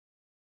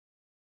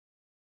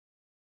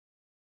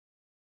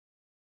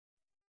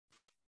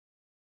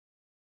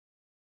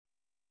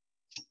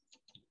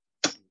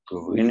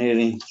Good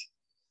evening.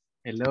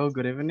 Hello,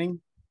 good evening.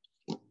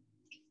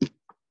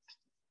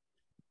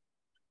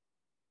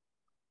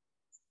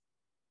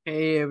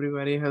 Hey,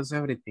 everybody, how's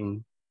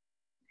everything?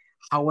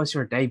 How was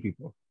your day,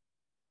 people?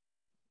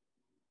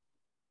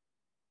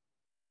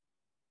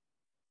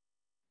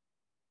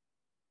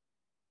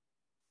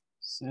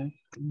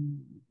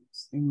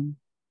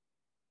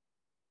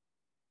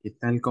 ¿Qué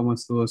tal? ¿Cómo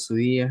estuvo su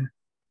día?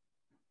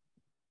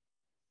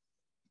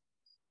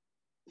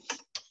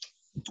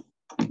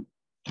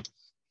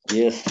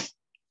 Yes,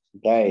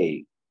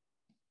 day.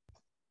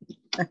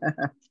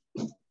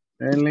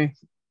 Really?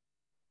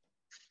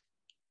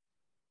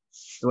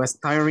 It was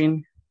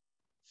tiring?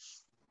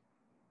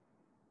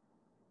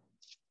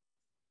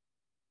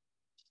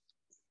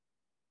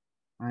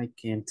 I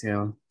can't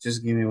tell.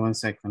 Just give me 1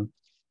 second.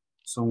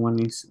 Someone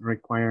is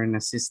requiring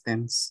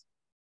assistance.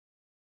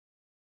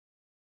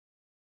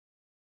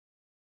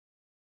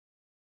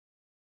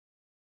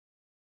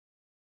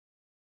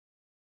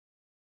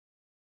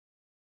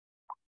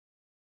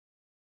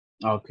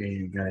 Okay,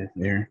 you got it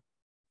there.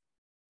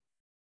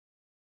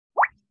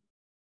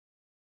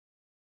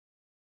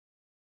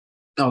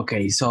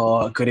 Okay,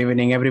 so good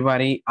evening,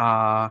 everybody.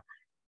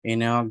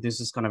 This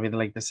is gonna be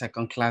like the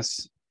second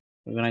class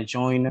we're gonna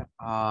join.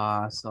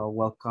 So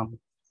welcome,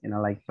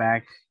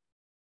 back.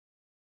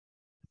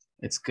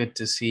 It's good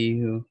to see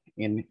you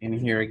in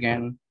here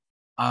again.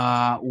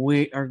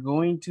 We are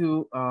going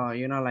to,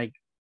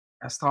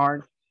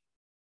 start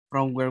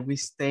from where we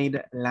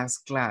stayed last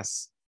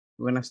class.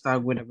 We're gonna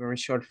start with a very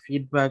short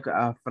feedback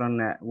from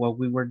what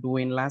we were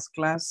doing last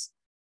class.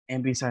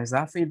 And besides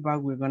that feedback,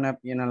 we're gonna,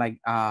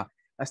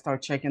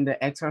 start checking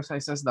the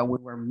exercises that we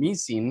were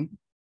missing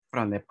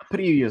from the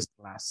previous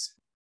class.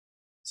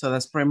 So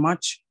that's pretty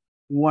much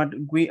what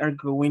we are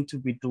going to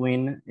be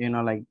doing,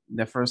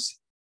 the first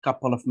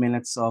couple of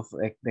minutes of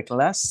the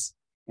class.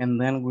 And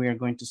then we are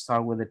going to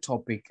start with the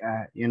topic,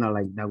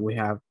 that we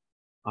have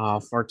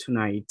for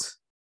tonight.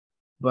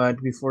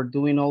 But before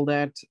doing all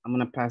that, I'm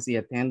gonna pass the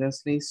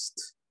attendance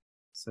list.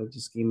 So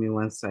just give me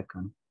 1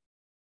 second.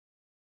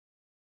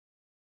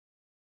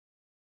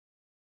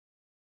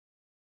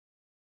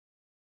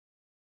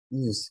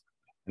 This is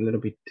a little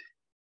bit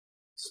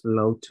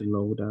slow to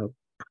load up.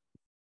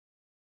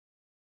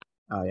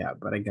 Oh yeah,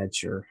 but I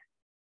got your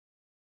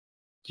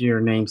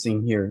names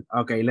in here.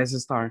 Okay, let's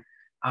start.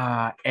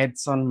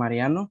 Edson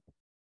Mariano.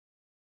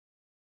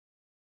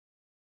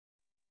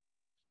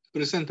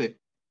 Presente.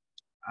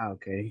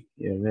 Okay,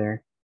 you're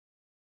there.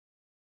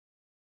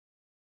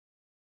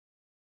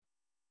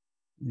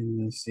 Let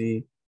me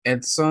see.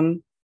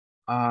 Edson,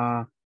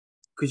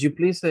 could you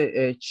please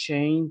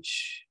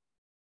change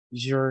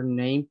your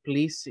name,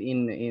 please,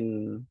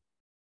 in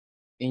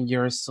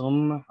your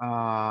Zoom,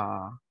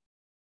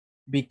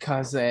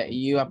 because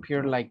you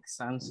appear like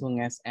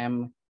Samsung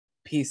SM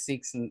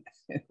P6 and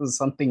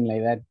something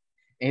like that,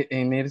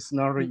 and it's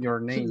not your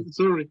name.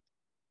 Sorry.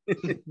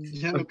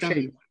 Ya lo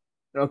cambio.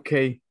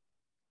 Okay.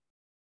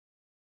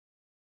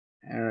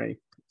 All right.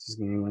 Just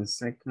give me 1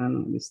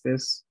 second. What is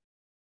this?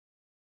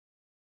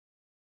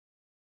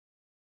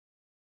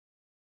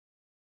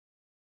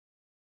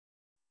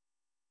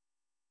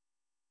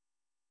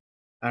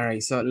 All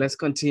right. So let's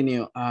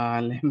continue.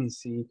 Let me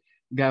see.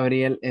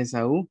 Gabriel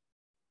Esaú.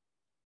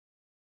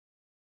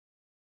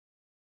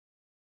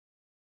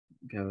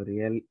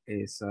 Gabriel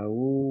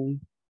Esaú.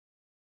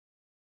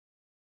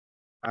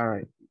 All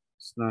right.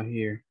 It's not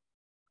here.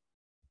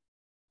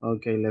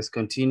 Okay, let's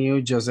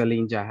continue.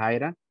 Jocelyn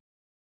Jahaira.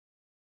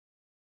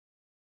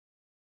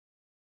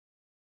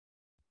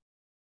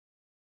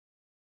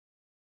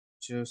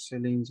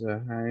 Jocelyn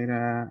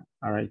Jahaira.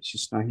 All right,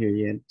 she's not here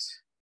yet.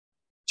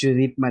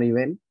 Judith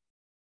Maribel.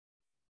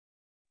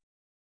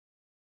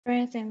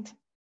 Present.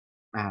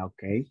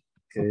 Okay,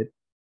 good.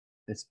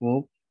 Let's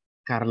move.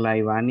 Carla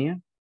Ivania.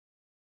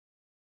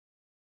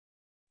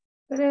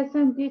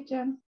 Present,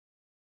 teacher.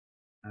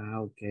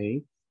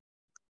 Okay,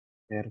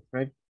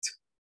 perfect.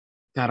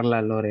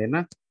 Carla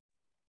Lorena.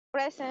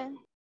 Present.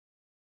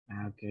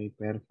 Okay,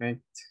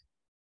 perfect.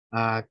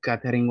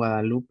 Catherine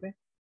Guadalupe.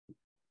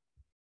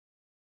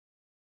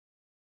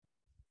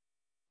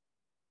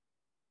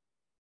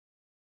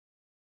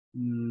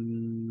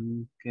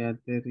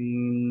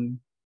 Catherine.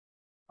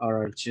 All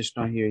right, she's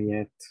not here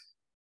yet.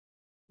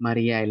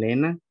 Maria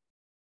Elena.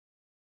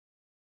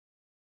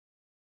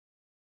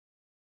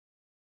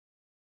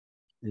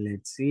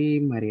 Let's see,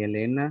 Maria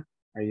Elena,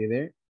 are you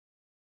there?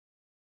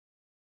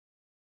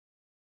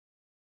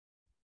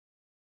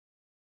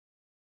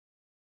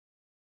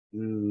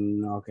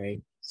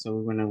 Okay, so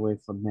we're gonna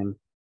wait for them.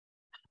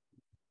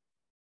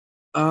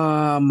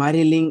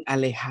 Marilyn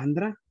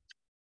Alejandra.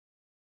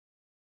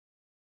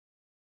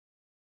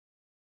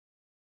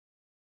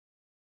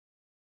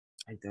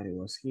 I thought it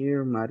was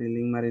here.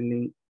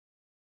 Marilyn.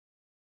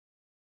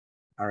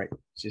 All right,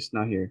 she's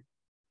not here.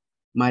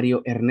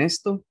 Mario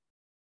Ernesto.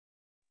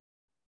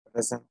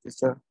 Present,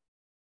 teacher.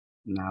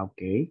 Now,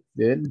 okay,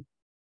 good.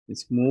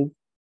 Let's move.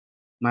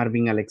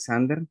 Marvin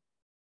Alexander.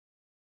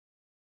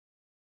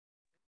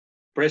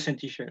 Present,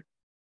 teacher.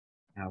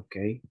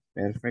 Okay,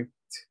 perfect.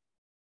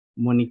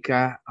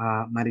 Mónica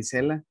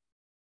Marisela.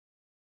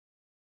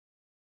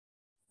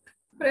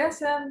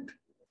 Present.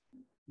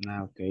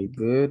 Okay,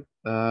 good.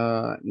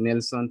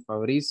 Nelson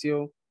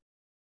Fabricio.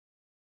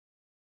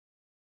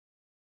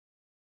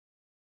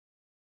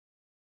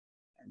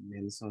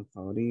 Nelson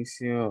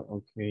Fabricio.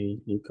 Okay,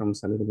 he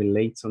comes a little bit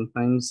late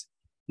sometimes.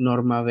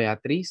 Norma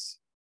Beatriz.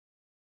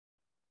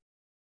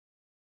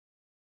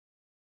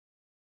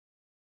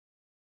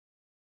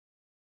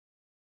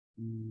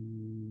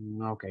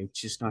 Okay,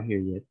 she's not here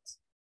yet.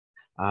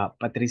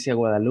 Patricia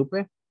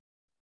Guadalupe.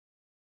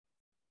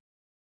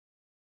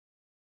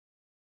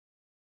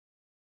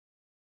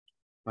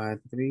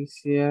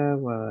 Patricia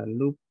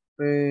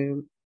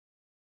Guadalupe.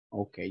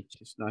 Okay,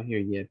 she's not here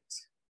yet.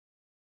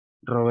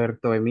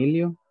 Roberto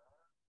Emilio.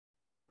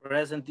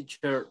 Present,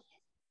 teacher.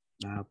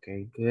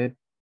 Okay, good.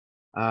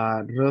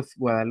 Ruth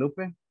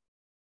Guadalupe.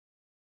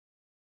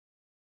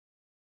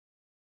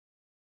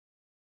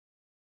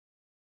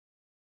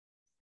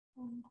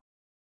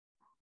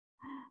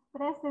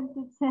 Present,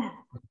 teacher.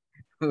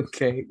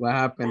 Okay, what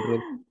happened,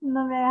 Ruth?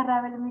 No me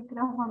agarraba el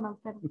micrófono,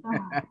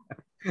 perdón.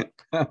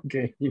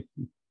 Okay,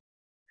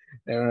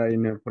 all right,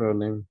 no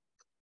problem.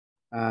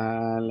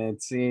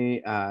 Let's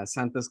see,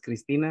 Santos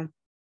Cristina.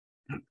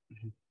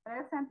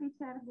 Present,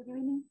 teacher. Good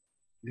evening.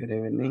 Good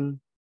evening.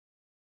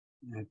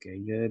 Okay,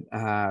 good.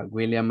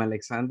 William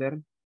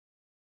Alexander.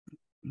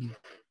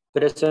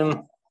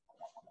 Present.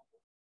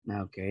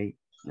 Okay,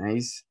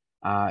 nice.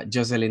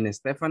 Jocelyn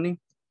Stephanie.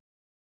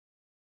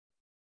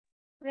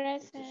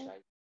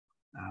 Present.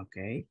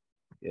 Okay,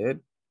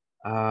 good.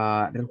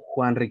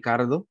 Juan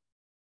Ricardo.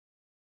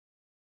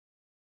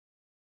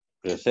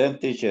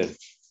 Present, teacher.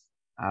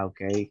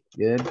 Okay,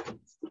 good.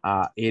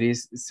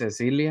 Iris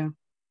Cecilia.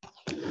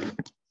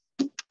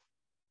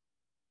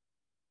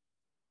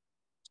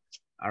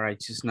 All right,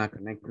 she's not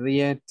connected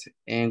yet.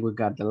 And we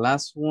got the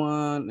last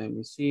one. Let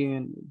me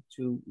see.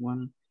 2,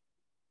 1.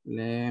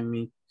 Let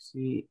me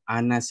see.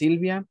 Ana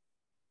Silvia.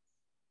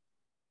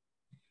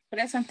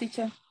 Present,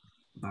 teacher.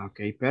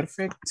 Okay,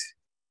 perfect.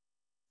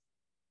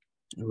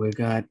 We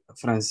got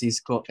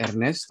Francisco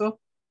Ernesto.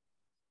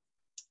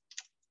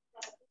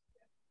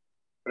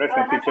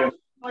 Present, teacher.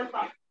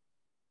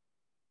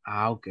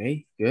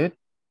 Okay, good.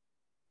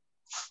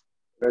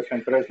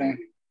 Present, present.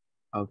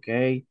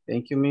 Okay,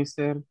 thank you,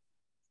 mister.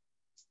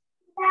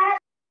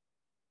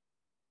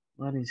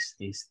 What is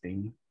this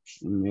thing?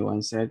 Give me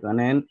 1 second.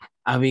 And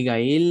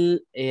Abigail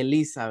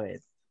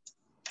Elizabeth.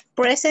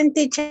 Present,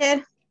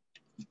 teacher.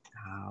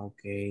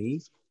 Okay.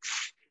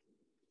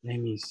 Let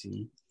me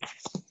see.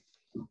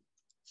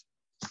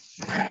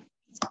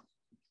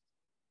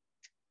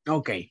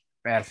 Okay,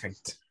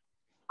 perfect.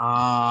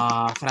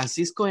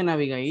 Francisco and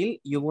Abigail,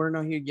 you were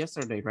not here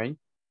yesterday, right?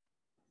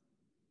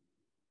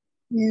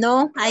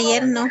 No,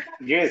 ayer no.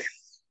 Yes.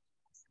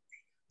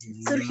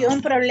 Surgió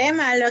un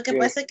problema. Lo que Yes.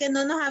 pasa es que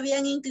no nos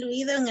habían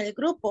incluido en el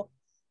grupo.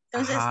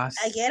 Entonces, Ajá.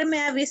 ayer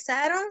me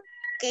avisaron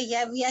que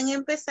ya habían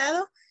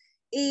empezado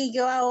y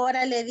yo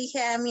ahora le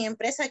dije a mi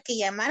empresa que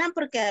llamaran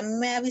porque a mí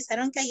me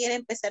avisaron que ayer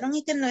empezaron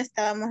y que no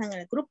estábamos en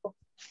el grupo.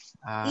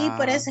 Y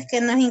por eso es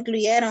que nos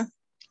incluyeron.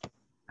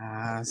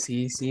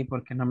 Sí, sí,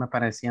 porque no me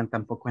aparecían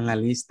tampoco en la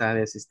lista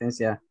de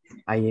asistencia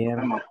ayer.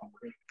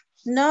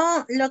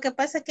 No, lo que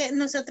pasa es que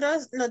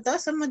nosotros los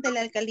dos somos de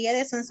la alcaldía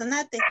de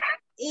Sonsonate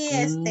y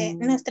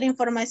nuestra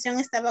información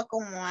estaba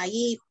como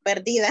ahí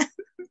perdida.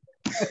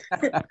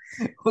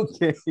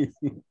 Okay.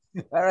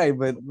 All right,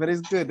 but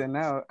it's good. And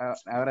now,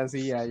 ahora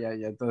sí, ya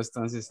todo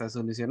entonces está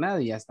solucionado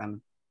y ya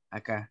están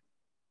acá.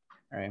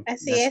 All right,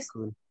 Así that's es.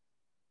 cool.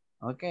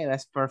 Okay,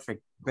 that's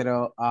perfect.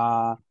 Pero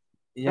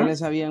ya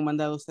les habían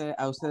mandado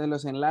a ustedes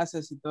los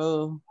enlaces y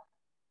todo.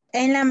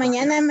 En la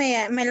mañana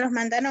me los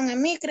mandaron a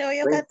mí, creo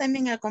yo que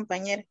también al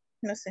compañero,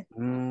 no sé.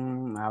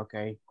 Ok,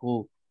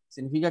 cool.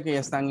 Significa que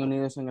ya están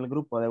unidos en el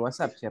grupo de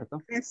WhatsApp, ¿cierto?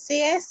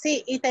 Así es,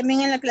 sí, y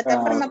también en la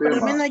plataforma, por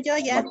lo menos yo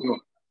ya.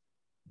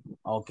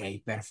 Ok,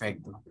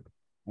 perfecto.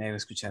 Debo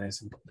escuchar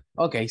eso.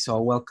 Okay, so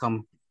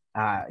welcome,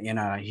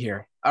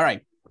 here. All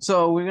right,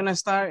 so we're gonna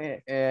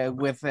start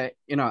with,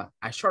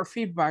 a short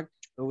feedback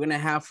we're gonna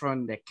have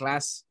from the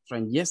class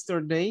from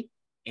yesterday,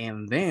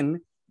 and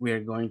then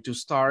we're going to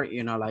start,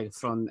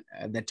 from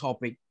the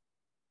topic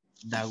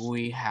that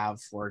we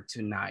have for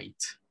tonight.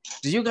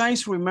 Do you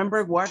guys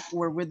remember what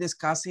were we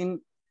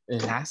discussing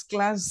last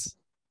class?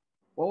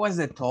 What was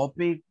the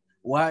topic?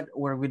 What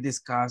were we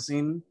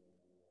discussing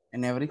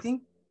and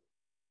everything?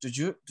 Do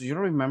you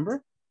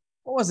remember?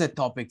 What was the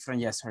topic from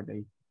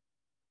yesterday?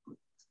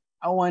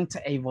 I want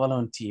a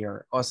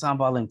volunteer or some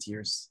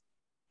volunteers.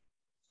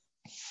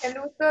 El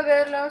uso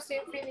de los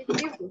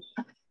infinitivos.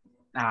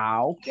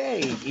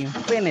 Okay,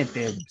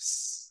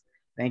 infinitives.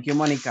 Thank you,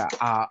 Monica.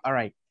 All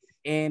right.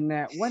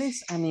 And what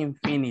is an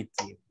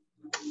infinitive?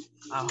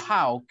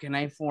 How can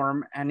I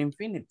form an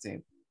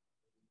infinitive?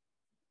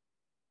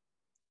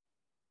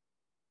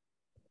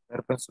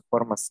 Verbo en su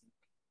forma simple.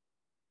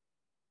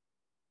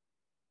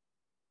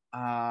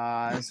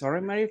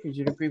 Sorry, Mario, could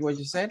you repeat what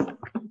you said?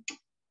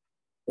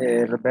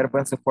 El verbo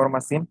en su forma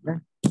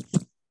simple.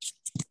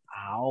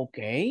 Ok.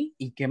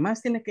 ¿Y qué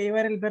más tiene que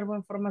llevar el verbo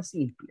en forma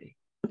simple?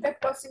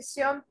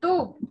 Preposición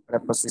to.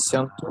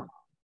 Preposition to.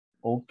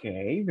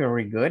 Okay,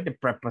 very good. The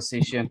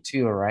preposition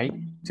to, right?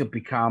 To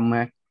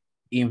become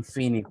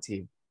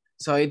infinitive.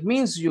 So it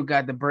means you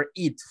got the verb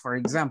eat, for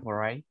example,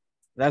 right?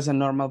 That's a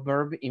normal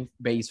verb in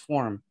base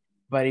form.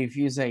 But if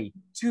you say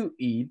to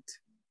eat,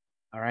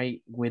 all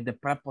right, with the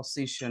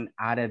preposition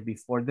added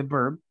before the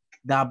verb,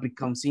 that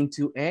becomes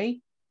into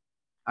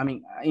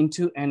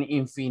into an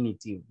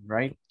infinitive,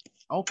 right?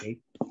 Okay,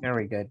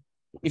 very good.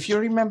 If you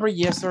remember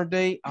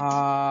yesterday,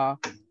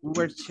 we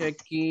were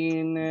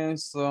checking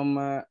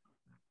some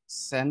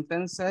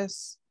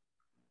sentences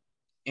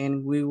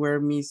and we were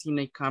missing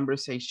a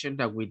conversation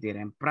that we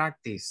didn't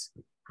practice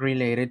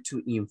related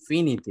to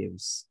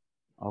infinitives.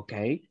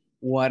 Okay,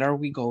 what are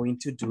we going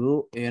to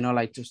do,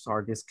 like to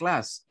start this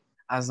class?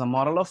 As a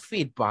model of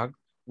feedback,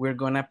 we're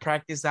gonna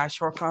practice that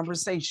short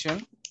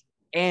conversation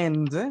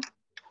and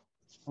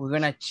we're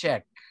gonna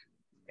check,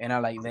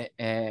 like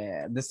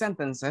the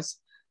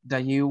sentences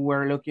that you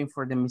were looking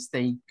for the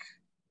mistake,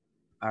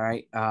 all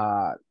right,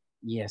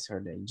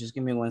 yesterday. Just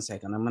give me 1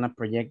 second. I'm gonna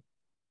project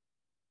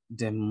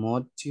the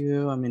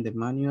module, the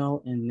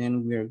manual, and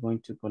then we are going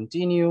to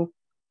continue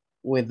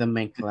with the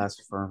main class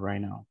for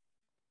right now.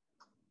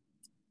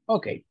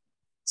 Okay,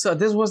 so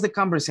this was the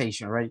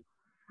conversation, right?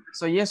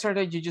 So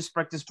yesterday you just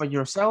practiced by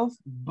yourself,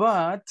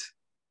 but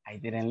I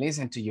didn't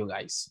listen to you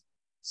guys.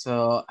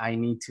 So I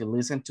need to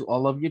listen to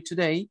all of you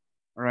today,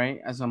 right,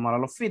 as a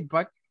model of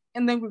feedback,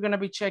 and then we're gonna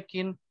be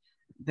checking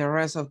the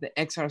rest of the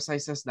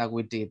exercises that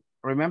we did.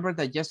 Remember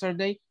that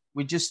yesterday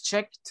we just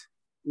checked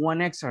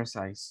one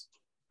exercise,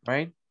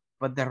 right?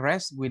 But the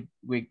rest, we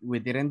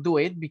didn't do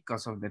it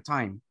because of the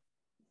time.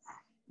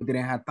 We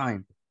didn't have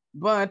time.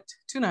 But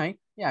tonight,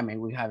 yeah,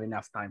 we have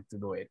enough time to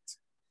do it.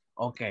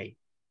 Okay.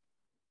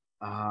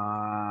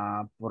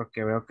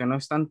 Porque veo que no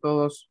están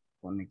todos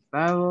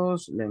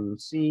conectados. Let me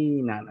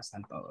see. Nada, no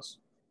están todos.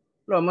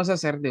 Lo vamos a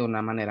hacer de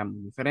una manera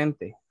muy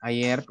diferente.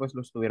 Ayer, pues,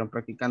 lo estuvieron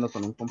practicando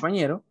con un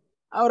compañero.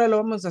 Ahora lo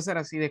vamos a hacer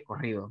así de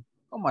corrido.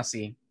 ¿Cómo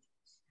así?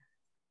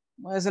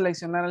 Voy a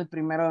seleccionar el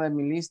primero de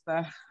mi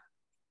lista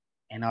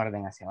en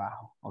orden hacia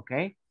abajo,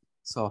 okay?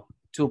 So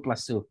 2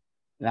 plus 2,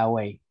 that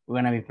way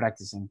we're gonna be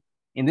practicing.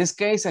 In this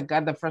case, I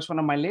got the first one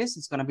on my list.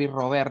 It's gonna be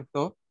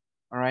Roberto,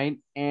 all right?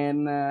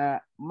 And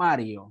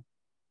Mario.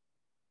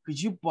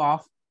 Could you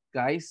both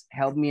guys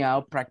help me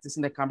out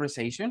practicing the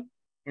conversation?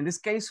 In this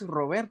case,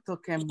 Roberto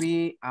can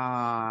be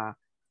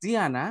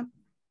Diana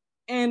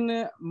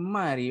and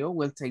Mario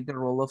will take the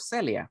role of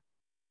Celia.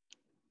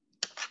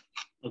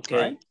 Okay.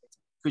 All right?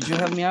 Could you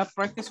help me out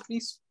practice,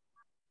 please?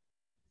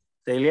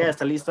 Celia,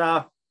 ¿está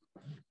lista?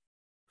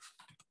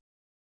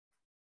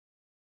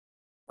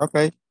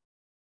 Okay.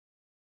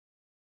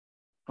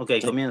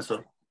 Ok,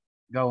 comienzo.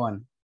 Go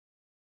on.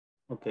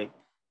 Okay.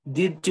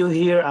 Did you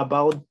hear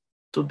about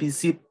the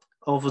visit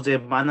of the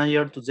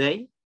manager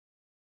today?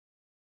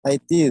 I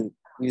did.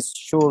 We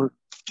should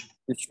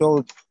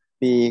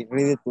be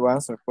ready to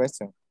answer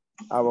questions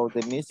about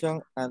the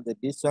mission and the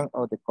vision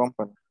of the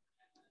company.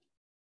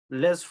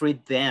 Let's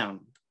read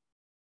them.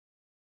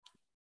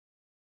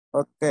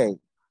 Okay.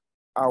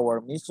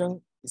 Our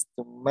mission is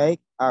to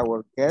make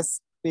our guests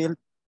feel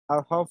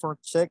at home from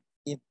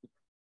check-in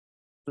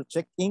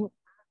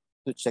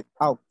to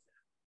check-out.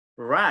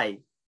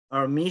 Right.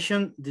 Our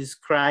mission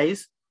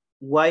describes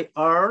why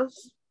our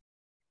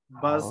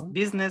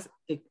business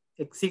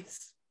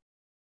exists.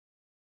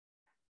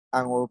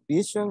 And our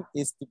vision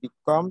is to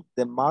become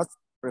the most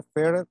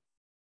preferred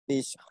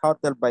beach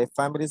hotel by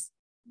families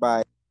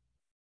by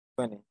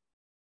 2020.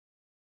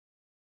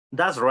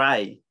 That's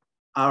right.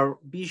 Our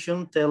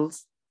vision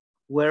tells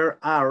where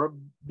our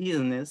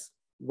business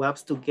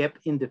wants to get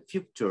in the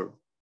future.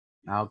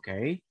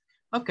 Okay.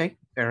 Okay.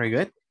 Very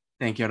good.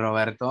 Thank you,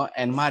 Roberto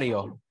and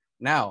Mario.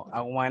 Now,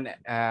 I want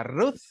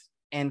Ruth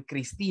and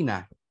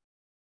Christina.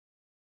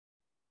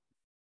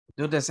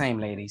 Do the same,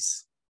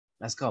 ladies.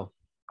 Let's go.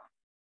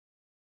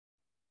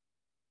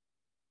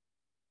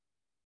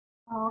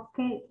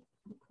 Okay.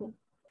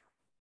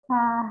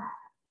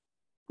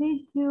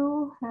 Did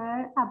you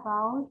hear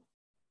about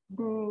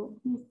the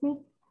visit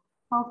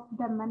of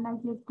the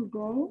manager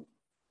today?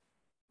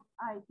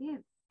 I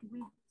did.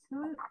 We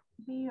should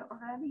be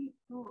ready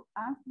to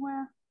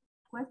answer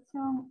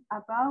questions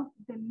about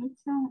the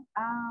mission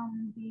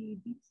and the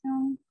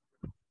vision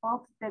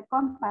of the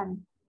company.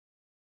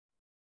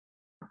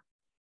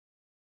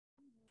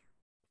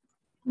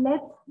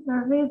 Let's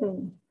read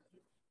it.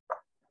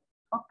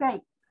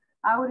 Okay.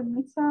 Our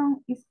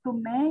mission is to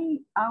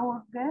make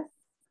our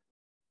guests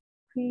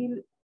feel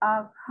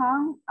at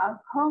home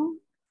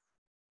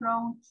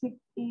from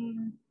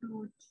check-in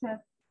to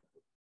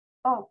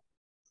check-out.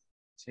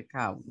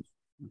 Check-out.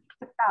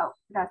 Check-out,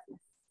 gracias.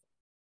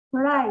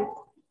 Right.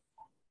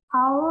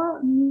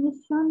 Our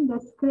mission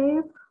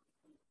describes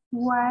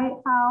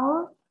why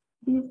our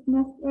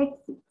business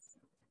exists.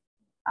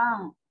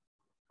 And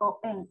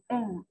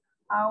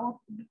our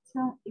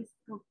vision is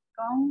to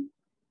become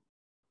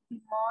the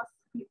most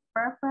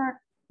perfect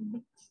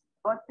beach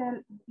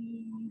hotel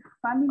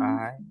families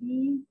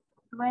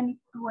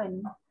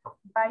B2020.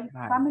 By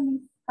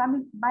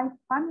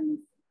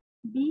families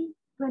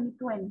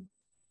B2020.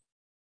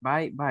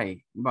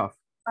 Buff.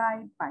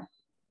 Bye.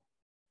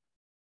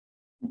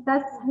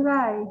 That's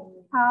right.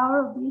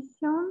 Our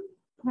vision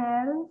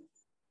tells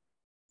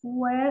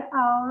where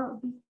our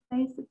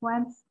business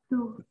wants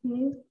to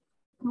get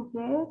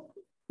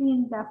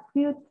in the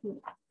future.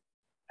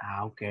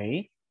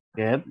 Okay,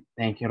 good.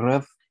 Thank you,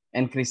 Ruth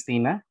and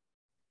Christina.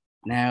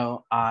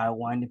 Now I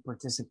want the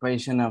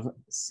participation of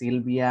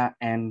Silvia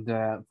and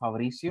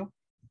Fabricio.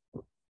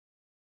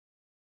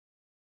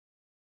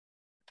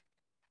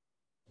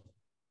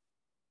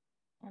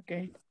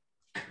 Okay.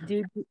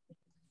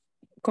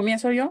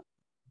 ¿Comienzo yo?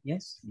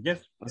 Yes.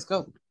 Yes. Let's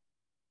go.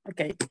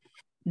 Okay.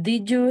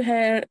 Did you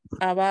hear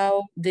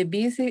about the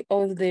visit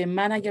of the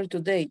manager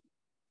today?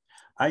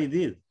 I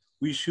did.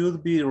 We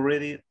should be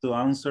ready to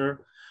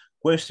answer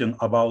questions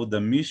about the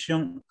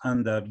mission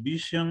and the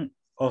vision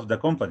of the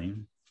company.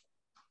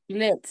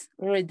 Let's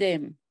read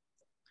them.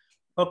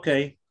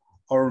 Okay.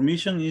 Our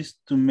mission is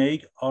to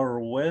make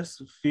our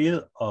guests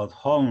feel at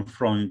home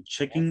from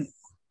check-in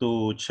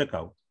to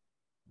checkout.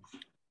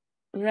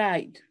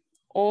 Right.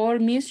 Our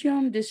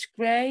mission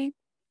describes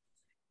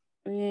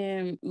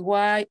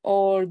why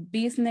our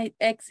business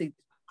exit.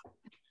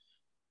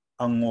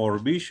 And our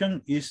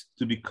vision is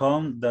to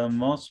become the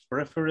most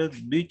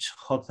preferred beach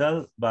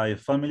hotel by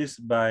families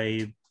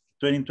by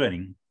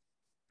 2020.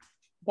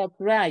 That's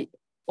right.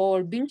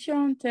 Our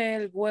vision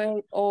tells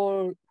where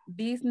our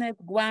business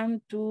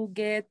want to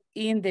get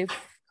in the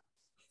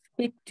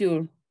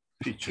future.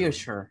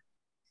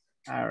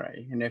 All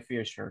right, in the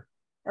future.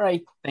 All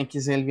right, thank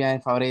you, Silvia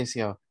and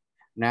Fabricio.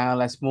 Now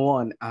let's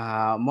move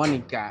on.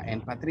 Monica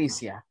and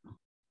Patricia.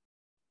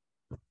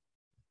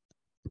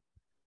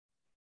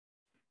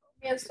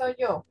 Pienso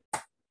yo.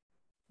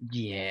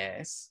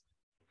 Yes,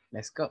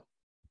 let's go.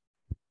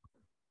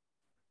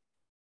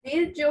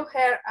 Did you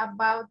hear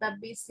about the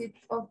visit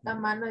of the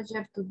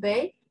manager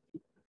today?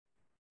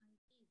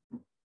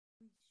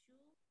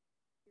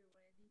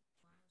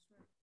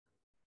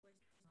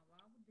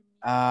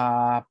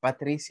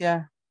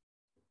 Patricia,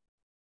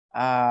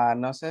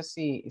 no sé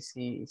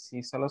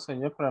si solo soy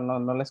yo, pero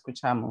no la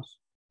escuchamos.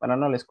 Bueno,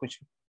 no la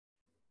escucho.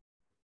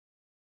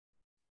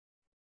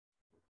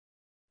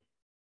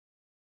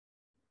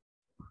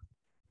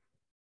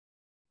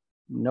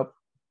 Nope.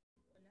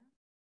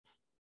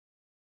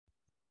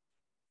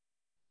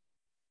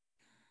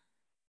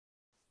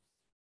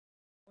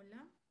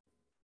 Hola.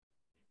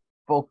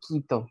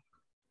 Poquito.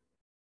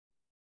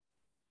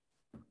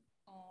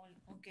 Oh,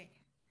 ok.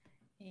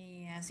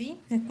 ¿Así?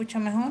 ¿Se escucha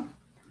mejor?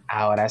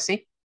 Ahora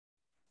sí.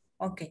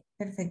 Ok,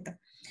 perfecto.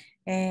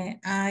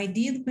 I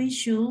did we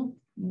should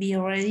be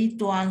ready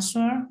to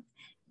answer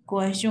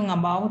question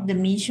about the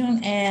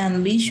mission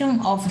and vision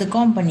of the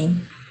company.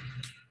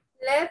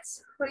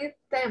 Let's read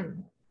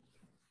them.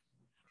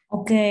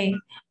 Okay.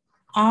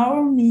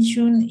 Our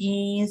mission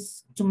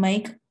is to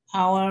make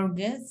our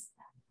guests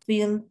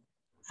feel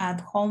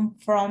at home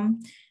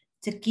from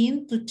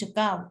check-in to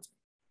check-out.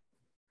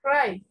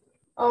 Right.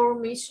 Our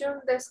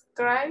mission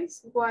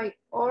describes why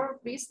our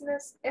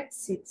business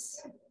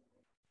exists.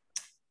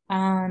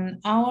 And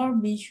our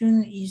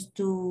vision is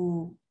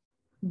to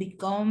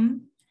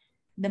become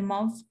the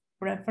most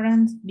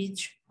preferred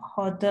beach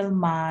hotel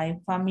by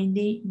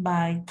family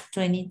by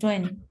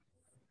 2020.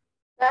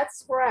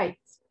 That's right.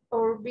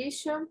 Our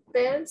vision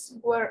tells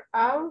where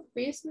our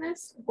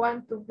business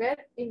want to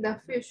get in the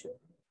future.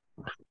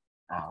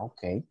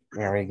 Okay,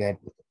 very good.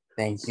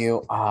 Thank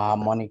you,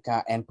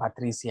 Monica and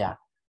Patricia.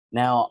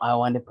 Now I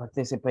want the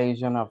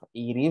participation of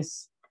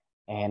Iris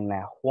and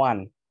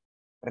Juan.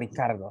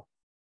 Ricardo.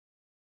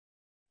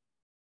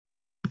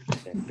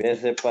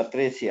 Empiece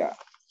Patricia.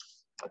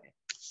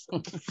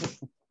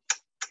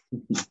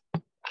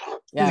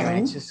 Yeah,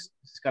 man, just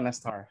gonna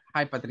start.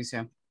 Hi,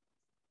 Patricia.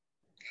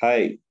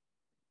 Hi.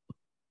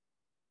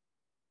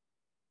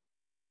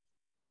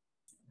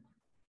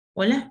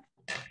 Hola.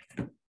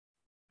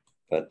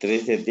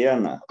 Patricia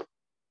Diana.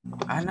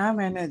 No,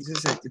 man, it's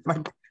just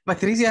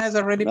Patricia has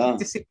already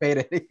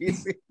participated.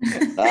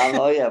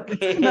 No, yeah.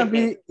 It's gonna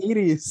be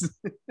Iris.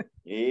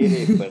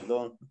 Iris,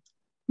 perdón.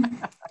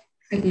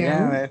 Hello.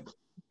 Yeah, man.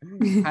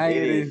 Hi,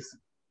 Iris.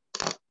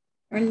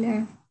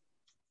 Hola.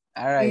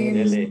 All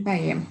right.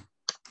 Vaya.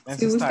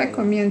 Si gusta,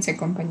 comience,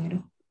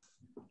 compañero.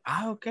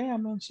 Okay, I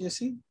mean, you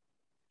see.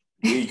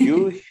 Did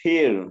you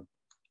hear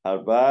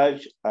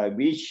about a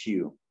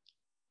issue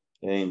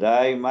and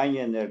I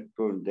manager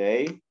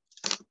today?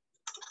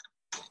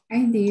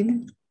 I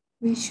did.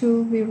 We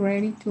should be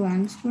ready to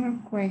answer a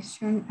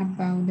question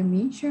about the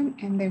mission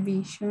and the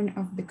vision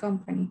of the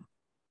company.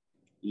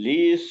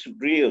 Let's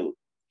read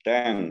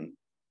them.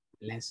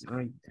 Let's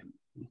read them.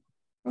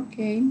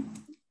 Okay.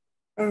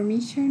 Our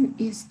mission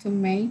is to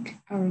make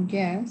our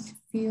guests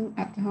feel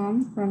at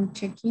home from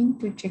check-in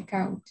to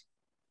check-out.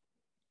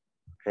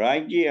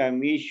 Write a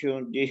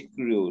mission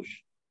description.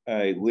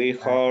 We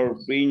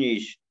have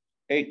finished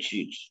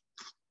exits.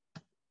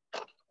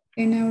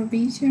 And our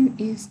vision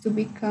is to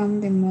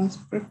become the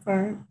most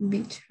preferred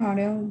beach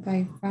hotel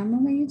by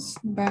families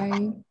by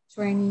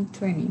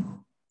 2020.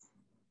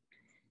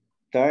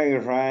 Tie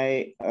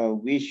right a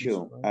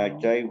vision, a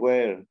tie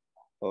where,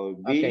 or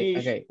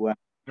Okay. All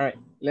right,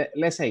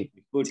 let's say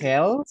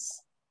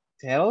tells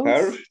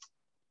hers,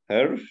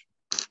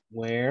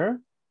 where,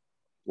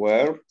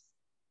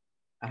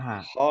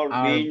 our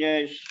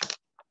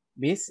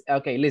business,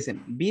 okay,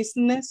 listen,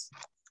 business,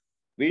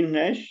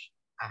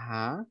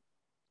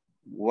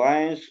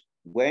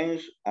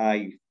 whence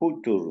I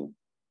futuro.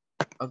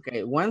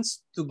 Okay,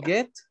 wants to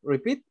get,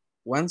 repeat,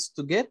 wants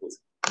to get.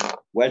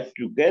 What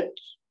to get.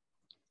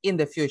 In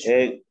the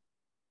future.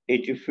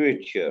 In the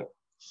future.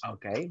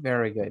 Okay,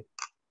 very good.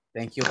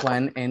 Thank you,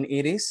 Juan. And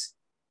it is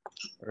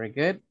very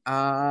good.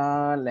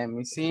 Let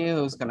me see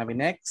who's gonna be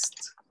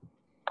next.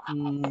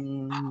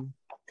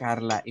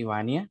 Carla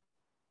Ivania.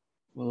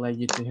 We'll let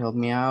you to help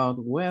me out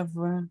with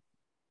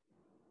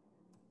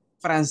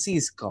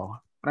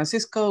Francisco.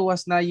 Francisco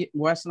was not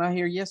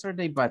here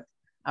yesterday, but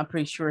I'm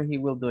pretty sure he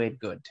will do it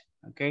good.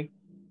 Okay,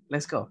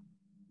 let's go.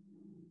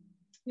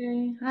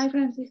 Okay. Hi,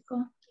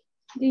 Francisco.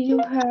 Did you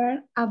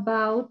hear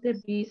about the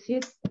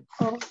visit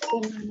of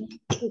the manager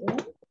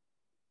today?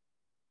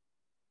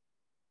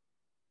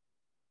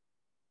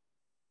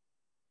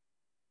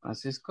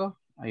 Francisco,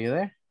 are you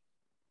there?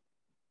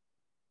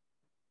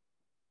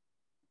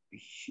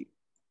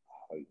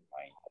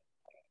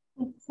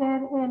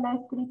 Teacher, él ha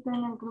escrito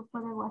en el grupo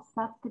de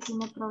WhatsApp que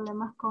tiene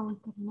problemas con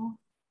internet.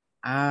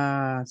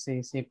 Ah,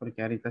 sí,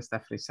 porque ahorita está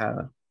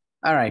frisado.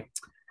 All right,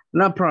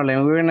 no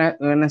problem. We're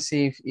gonna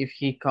see if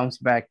he comes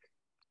back.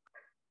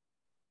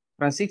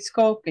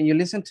 Francisco, can you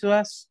listen to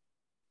us?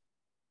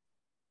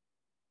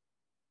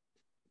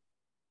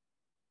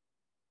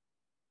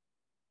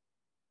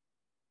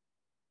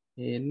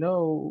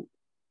 Hello.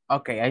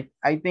 Okay,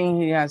 I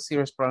think he has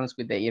serious problems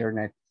with the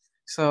internet.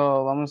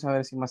 So, vamos a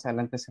ver si más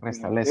adelante se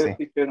restablece.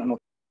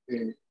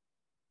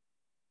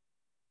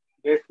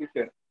 Yes,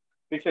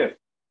 teacher.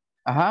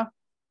 Ajá.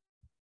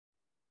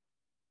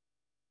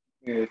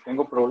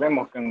 Tengo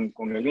problemas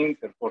con el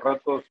Inter. Por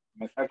ratos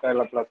me saca de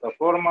la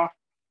plataforma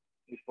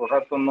y por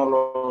rato no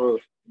los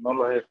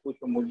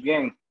escucho muy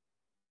bien.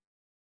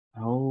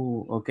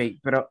 Oh, ok.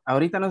 Pero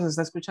ahorita nos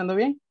está escuchando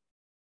bien.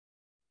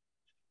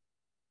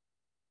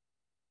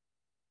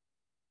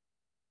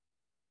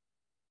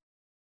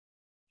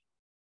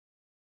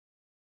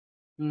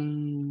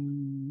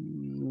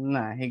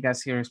 Nah, he got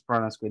serious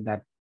problems with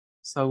that.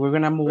 So we're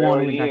gonna move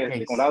on with that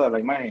case. La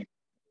imagen.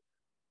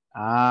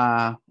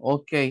 Ah,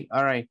 ok,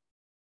 all right.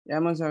 Ya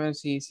vamos a ver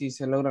si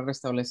se logra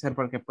restablecer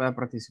para que pueda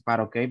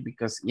participar, okay?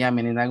 Because, yeah, I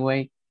mean, in that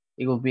way,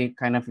 it will be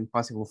kind of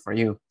impossible for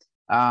you.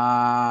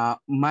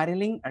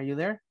 Marilyn, are you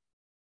there?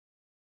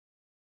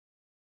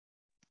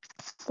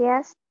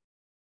 Yes.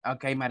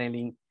 Okay,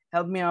 Marilyn,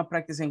 help me out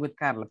practicing with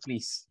Carla,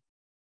 please.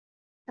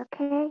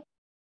 Okay.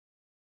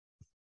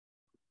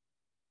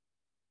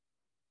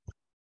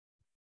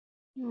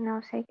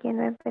 No sé quién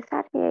va a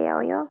empezar, si ella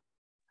o yo.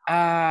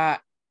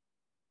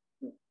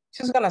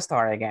 She's gonna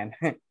start again.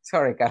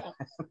 Sorry, Carla.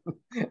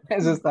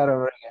 Let's start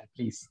over again,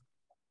 please.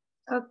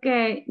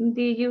 Okay,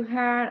 did you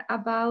hear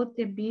about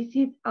the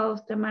visit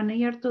of the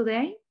manager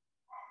today?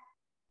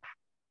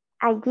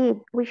 I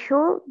did. We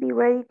should be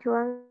ready to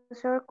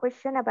answer a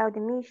question about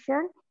the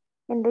mission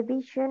and the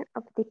vision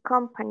of the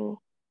company.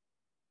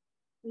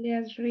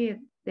 Let's read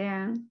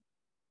then.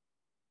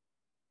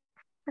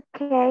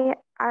 Okay,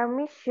 our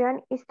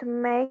mission is to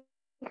make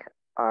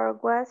our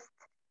guests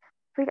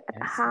feel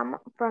at home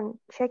from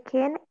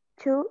check-in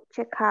to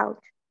check-out.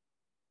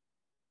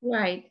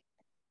 Right.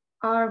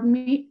 Our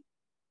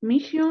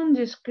mission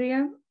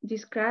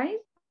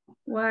describes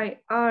why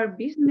our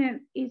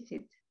business is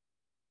it.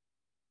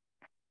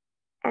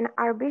 And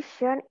our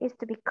vision is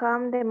to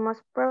become the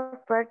most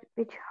preferred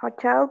beach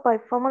hotel by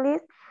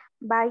families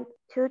by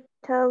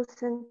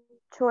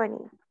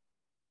 2020.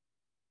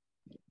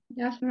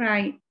 That's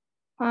right.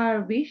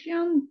 Our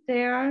vision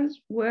tells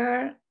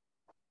where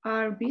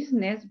our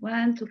business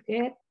wants to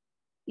get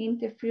in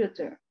the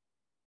future.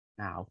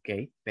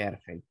 Okay,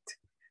 perfect.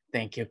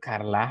 Thank you,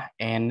 Carla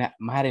and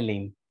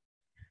Marilyn.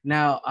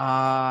 Now,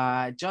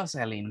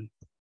 Jocelyn,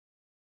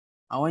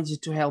 I want you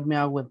to help me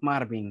out with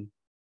Marvin.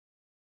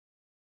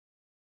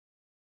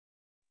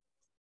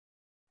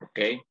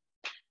 Okay.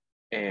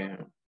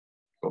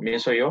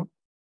 ¿Comienzo yo?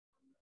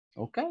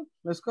 Okay,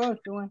 let's go if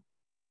you want.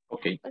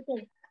 Okay.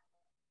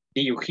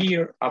 Did you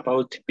hear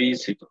about the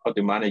visit of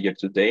the manager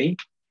today?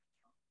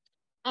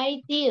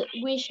 I did.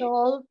 We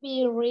should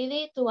be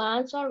ready to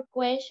answer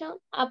questions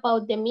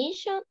about the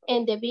mission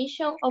and the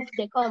vision of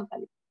the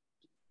company.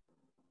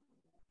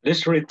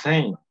 Let's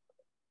retain.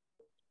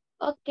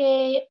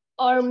 Okay,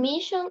 our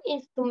mission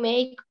is to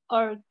make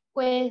our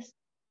guests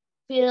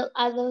feel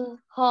at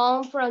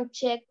home from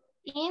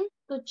check-in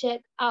to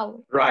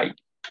check-out. Right.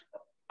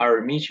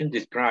 Our mission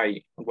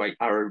describes why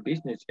our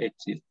business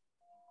exists.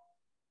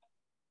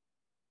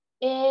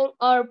 And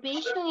our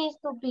vision is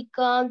to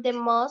become the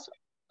most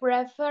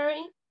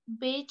preferred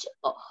beach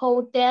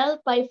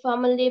hotel by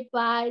family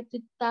by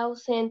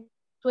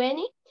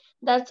 2020.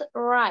 That's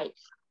right.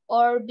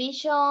 Our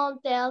vision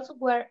tells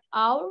where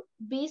our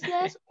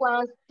business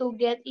wants to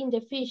get in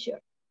the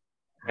future.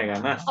 Me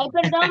ganaste. Ay,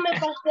 perdón, me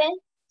pasé.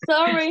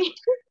 Sorry.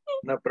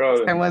 No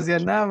problem.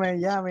 Emocioname,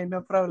 llame,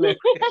 no problem.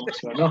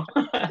 Emocionó.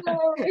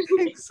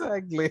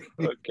 Exactly.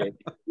 Okay.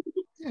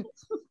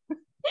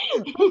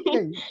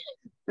 Okay.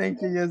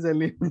 Thank you,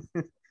 Jocelyn.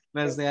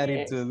 That's the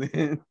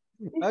attitude.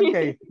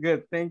 Okay,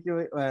 good. Thank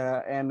you.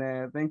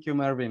 And thank you,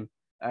 Marvin.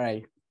 All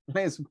right,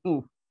 let's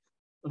move.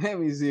 Let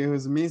me see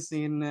who's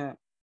missing.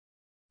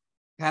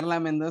 Carla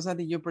Mendoza,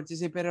 did you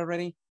participate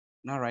already?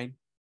 No, right?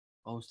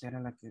 Oh, usted era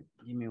la que...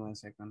 Give me 1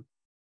 second.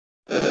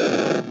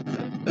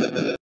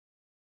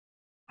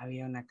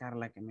 Había una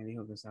Carla que me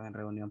dijo que estaba en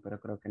reunión, pero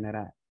creo que no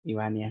era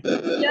Ivania.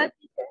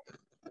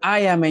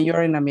 Yeah, man,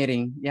 you're in a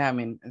meeting. Yeah, I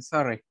mean,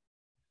 sorry.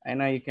 I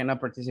know you cannot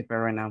participate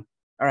right now.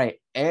 All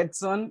right,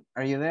 Edson,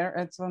 are you there,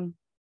 Edson?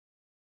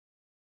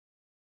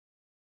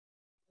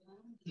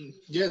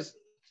 Yes.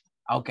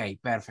 Okay,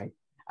 perfect.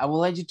 I will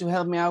let you to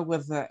help me out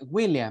with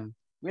William.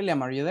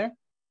 William, are you there?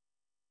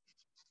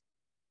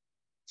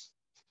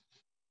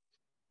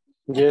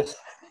 Yes.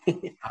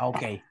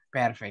 Okay,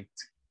 perfect.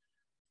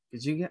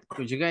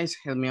 Could you guys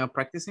help me out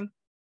practicing?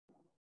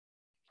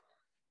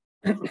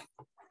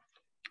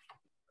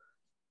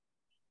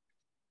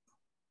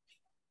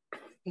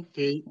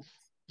 Okay.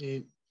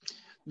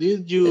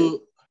 Did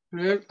you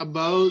hear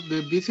about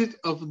the visit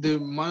of the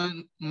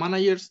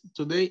managers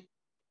today?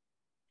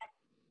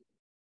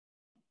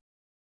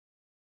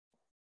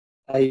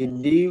 I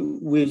did,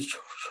 which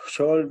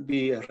should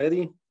be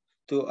ready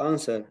to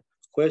answer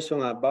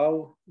questions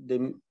about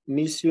the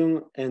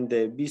mission and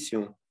the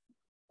vision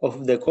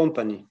of the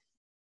company.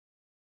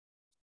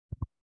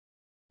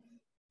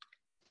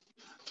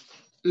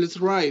 Let's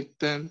write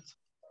then.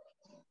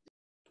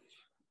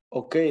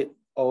 Okay,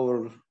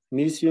 our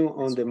mission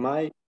on the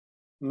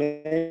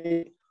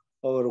mail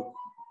or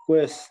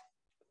quest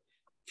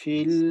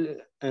fill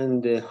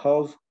and the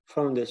house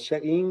from the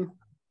check-in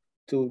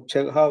to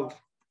check out.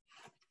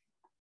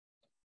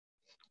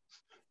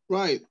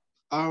 Right.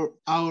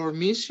 Our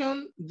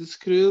mission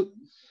described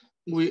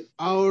with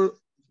our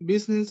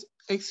business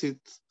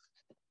exits.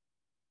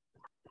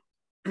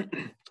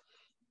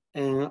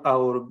 And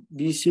our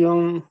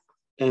vision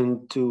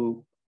and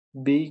to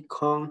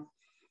become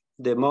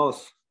the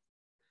most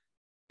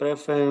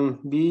preferred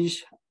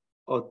beach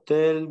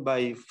hotel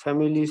by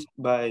families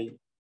by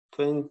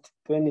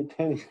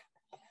 2020.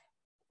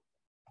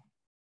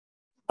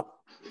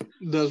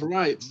 That's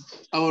right.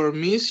 Our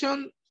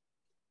mission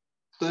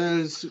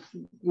tells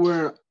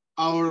where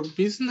our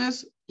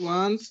business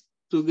wants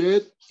to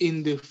get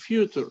in the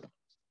future.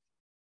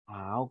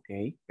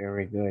 Okay,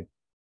 very good.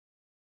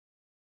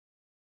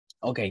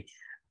 Okay,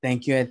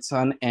 thank you,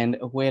 Edson and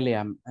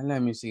William. And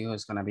let me see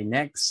who's gonna be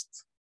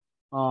next.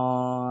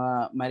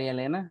 Maria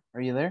Elena,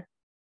 are you there?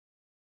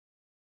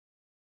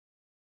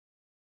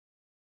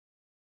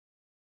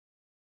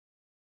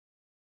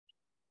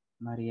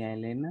 Maria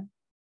Elena?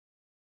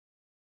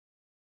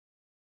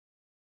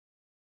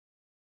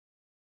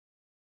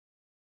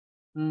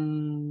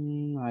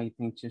 I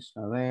think she's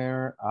not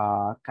there.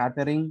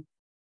 Catherine,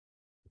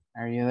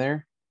 are you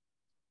there?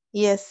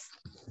 Yes.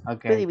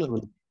 Okay, Good evening.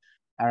 cool.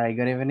 All right,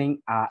 good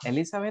evening.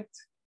 Elizabeth?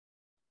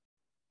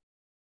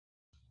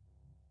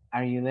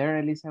 Are you there,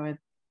 Elizabeth?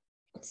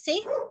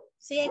 Sí,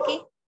 sí,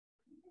 aquí.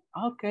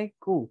 Okay,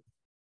 cool.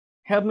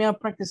 Help me out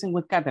practicing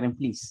with Catherine,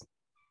 please.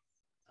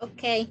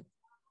 Okay.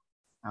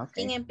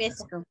 Okay. ¿Quién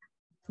empieza?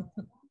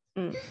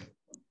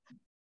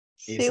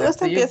 Si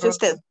gusta, empieza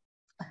usted.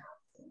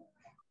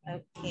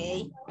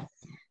 Okay.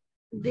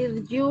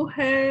 Did you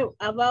hear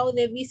about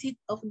the visit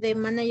of the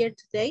manager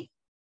today?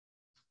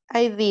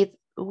 I did.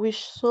 We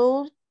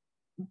should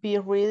be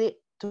ready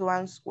to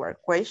answer a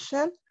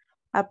question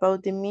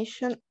about the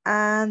mission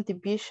and the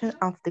vision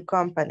of the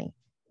company.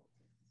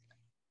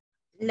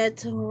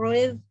 Let's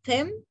read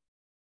them.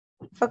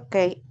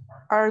 Okay.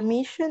 Our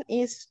mission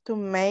is to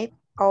make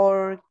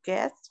our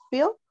guests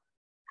feel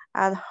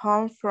at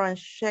home from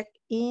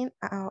check-in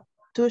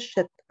to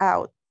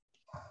check-out.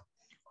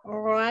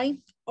 All right.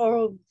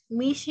 Our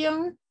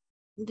mission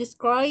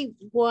describe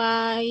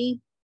why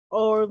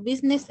our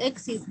business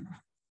exists.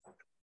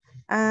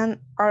 And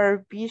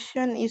our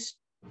vision is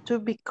to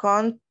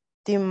become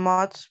the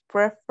most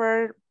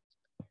preferred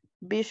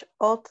beach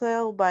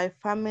hotel by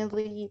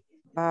family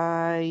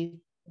by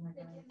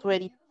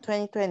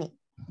 2020.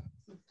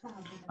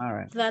 All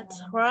right.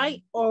 That's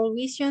right. Our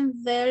vision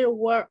there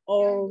where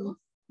our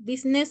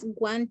business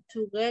want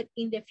to get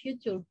in the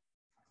future.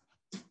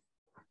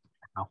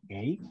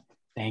 Okay.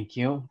 Thank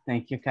you.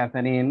 Thank you,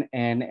 Catherine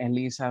and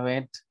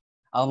Elizabeth.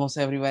 Almost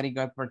everybody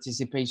got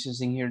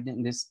participations in here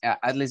in this,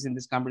 at least in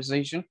this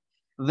conversation.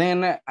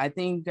 Then I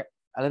think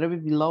a little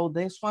bit below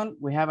this one,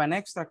 we have an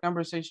extra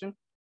conversation,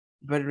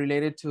 but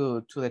related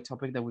to the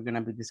topic that we're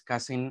gonna be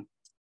discussing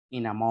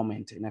in a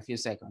moment, in a few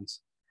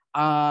seconds.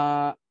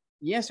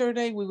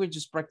 Yesterday, we were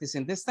just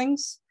practicing these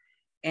things.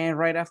 And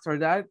right after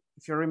that,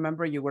 if you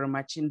remember, you were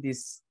matching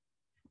these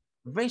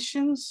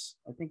visions,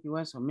 I think it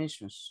was, or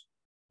missions.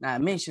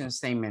 Mission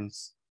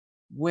statements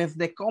with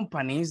the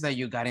companies that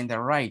you got in the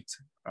right,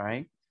 all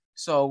right?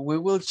 So we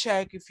will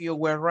check if you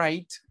were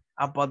right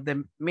about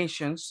the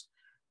missions,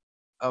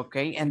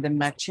 okay, and the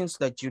matchings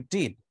that you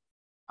did.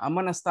 I'm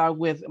gonna start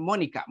with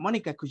Monica.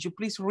 Monica, could you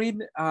please read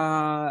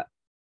the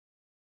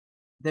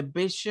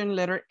vision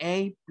letter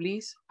A,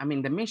 please? I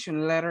mean the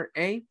mission letter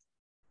A.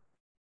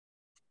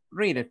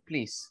 Read it,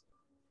 please.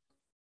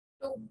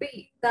 To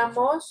be the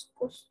most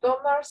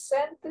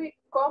customer-centric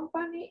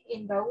company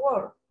in the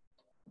world,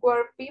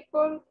 where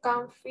people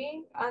can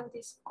find and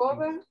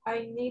discover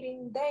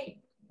anything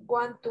they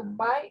want to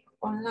buy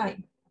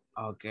online.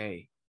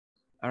 Okay.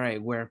 All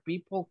right, where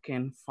people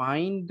can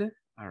find,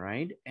 all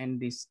right, and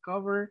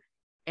discover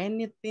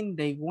anything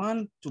they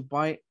want to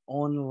buy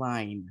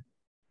online.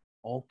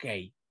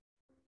 Okay.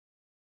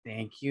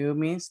 Thank you,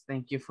 Miss.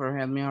 Thank you for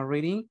helping me out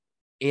reading.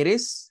 It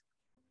is?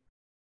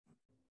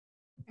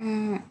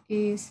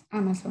 Is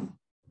Amazon.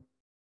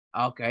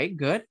 Okay,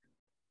 good.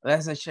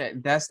 That's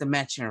the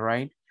matching,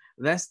 right?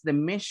 That's the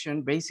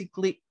mission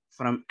basically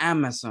from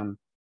Amazon.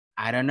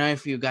 I don't know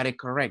if you got it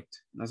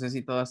correct. No sé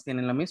si todos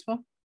tienen lo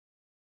mismo.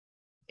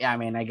 Yeah, I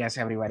mean, I guess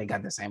everybody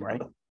got the same,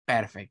 right?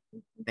 Perfect.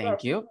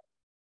 Thank you.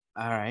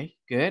 All right,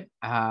 good.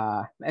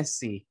 Let's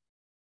see.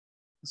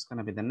 It's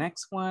gonna be the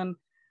next one.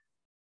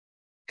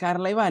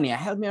 Carla Ivania,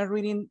 help me out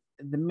reading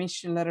the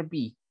mission letter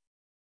B.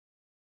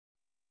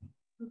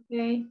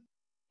 Okay.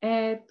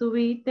 To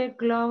be the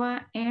global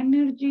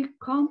energy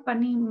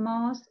company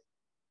most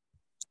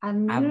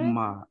admired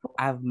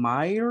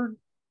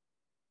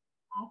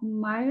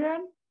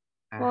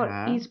for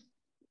its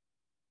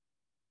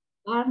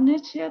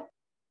partnership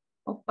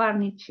or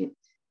partnership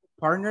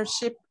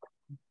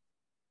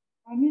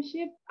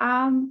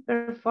and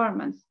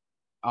performance.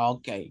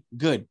 Okay,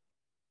 good.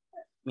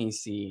 Let me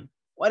see.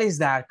 What is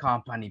that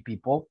company,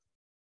 people?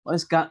 What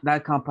is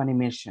that company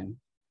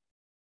mission?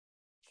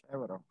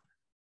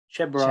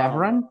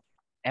 Chevron.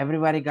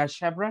 Everybody got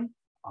Chevron?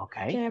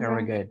 Okay, Chevron.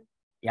 Very good.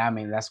 Yeah, I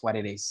mean, that's what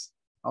it is.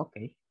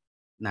 Okay,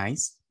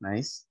 nice,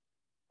 nice.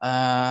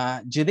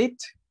 Judith,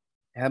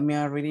 help me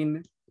out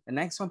reading the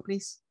next one,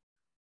 please.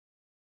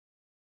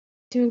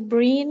 To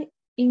bring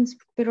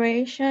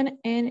inspiration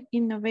and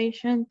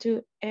innovation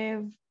to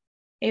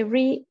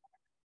every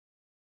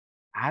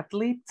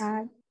athlete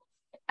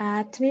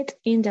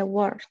in the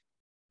world.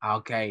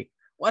 Okay,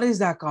 what is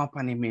that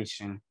company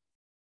mission?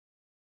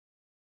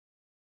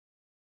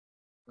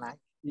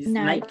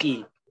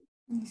 Nike.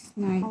 It's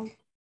Nike.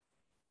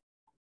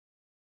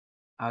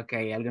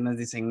 Okay, algunos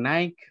dicen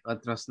Nike,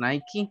 otros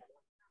Nike.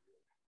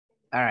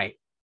 All right.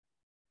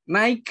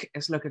 Nike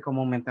es lo que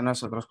comúnmente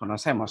nosotros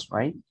conocemos,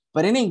 right?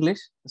 But in English,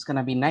 it's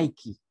gonna be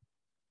Nike.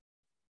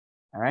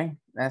 All right,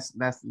 that's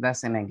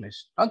in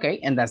English. Okay,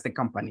 and that's the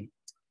company.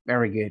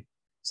 Very good.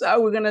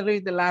 So we're gonna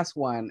read the last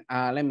one.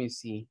 Let me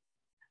see.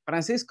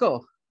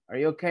 Francisco, are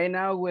you okay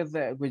now with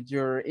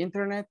your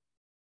internet?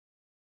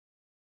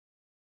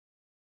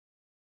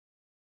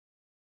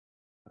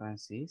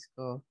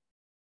 Francisco.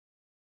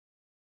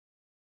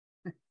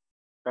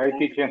 Hi,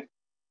 teacher.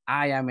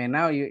 I mean,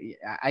 now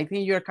I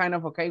think you're kind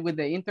of okay with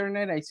the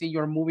internet. I see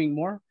you're moving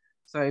more,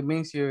 so it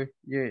means you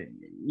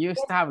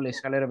establish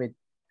a little bit,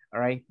 all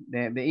right,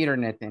 the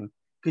internet thing.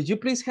 Could you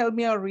please help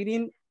me out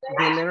reading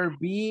the letter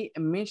B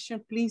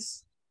emission,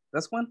 please?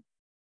 That's one.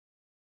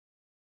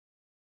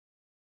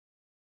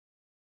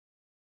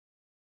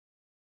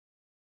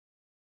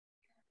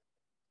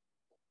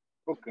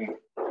 Okay.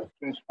 To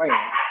inspire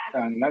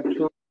the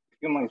natural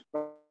human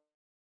spirit.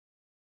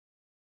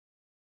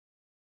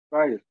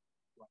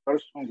 One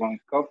person, one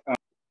cup.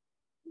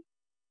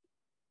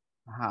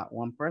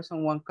 One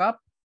person, one cup.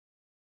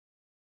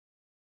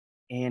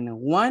 In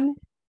one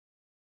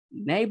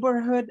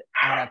neighborhood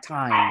at a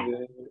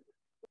time.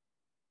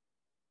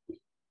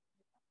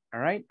 All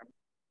right.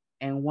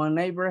 And one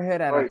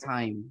neighborhood at a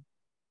time.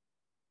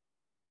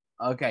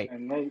 Okay,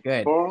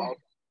 good.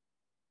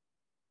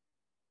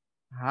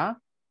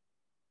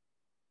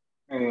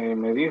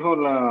 Me dijo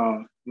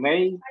la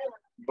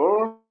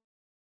neighbor.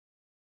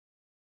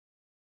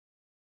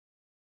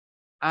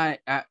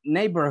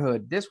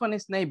 Neighborhood. This one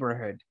is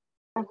neighborhood.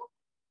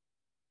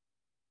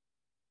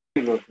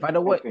 By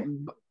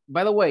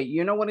the way,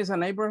 you know what is a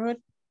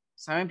neighborhood?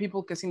 ¿Saben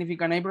people qué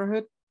significa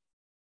neighborhood?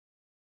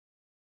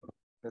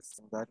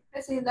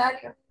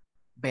 Vecindario.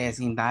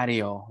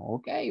 Vecindario.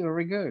 Okay,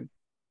 very good.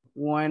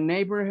 One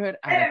neighborhood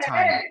at a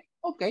time.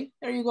 Okay,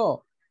 there you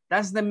go.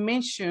 That's the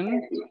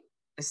mission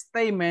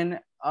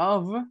statement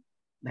of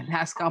the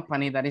last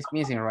company that is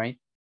missing, right?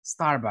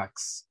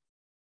 Starbucks.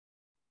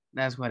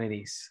 That's what it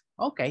is.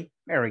 Okay,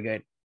 very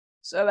good.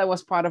 So that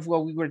was part of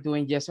what we were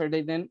doing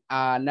yesterday then.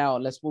 Now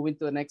let's move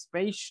into the next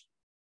page.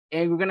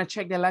 And we're gonna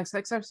check the last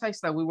exercise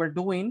that we were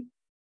doing,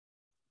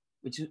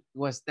 which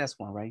was this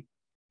one, right?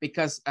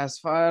 Because as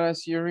far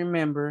as you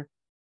remember,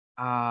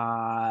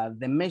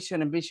 the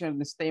mission and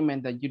vision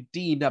statement that you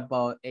did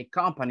about a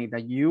company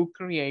that you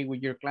create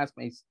with your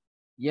classmates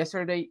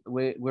yesterday,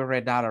 we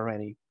read that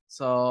already.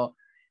 So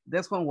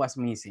this one was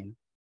missing,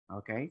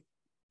 okay?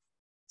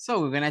 So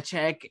we're gonna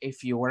check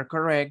if you were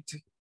correct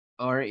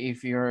or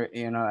if you're,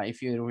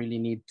 if you really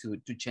need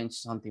to change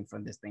something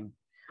from this thing.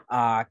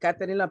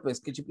 Catherine Lopez,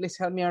 could you please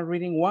help me out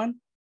reading one?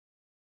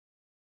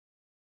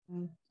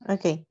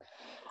 Okay.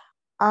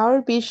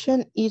 Our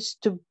vision is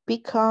to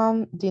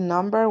become the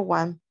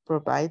 #1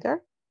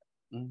 provider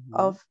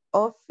of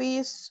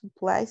office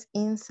supplies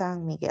in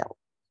San Miguel.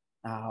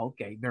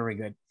 Okay, very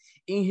good.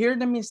 In here,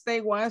 the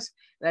mistake was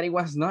that it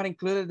was not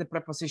included the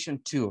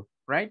preposition to,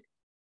 right?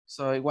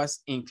 So it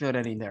was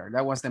included in there.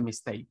 That was the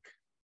mistake.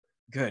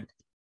 Good.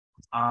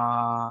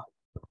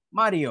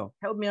 Mario,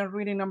 help me out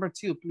reading number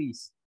 2,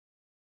 please.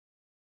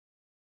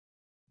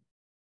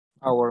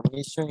 Our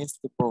mission is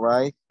to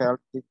provide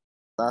healthy,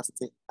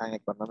 tasty, and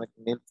economic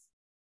meals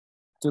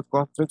to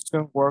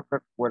construction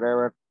workers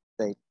wherever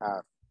they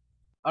are.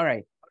 All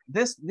right.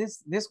 This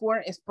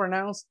word is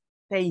pronounced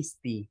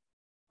tasty.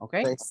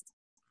 Okay. Tasty.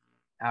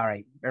 All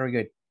right. Very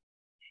good.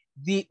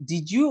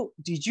 Did you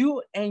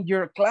and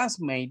your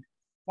classmate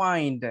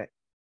find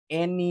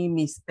any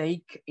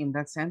mistake in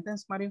that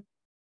sentence, Mario?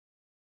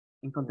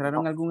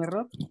 ¿Encontraron algún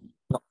error?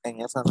 No,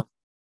 en esa no.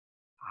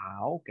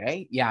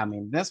 Okay. Yeah, I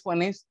mean, this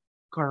one is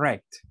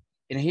correct.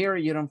 In here,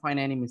 you don't find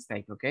any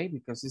mistake, okay?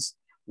 Because it's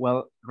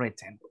well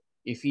written.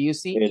 If you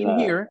see in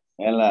here.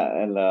 En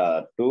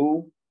la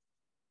 2,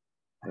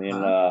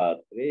 en la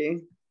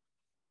 3,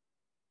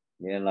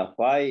 y en la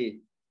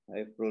 5,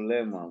 hay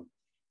problema.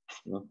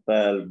 No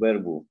está el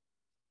verbo.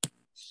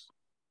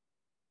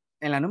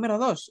 En la número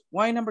 2,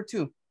 why number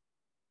 2?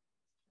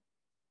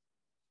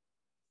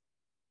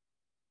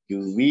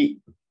 To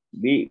be.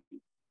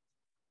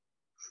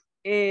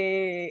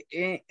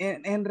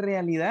 En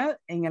realidad,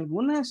 en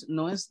algunas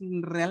no es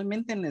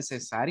realmente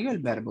necesario el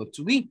verbo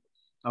to be.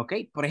 Ok,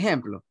 por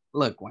ejemplo,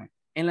 look one.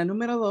 En la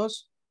número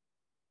 2,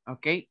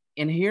 ok,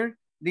 in here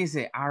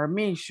dice our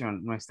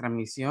mission, nuestra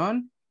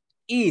misión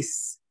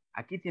is.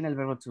 Aquí tiene el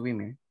verbo to be,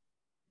 mire.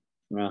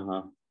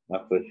 Ajá,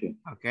 pues sí.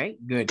 Ok,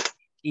 good.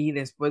 Y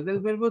después del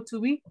verbo to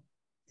be,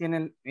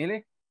 tiene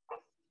mire,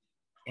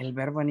 el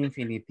verbo en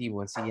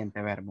infinitivo, el siguiente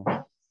verbo.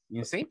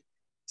 You see?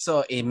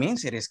 So it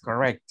means it is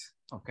correct.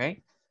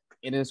 Okay.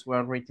 It is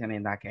well written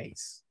in that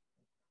case.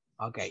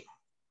 Okay.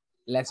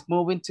 Let's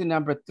move into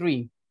number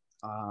 3.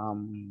 Let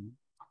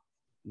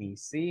me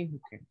see.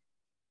 Okay.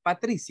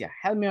 Patricia,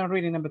 help me on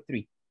reading number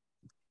 3.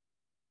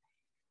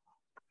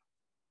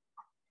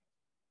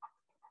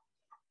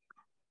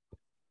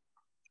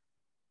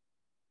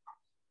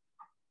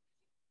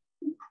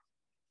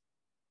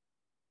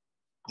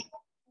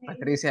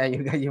 Patricia,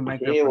 you got your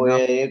microphone. Sí, voy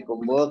a ir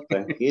con vos,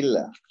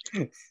 tranquila.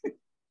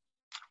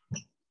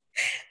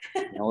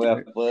 No voy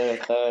a poder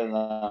estar en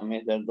la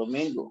mesa el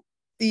domingo.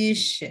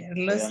 Teacher,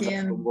 lo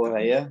siento.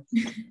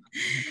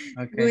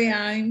 Okay. We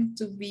aim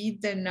to be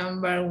the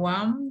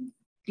 #1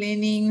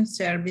 cleaning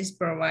service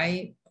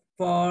provider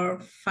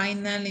for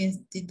financial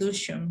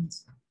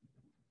institutions.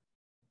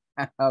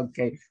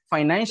 Okay,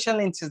 financial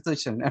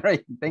institution. All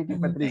right, thank you,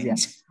 Patricia.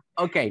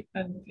 Okay.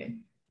 Okay.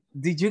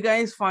 Did you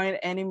guys find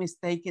any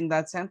mistake in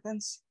that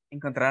sentence?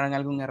 ¿Encontraron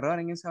algún error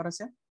en esa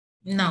oración?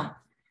 No.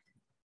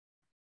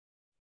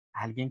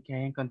 ¿Alguien que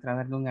haya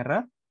encontrado algún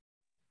error?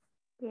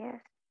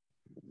 Yes.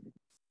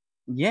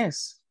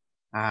 Yes.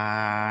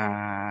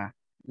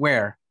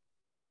 Where?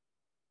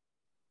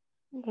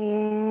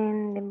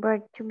 And the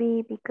verb to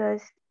be,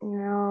 because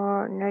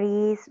no, not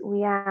is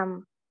we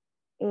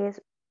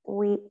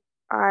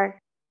are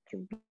to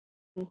be.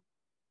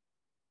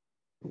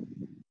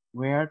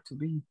 We are to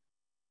be.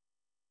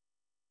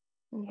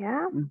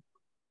 Yeah.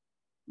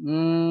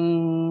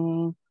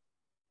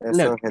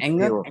 Look,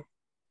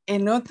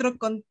 en otro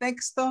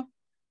contexto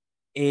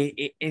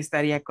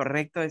estaría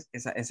correcto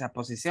esa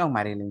posición,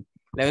 Marilyn.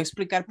 Le voy a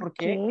explicar por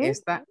qué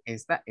esta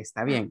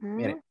está bien.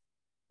 Mire,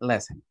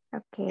 listen.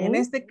 Okay. En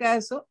este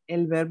caso,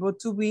 el verbo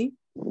to be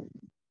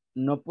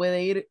no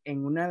puede ir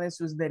en una de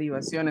sus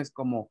derivaciones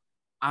como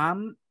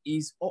am,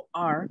 is o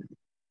are,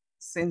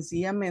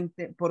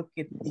 sencillamente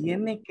porque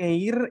tiene que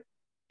ir,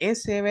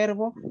 ese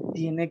verbo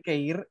tiene que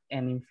ir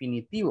en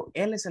infinitivo.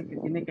 Él es el que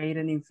tiene que ir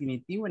en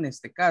infinitivo en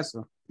este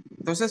caso.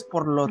 Entonces,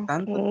 por lo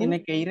tanto,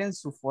 tiene que ir en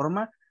su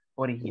forma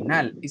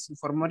original. Y su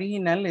forma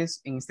original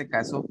es, en este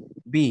caso,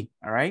 be.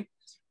 All right?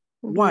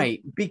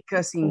 Why?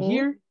 Because in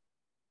here,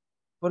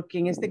 porque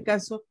en este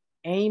caso,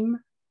 aim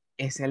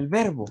es el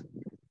verbo.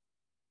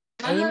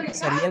 Aim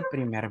sería el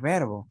primer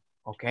verbo.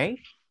 ¿Ok?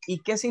 ¿Y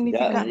qué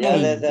significa ya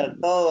aim?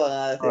 desertó, van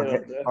a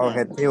decir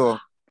Objetivo. ¿Y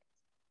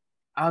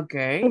Ok.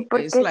 por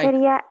qué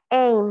sería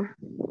aim?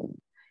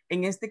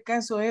 En este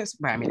caso es,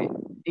 mire,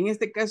 en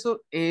este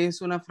caso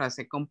es una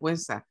frase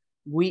compuesta.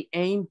 We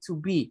aim to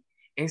be.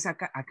 Es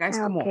acá es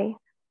como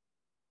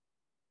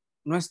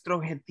nuestro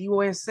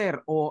objetivo es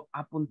ser o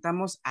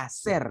apuntamos a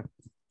ser,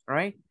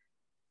 right?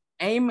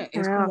 Aim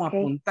es como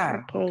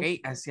apuntar, ok,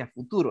 hacia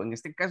futuro. En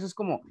este caso es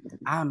como,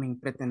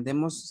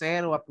 pretendemos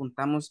ser o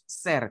apuntamos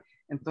ser.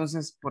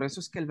 Entonces, por eso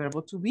es que el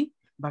verbo to be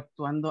va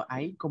actuando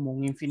ahí como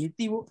un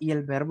infinitivo y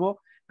el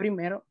verbo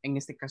primero, en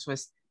este caso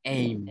es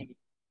aim.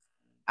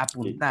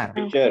 apuntar.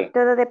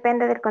 Todo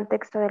depende del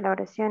contexto de la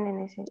oración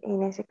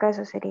en ese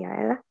caso sería,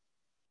 ¿verdad?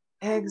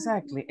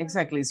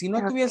 Exactly. Si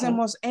no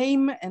tuviésemos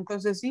aim,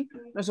 entonces sí,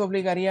 nos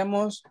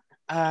obligaríamos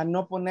a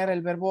no poner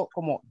el verbo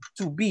como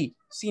to be,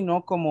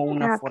 sino como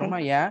una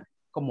forma ya,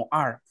 como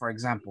are, for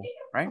example,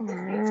 right?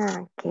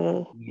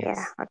 Okay, Yes.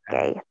 yeah,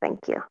 okay,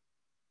 thank you.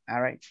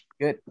 All right,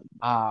 good.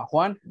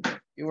 Juan,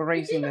 you were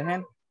raising the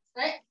hand.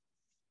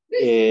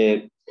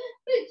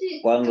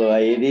 Cuando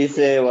ahí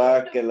dice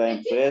va que la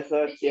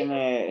empresa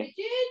quiere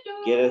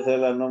ser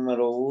la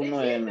número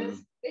 1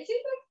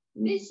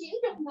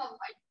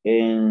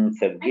 en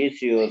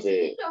servicios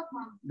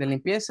de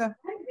limpieza.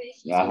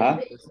 Ajá.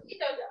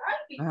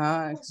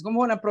 Ajá, es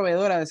como una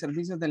proveedora de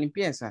servicios de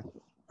limpieza,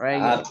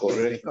 right?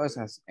 Correcto. De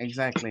cosas,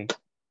 exactly.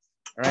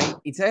 Right?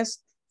 It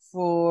says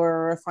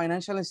for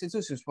financial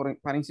institutions,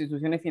 para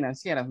instituciones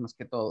financieras más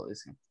que todo,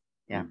 dice.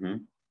 Yeah,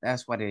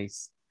 that's what it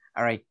is.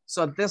 All right,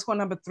 so this one,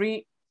 number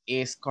 3,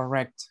 is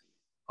correct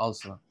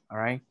also, all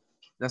right?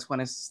 This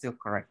one is still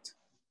correct.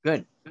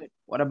 Good.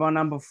 What about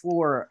number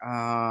 4?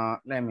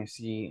 Let me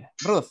see.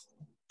 Ruth,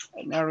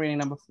 let me read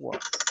number 4.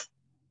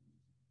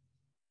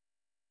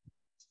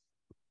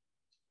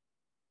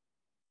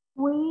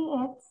 We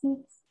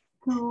exist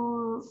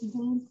to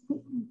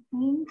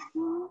bring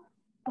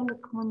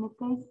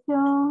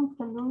telecommunication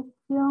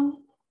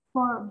solution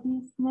for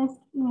business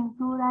in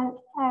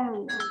rural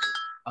areas.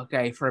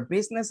 Okay, for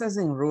businesses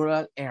in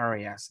rural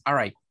areas. All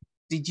right.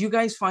 Did you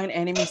guys find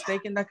any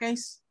mistake in that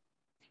case?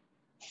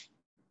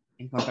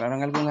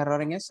 ¿Encontraron algún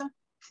error en esa?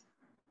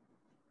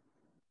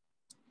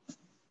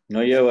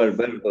 No lleva el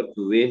verbo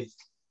to be.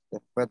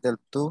 Después del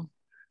to,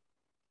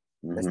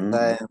 no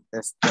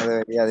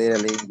debería de ir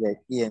el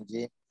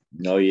ing.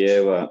 No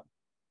lleva.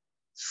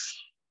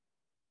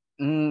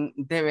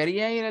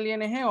 ¿Debería ir el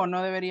ing o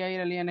no debería ir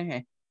el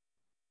ing?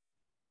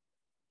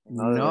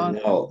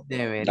 No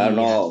debería.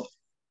 No.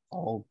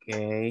 Ok,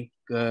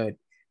 good.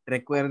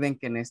 Recuerden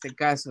que en este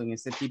caso, en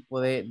este tipo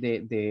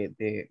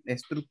de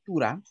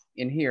estructura,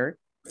 in here,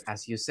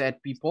 as you said,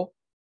 people,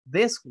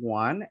 this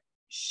one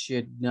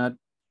should not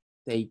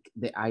take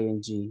the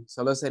ing.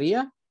 Solo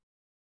sería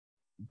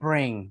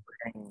bring,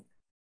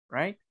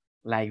 right?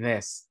 Like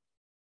this.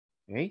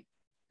 Okay,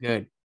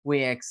 good.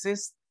 We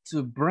exist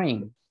to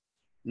bring,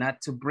 not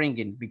to bring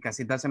in, because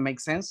it doesn't make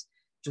sense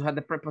to have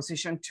the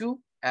preposition to,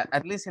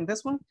 at least in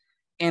this one,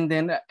 and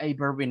then a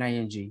verb in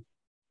ing.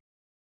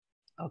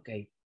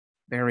 Okay,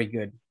 very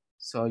good.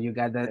 So you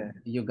got that,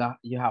 you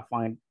have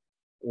found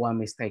one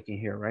mistake in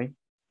here, right?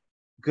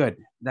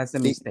 Good, that's the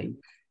mistake.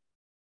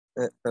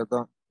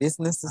 Perdón,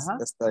 businesses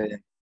está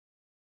bien.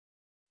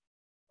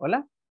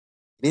 Hola?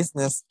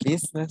 Businesses.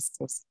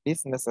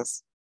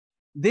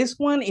 This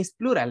one is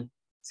plural.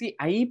 Sí,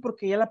 ahí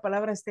porque ya la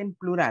palabra está en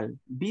plural.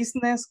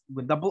 Business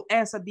with double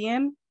S at the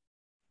end.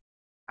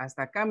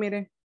 Hasta acá,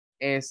 mire,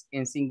 es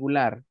en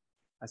singular.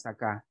 Hasta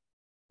acá.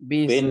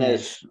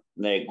 Business.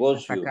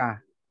 Negocio. Hasta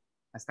acá.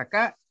 Hasta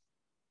acá,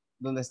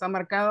 donde está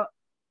marcado,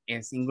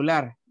 en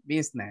singular.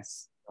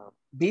 Business.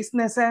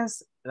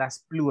 Businesses,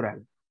 that's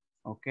plural.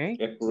 ¿Ok?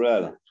 Es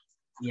plural.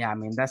 Yeah, I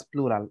mean, that's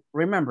plural.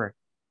 Remember,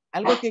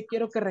 algo que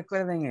quiero que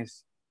recuerden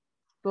es,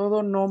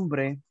 todo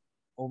nombre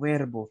o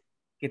verbo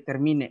que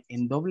termine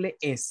en doble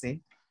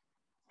S,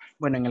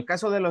 bueno, en el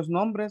caso de los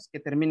nombres que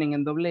terminen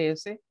en doble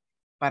S,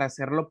 para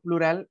hacerlo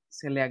plural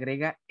se le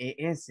agrega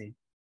ES,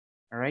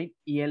 all right?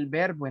 Y el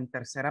verbo en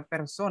tercera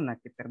persona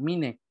que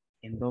termine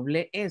en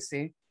doble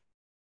S,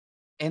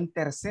 en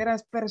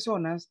terceras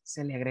personas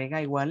se le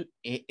agrega igual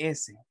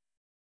ES,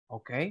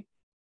 ¿ok?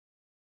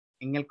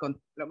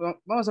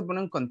 Vamos a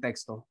poner un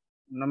contexto.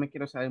 No me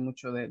quiero saber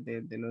mucho de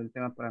lo del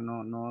tema para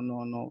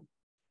no.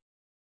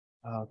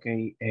 Ok,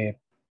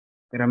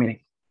 pero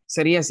miren,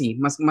 sería así,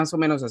 más o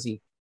menos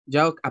así.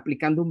 Ya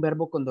aplicando un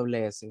verbo con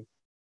doble S.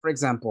 For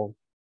example,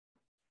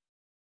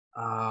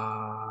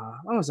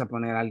 vamos a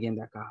poner a alguien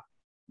de acá.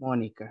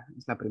 Mónica,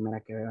 es la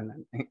primera que veo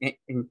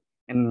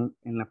en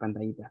la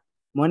pantallita.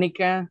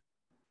 Mónica.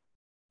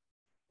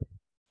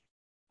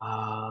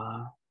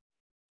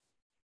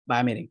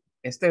 Miren,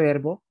 este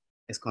verbo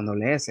es con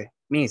doble S.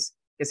 Miss,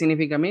 ¿qué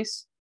significa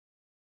miss?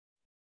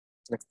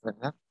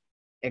 Extrañar.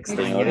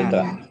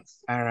 Extrañar.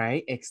 All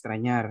right,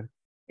 extrañar.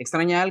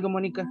 ¿Extraña algo,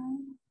 Mónica?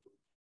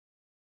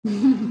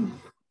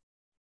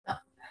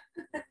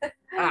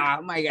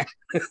 Oh my God.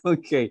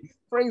 Okay.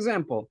 For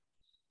example,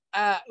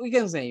 we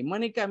can say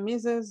Monica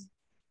misses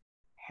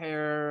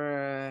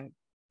her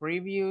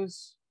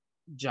previous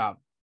job.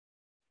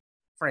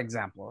 For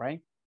example,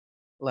 right?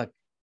 Look,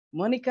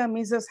 Monica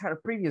misses her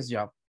previous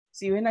job.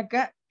 Si ven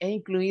acá, he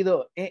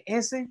incluido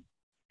ES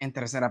en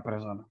tercera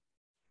persona.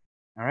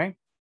 All right?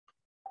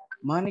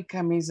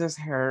 Monica misses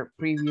her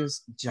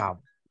previous job.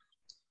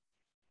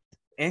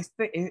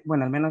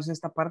 Bueno, al menos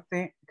esta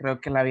parte creo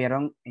que la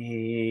vieron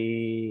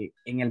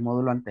en el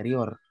módulo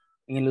anterior,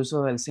 en el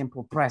uso del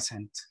simple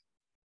present,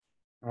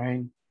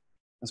 right?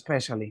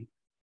 Especially,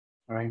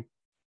 right?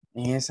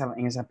 En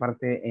esa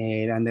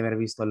parte han de haber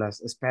visto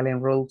las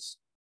spelling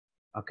rules,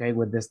 okay,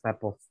 with this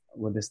type of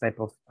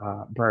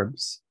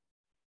verbs.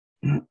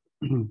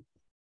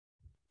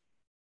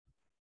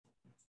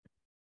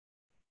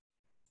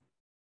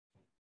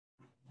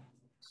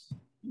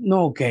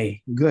 No,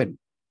 okay, good.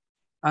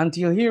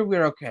 Until here,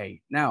 we're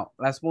okay. Now,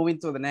 let's move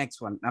into the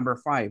next one, number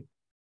 5.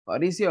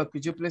 Mauricio,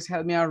 could you please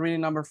help me out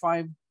reading number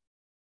 5?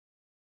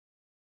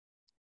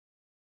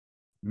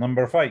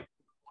 Number 5.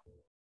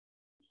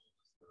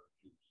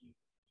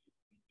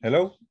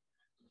 Hello?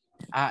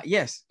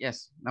 Yes,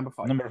 number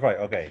 5. Number 5,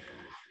 okay.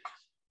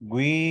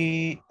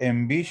 We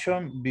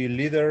envision be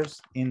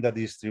leaders in the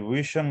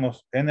distribution of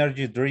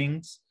energy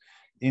drinks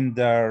in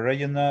the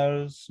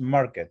regional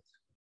market.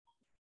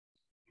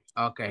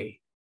 Okay,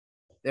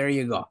 there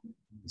you go.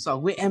 So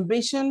we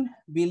envision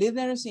be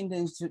leaders in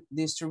the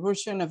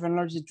distribution of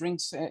energy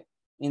drinks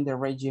in the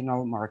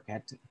regional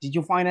market. Did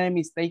you find any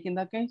mistake in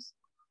that case?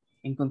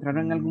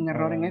 ¿Encontraron algún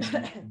error en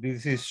eso?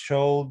 This is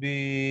should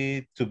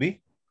be to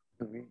be.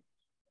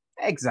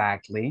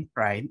 Exactly,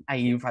 right.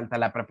 Ahí falta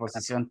la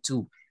preposición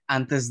to.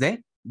 Antes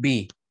de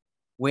be.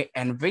 We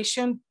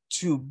envision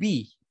to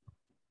be,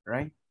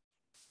 right?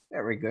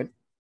 Very good.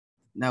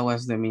 That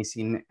was the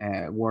missing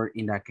word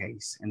in that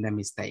case and the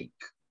mistake.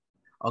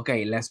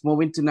 Okay, let's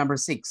move into number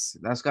 6.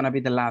 That's gonna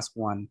be the last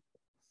one.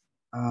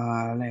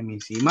 Let me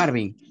see,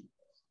 Marvin.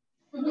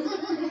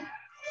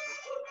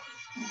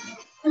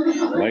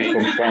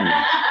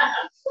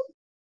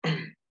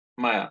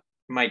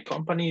 My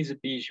company's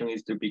vision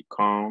is to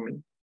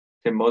become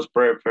the most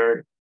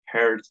preferred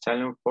hair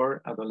salon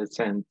for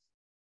adolescents.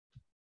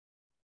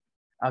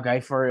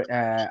 Okay, for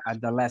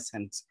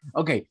adolescents.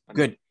 Okay,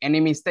 good. Any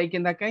mistake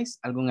in that case?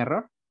 ¿Algún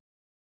error?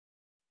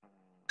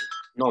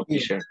 No,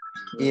 teacher.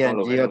 ING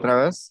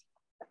otra vez.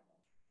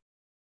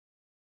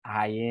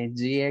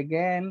 ING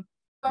again.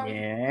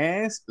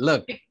 Yes.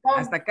 Look,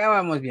 hasta acá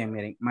vamos bien,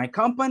 miren. My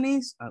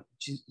company's,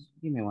 just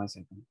give me 1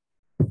 second.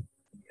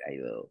 I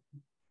will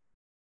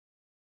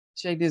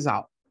check this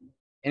out.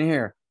 In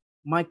here,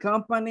 my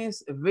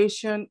company's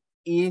vision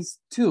is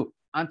to.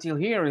 Until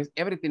here,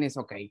 everything is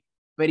okay.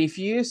 But if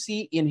you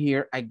see in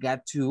here, I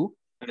got to.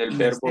 El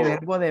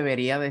verbo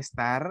debería de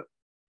estar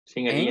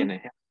sin el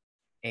IN.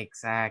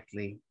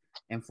 Exactly.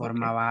 En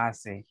forma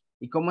base.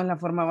 ¿Y cómo es la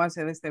forma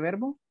base de este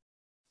verbo?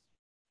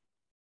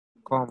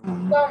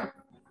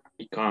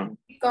 Become.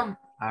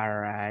 All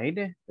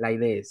right. Like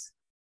this.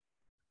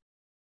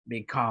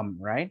 Become,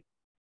 right?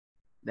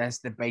 That's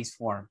the base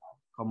form.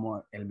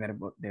 Como el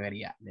verbo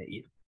debería de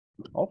ir.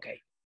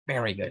 Okay.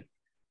 Very good.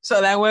 So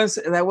that was,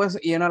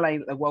 you know,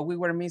 like what we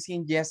were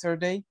missing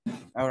yesterday.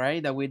 All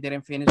right. That we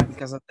didn't finish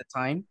because of the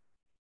time.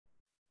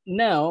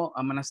 Now,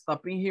 I'm going to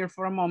stop in here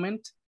for a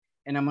moment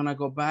and I'm going to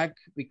go back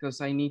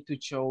because I need to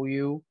show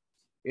you,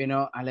 you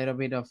know, a little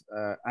bit of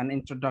an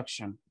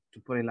introduction, to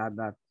put it like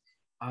that,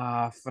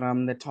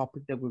 from the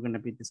topic that we're going to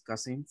be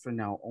discussing from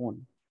now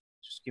on.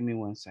 Just give me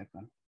 1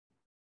 second.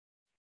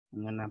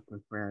 I'm going to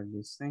prepare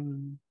this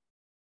thing.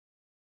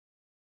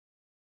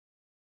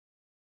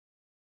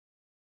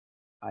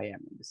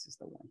 This is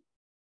the one.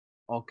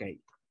 Okay.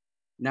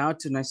 Now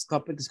tonight's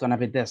topic is going to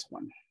be this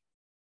one.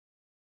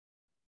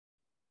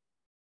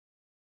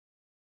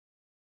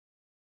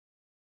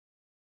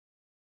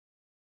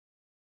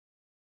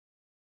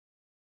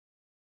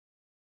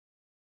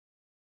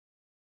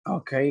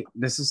 Okay,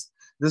 this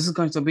is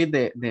going to be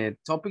the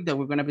topic that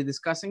we're going to be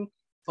discussing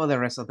for the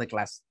rest of the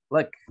class.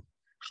 Look,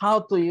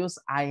 how to use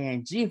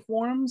ING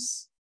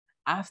forms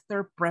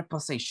after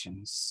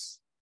prepositions.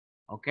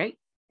 Okay,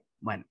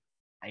 bueno,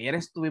 ayer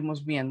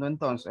estuvimos viendo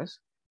entonces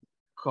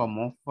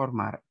cómo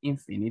formar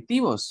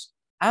infinitivos.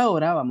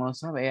 Ahora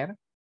vamos a ver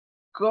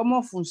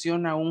cómo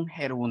funciona un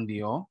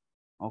gerundio,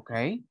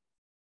 okay,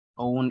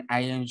 o un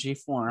ING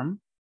form,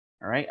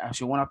 all right, as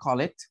you want to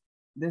call it,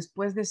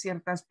 después de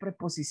ciertas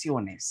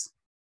preposiciones,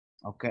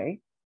 okay?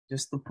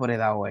 Just to put it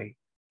that way.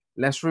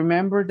 Let's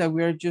remember that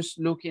we are just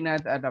looking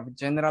at a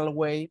general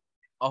way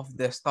of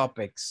these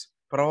topics.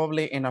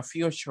 Probably in the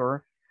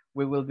future,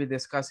 we will be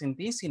discussing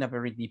this in a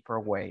very deeper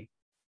way.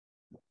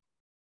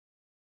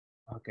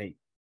 Okay,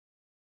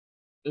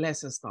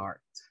 let's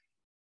start.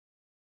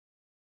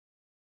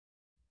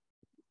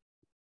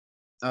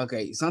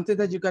 Okay, something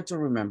that you got to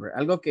remember.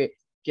 Algo que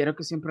quiero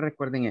que siempre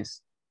recuerden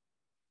es,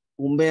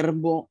 un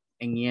verbo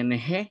en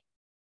ING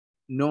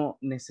no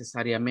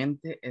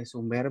necesariamente es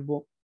un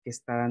verbo que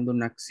está dando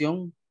una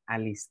acción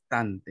al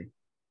instante.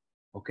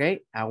 Ok,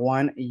 I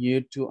want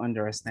you to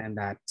understand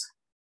that.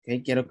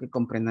 Ok, quiero que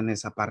comprendan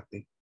esa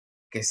parte.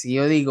 Que si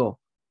yo digo,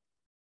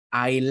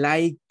 I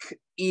like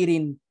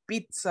eating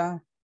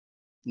pizza,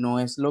 no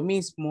es lo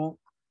mismo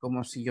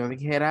como si yo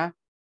dijera,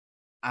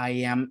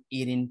 I am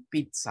eating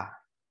pizza.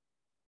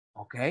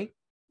 Ok,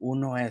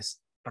 uno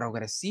es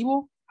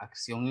progresivo,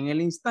 acción en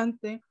el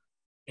instante.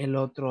 El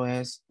otro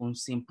es un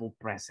simple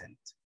present,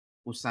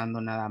 usando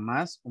nada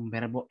más un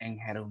verbo en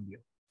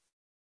gerundio.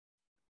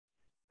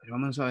 Pero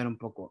vamos a ver un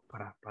poco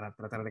para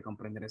tratar de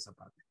comprender esa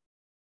parte.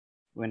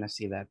 We're gonna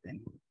see that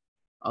then.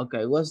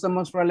 Okay, what's the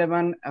most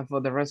relevant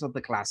for the rest of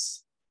the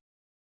class?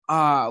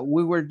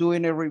 We were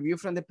doing a review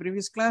from the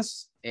previous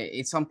class.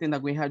 It's something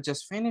that we had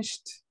just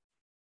finished.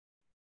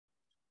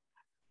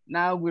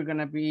 Now we're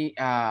gonna be,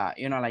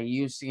 you know, like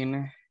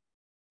using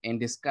and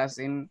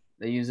discussing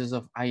the uses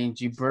of ING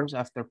verbs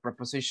after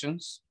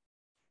prepositions.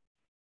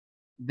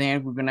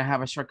 Then we're gonna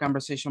have a short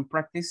conversation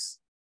practice.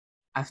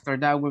 After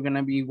that, we're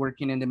gonna be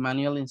working in the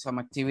manual in some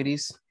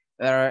activities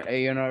that are,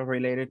 you know,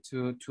 related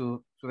to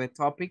the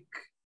topic.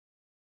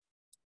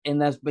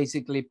 And that's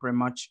basically pretty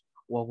much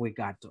what we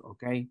got to,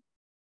 okay?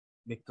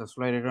 Because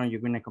later on, you're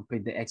gonna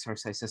complete the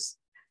exercises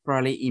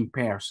probably in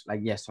pairs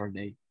like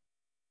yesterday.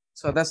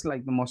 So that's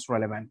like the most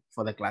relevant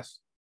for the class.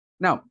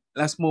 Now,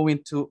 let's move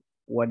into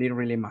what it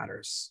really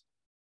matters.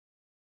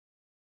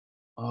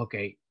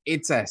 Okay,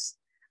 it says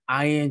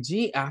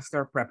ing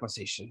after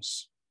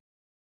prepositions.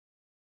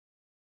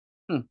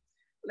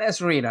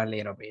 Let's read a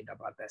little bit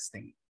about this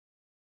thing.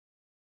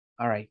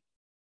 All right.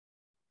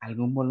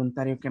 ¿Algún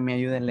voluntario que me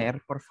ayude a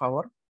leer, por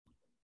favor?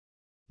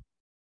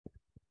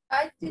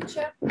 Hi,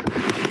 teacher.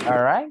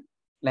 All right,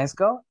 let's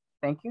go.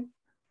 Thank you.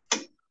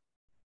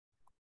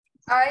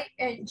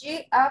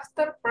 ing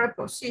after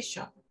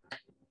preposition.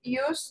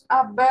 Use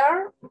a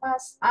verb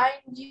más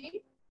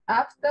ing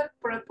after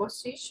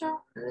preposition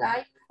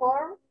like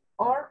for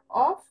or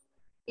of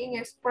in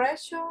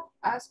expression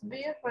as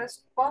be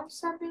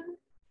responsible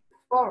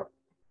for,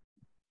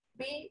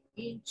 be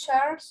in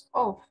charge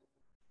of,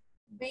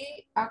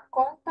 be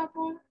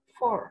accountable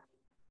for,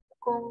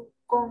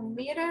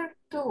 committed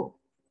to,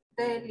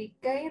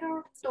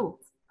 dedicated to.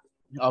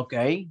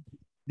 Okay,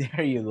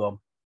 there you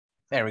go.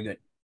 Very good.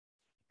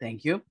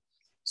 Thank you.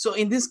 So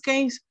in this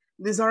case,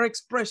 these are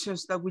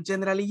expressions that we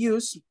generally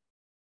use,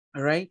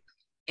 all right?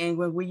 And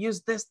when we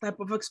use this type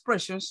of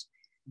expressions,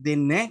 the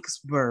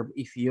next verb,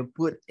 if you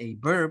put a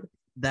verb,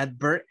 that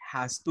verb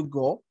has to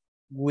go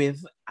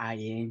with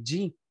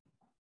ing.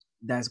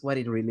 That's what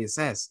it really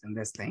says in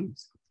these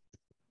things.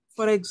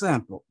 For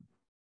example,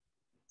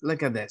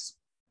 look at this.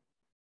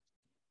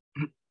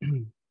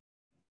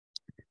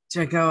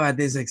 Check out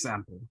this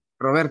example.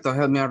 Roberto,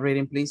 help me out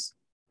reading, please.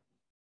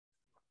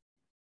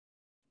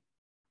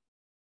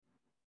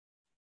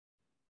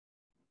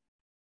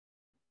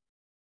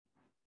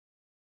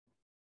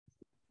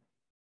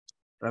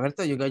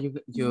 Roberto, you got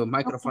your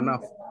microphone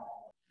off.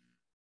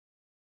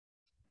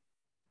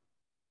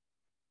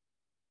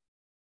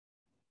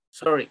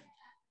 Sorry.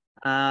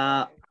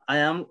 I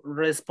am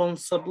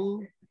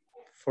responsible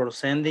for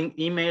sending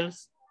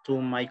emails to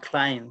my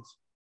clients.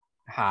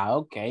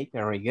 Okay,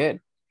 very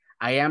good.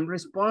 I am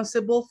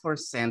responsible for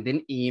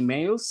sending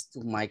emails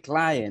to my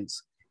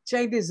clients.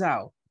 Check this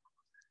out.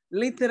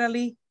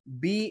 Literally,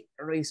 be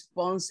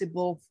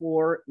responsible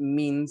for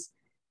means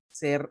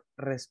ser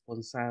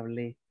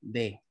responsable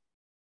de.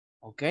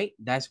 Okay,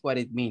 that's what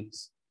it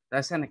means.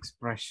 That's an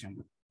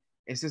expression.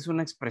 Esa es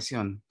una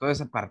expresión, toda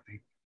esa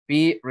parte.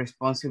 Be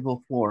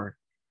responsible for.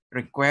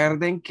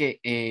 Recuerden que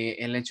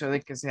el hecho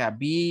de que sea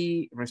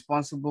be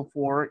responsible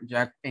for,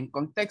 ya en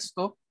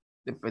contexto,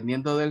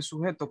 dependiendo del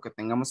sujeto que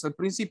tengamos al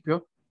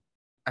principio,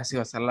 así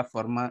va a ser la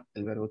forma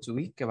del verbo to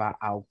be que va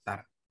a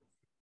optar.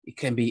 It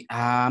can be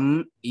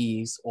am,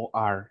 is, or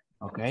are,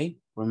 okay?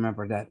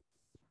 Remember that.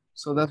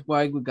 So that's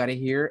why we got it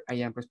here.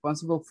 I am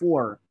responsible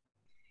for.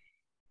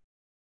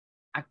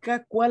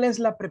 Acá, ¿cuál es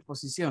la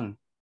preposición?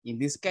 In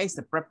this case,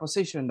 the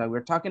preposition that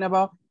we're talking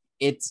about,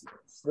 it's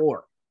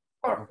for,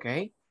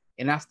 okay?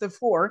 And after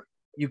for,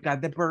 you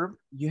got the verb,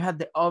 you had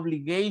the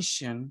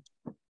obligation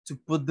to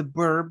put the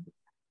verb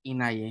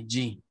in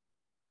ing,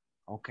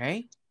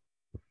 okay?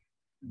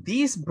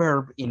 This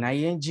verb in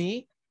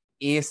ing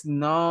is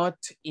not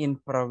in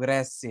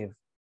progressive.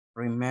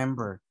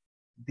 Remember,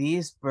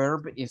 this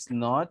verb is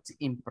not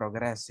in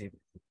progressive,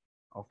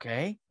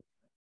 okay?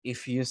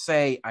 If you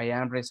say, I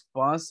am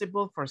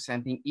responsible for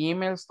sending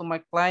emails to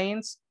my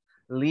clients,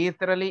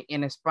 literally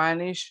in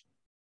Spanish,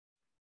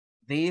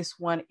 this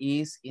one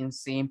is in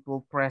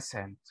simple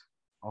present,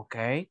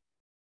 okay?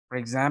 For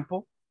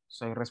example,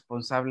 soy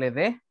responsable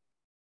de.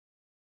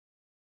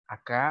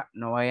 Acá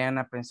no vayan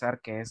a pensar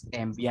que es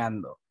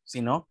enviando,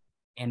 sino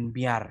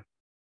enviar,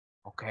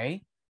 ok?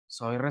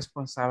 Soy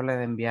responsable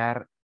de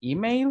enviar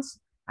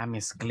emails a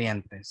mis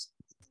clientes.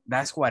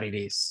 That's what it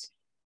is.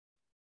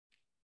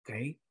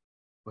 Ok.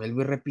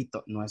 Vuelvo y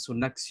repito, no es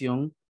una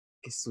acción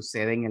que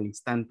sucede en el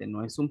instante,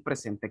 no es un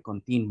presente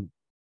continuo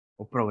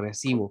o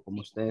progresivo,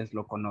 como ustedes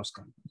lo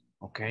conozcan,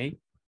 ok.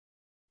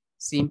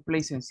 Simple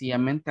y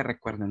sencillamente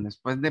recuerden,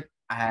 después de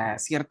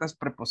ciertas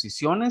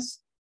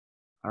preposiciones,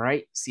 all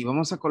right, si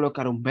vamos a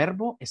colocar un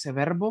verbo, ese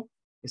verbo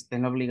está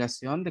en la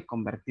obligación de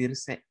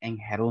convertirse en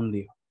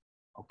gerundio,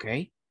 ok.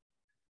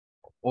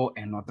 O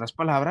en otras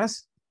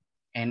palabras,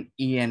 en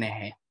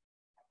ing,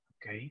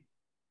 ok.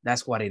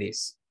 That's what it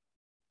is.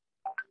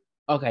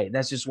 Okay,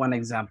 that's just one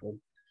example.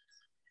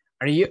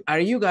 Are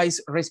you guys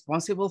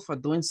responsible for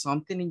doing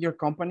something in your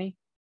company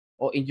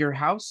or in your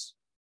house?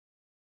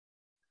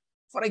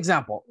 For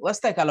example,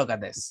 let's take a look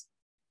at this.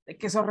 ¿De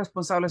qué son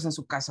responsables en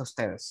su casa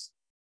ustedes?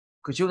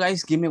 Could you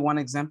guys give me one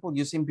example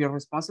using be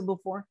responsible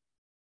for?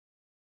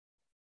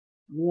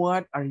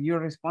 What are you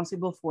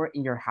responsible for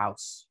in your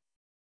house?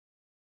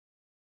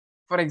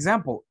 For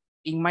example,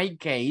 in my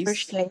case.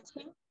 Purchasing.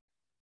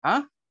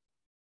 Huh?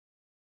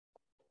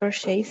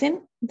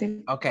 Purchasing.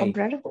 Okay.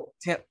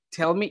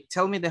 Tell me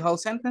the whole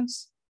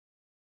sentence.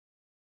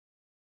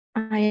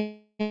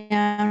 I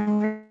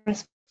am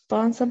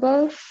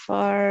responsible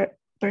for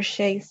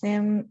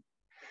purchasing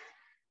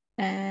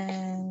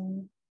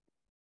and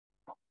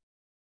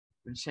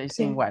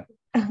purchasing what?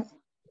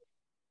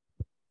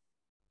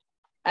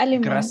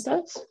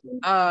 alimentos.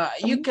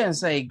 You can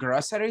say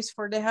groceries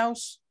for the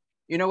house.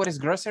 You know what is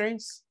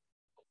groceries?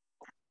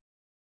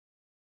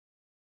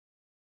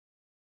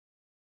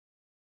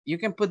 You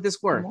can put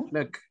this word.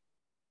 Look.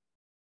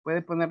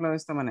 Puede ponerlo de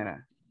esta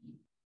manera.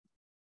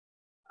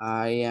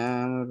 I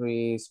am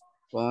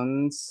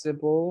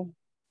responsible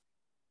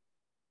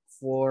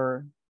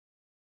for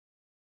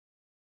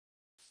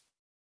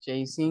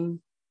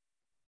chasing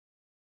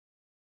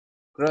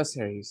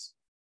groceries.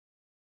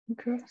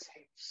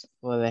 Groceries.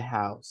 For the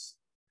house.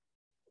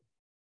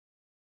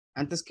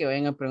 Antes que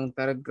vayan a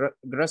preguntar,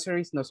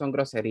 groceries no son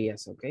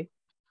groserías, ¿ok?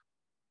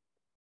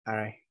 All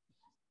right.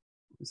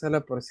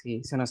 Solo por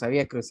si se nos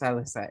había cruzado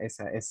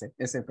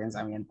ese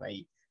pensamiento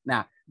ahí.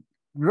 Nah,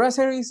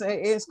 groceries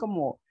es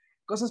como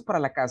cosas para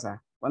la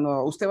casa.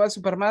 Cuando usted va al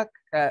supermercado,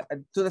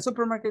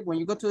 when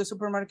you go to the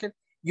supermarket,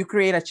 you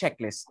create a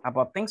checklist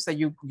about things that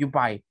you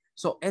buy.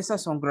 So,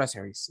 esas son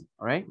groceries,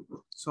 all right?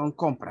 Son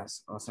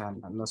compras, o sea,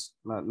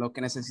 lo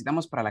que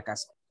necesitamos para la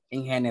casa,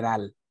 en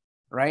general,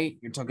 right?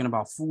 You're talking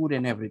about food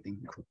and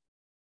everything.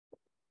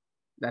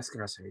 That's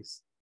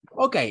groceries.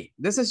 Okay,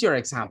 this is your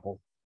example.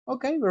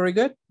 Okay, very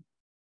good.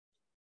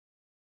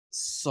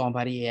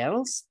 Somebody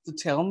else to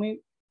tell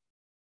me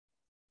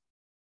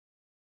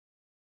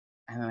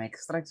an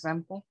extra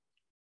example?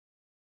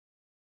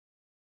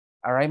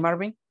 All right,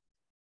 Marvin?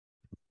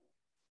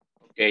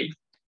 Okay.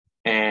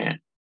 I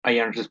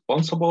am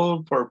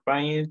responsible for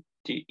paying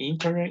the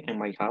internet in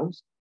my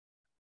house.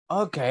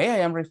 Okay, I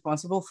am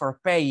responsible for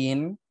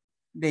paying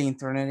the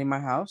internet in my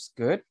house.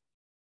 Good.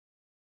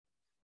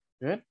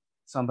 Good.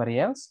 Somebody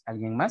else?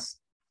 ¿Alguien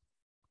más?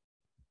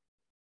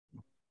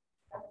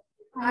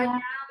 I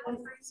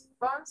am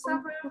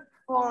responsible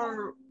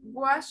for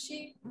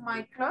washing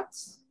my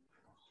clothes.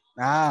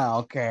 Ah,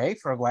 okay,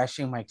 for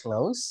washing my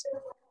clothes.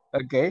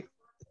 Okay.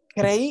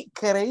 Creí,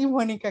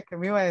 Mónica, que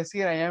me iba a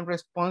decir, I am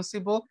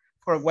responsible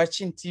for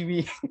watching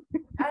TV.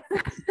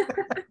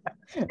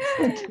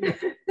 Okay.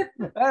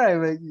 All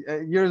right,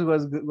 yours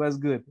was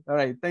good. All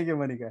right, thank you,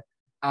 Mónica.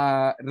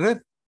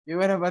 Ruth, you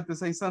were about to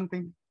say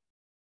something?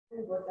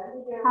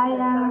 I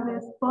am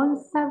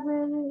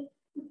responsible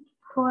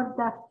for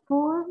the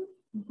food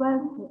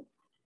budget.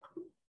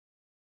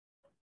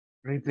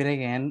 Repeat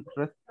again,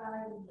 Ruth.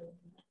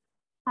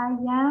 I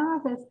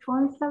am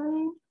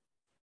responsible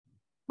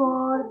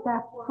for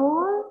the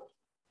food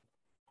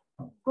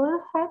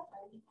budget.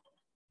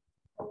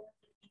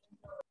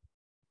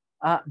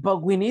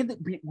 But we need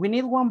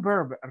one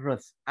verb,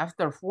 Ruth.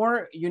 After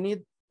for, you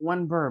need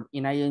one verb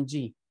in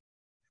ing.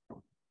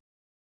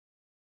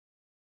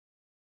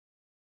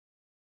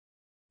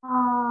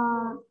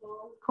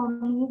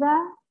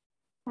 Comida.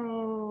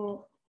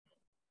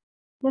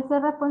 Yo soy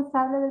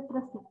responsable del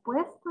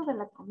presupuesto de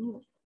la comida.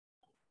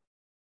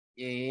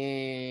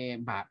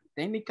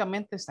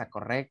 Técnicamente está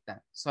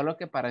correcta, solo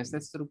que para esta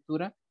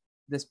estructura,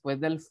 después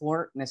del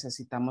for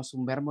necesitamos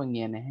un verbo en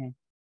ing.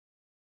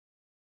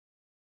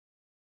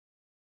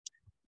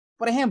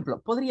 Por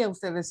ejemplo, podría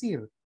usted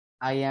decir,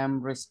 I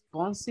am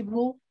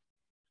responsible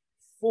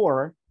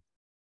for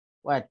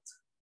what?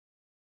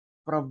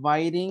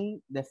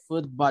 Providing the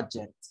food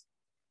budget.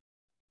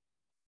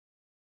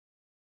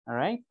 All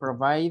right,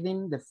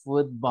 providing the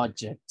food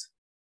budget.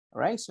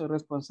 All right, soy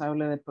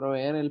responsable de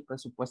proveer el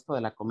presupuesto de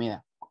la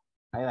comida.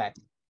 Like that,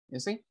 you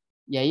see?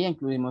 Y ahí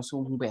incluimos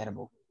un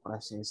verbo, por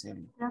así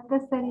decirlo. Creo que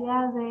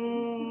sería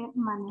de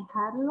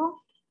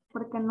manejarlo,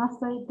 porque no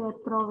soy de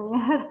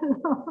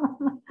proveerlo.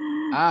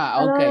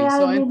 Ok,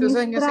 so,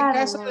 entonces en ese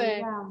caso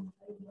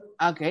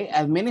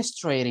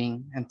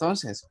administrating,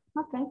 entonces.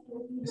 Ok.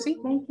 Sí,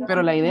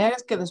 pero la idea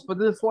es que después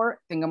del for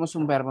tengamos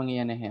un verbo en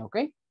ing, ¿ok?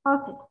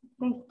 Ok,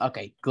 thank you. Ok,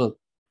 good.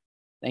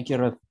 Thank you,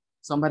 Ruth.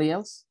 Somebody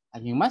else?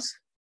 ¿Alguien más?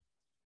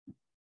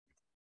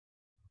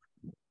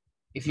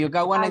 If you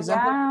got one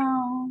example.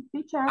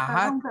 Teacher,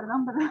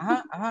 perdón.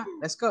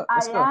 Let's go.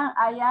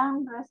 I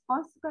am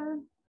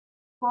responsible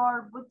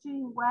for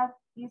buying what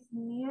is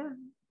needed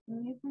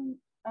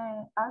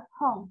at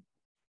home.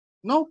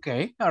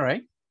 Okay, all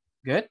right.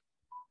 Good.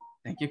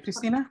 Thank you,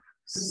 Christina.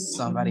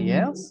 Somebody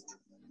else?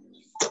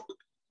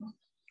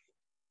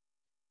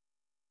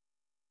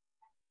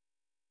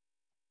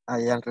 I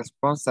am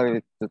responsible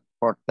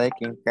for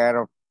taking care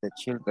of the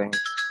children.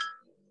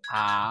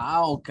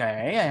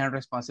 Okay. I am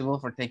responsible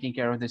for taking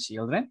care of the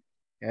children.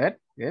 Good,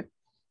 good.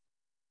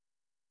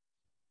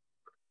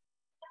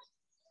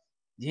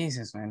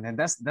 Jesus, man,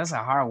 that's a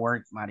hard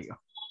work, Mario.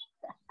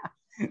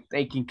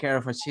 Taking care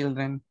of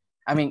children.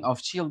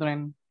 Of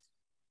children.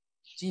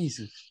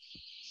 Jesus.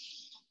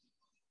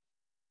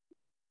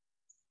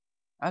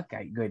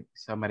 Okay, good.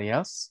 Somebody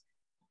else?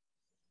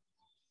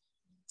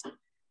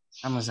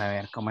 Vamos a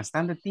ver, como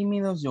están de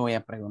tímidos, yo voy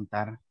a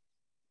preguntar.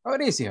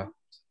 Mauricio,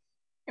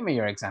 give me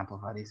your example,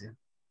 Mauricio.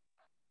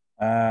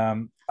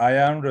 I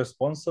am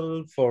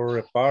responsible for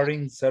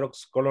repairing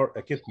Xerox color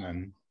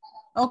equipment.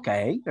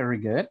 Okay, very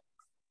good.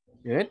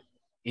 Good.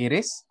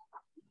 Iris?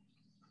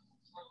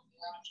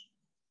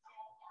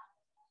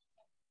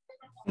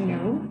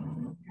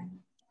 No.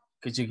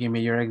 Could you give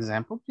me your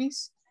example,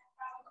 please?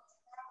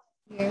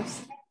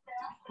 Yes.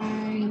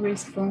 I'm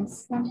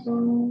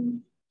responsible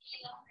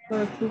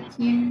for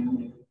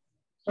cooking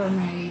for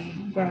my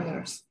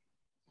brothers.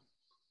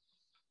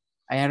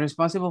 I am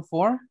responsible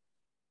for?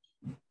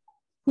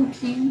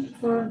 Cooking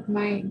for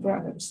my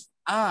brothers.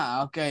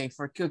 Ah, okay,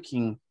 for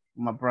cooking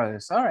my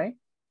brothers. All right,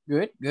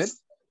 good, good.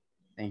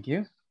 Thank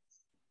you.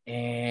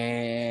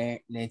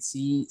 Let's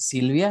see,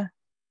 Sylvia.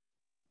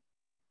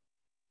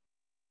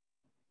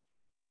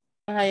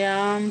 I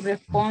am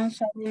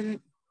responsible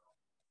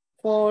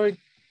for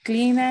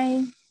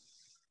cleaning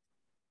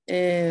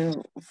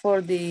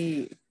for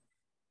the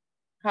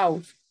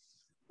house.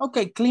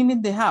 Okay,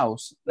 cleaning the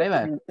house. Like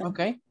that.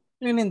 Okay,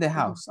 cleaning the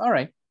house. All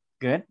right,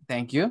 good.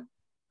 Thank you.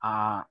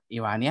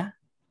 Ivania.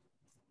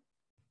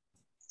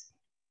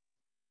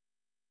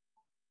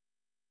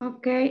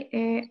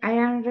 Okay, I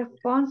am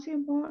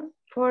responsible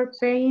for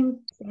paying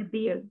the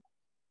bill.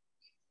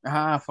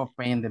 For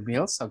paying the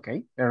bills.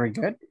 Okay, very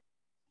good.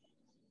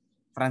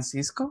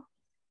 Francisco.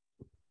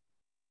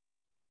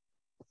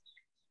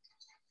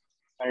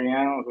 I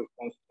am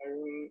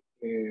responsible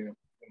to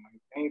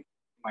maintain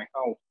my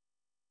house.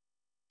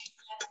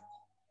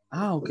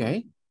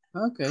 Okay,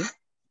 okay.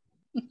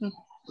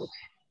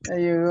 There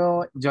you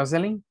go.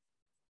 Jocelyn.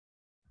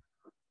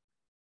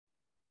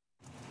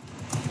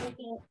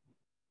 Okay.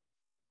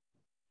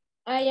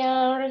 I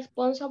am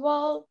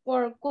responsible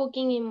for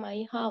cooking in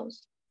my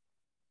house.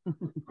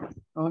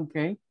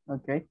 Okay,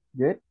 okay,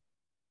 good.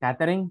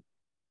 Catherine.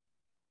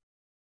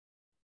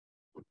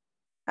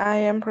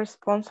 I am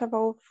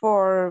responsible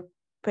for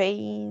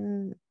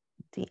paying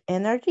the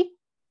energy.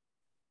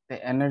 The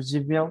energy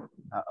bill.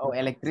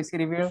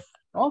 Electricity bill.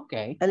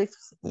 Okay.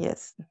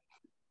 Yes.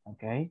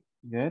 Okay,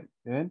 good,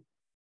 good.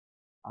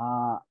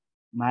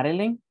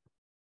 Marilyn.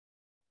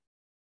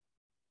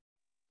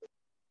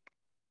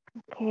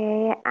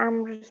 Okay,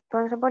 I'm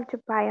responsible to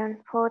buy on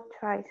food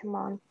twice a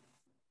month.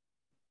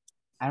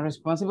 I'm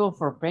responsible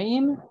for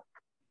paying?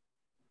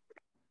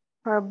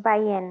 For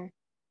buying.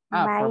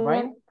 For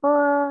buying?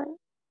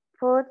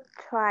 Food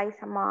twice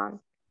a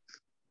month.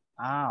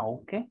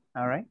 Okay,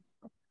 all right,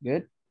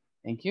 good.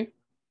 Thank you.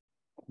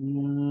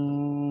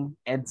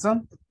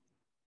 Edson?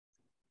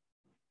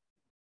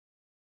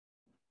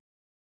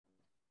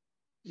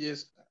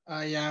 Yes,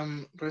 I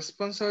am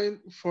responsible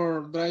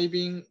for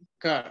driving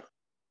car.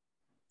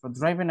 For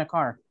driving a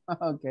car.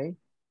 Okay,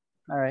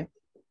 all right,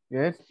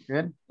 good,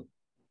 good.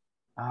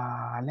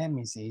 Let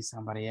me see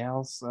somebody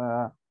else.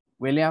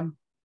 William?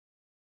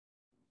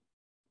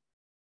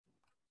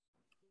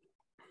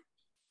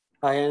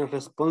 I am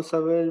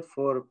responsible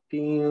for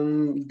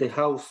cleaning the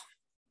house.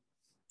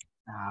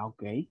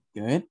 Okay,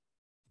 good.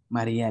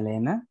 Maria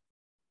Elena?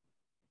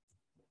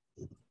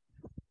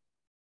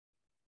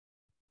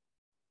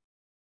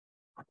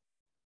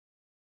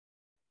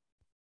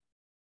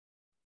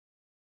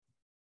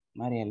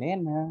 Maria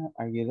Elena,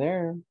 are you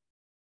there?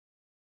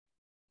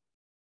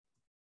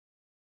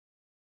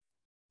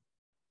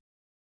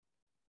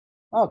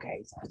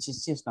 Okay, so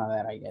she's not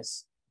there, I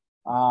guess.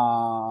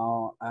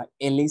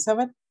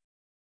 Elizabeth?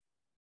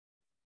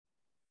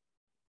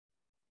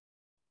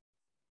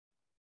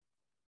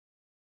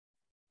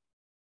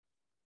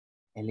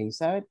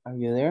 Elizabeth, are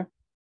you there?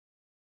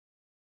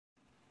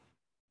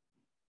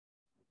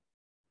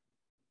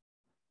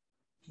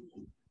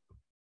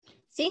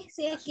 Sí,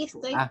 sí, aquí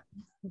estoy.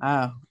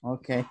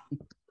 Okay.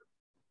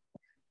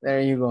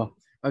 There you go.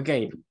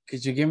 Okay,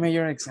 could you give me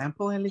your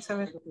example,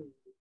 Elizabeth?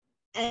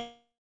 I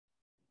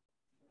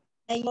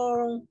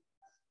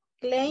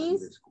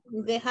cleans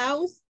the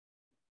house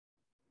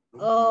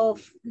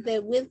of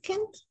the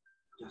weekend.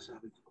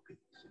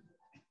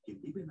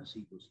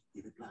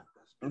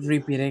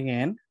 Repeat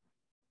again.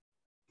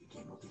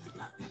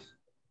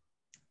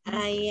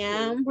 I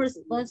am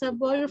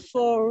responsible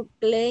for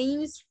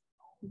cleaning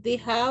the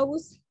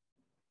house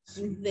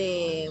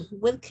the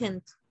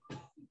weekend.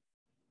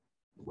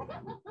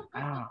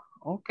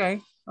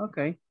 Okay,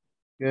 okay.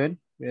 Good,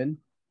 good.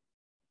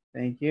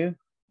 Thank you.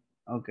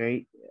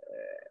 Okay.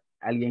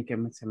 Alguien que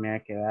se me ha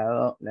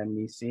quedado. Let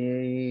me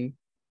see.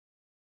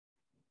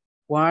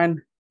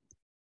 Juan.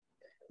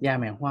 Yeah,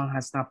 man, Juan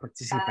has not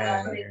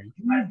participated here.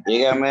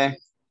 Dígame.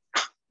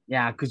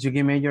 Yeah, could you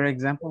give me your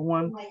example,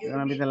 Juan? You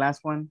want to be the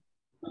last one?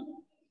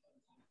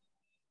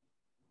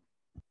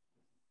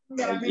 I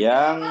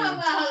am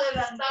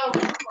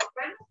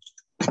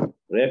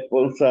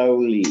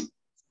responsibly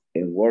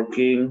in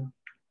working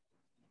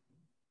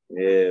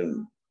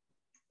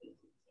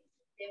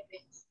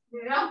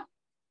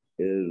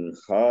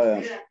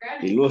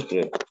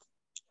illustrate.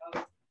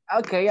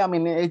 Okay, I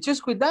mean, it's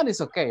just with that,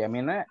 it's okay. I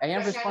mean, I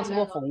am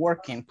responsible for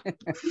working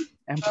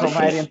and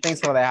providing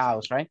things for the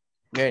house, right?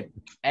 Good.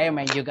 Hey,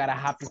 man, you got a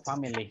happy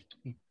family.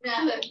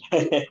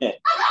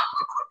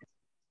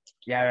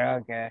 Yeah,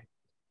 okay.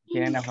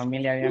 Tienen una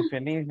familia bien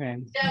feliz,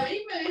 man.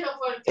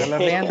 Solo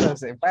riendo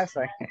se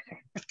pasa.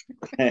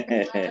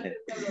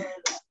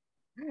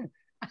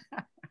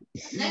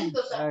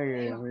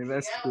 Okay,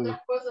 that's cool.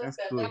 That's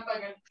cool.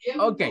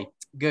 Okay,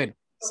 good.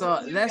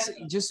 So that's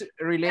just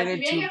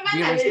related to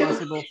be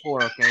responsible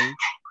for, okay?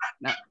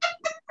 Now,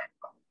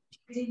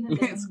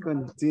 let's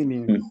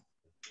continue.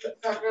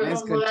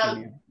 Let's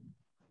continue.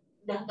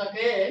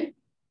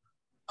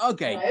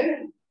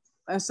 Okay.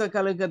 Let's take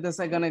a look at the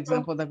second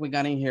example that we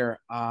got in here.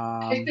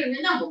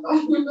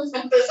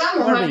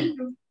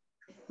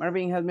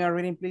 Marvin, help me out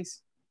reading,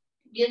 please.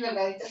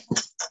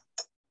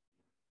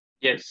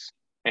 Yes.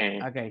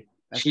 Okay,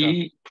 let's go.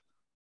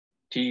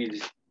 She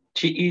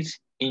is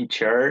in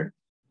charge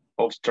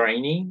of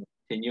training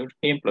the new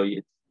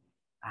employees.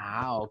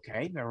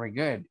 Okay, very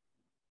good.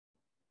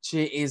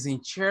 She is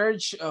in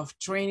charge of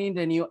training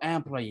the new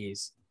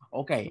employees.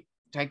 Okay,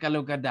 take a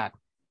look at that.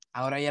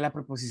 Ahora ya la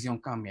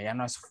preposición cambia, ya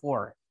no es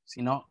for,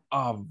 sino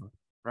of,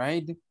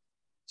 right?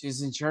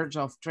 She's in charge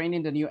of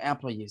training the new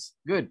employees.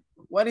 Good.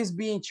 What is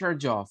be in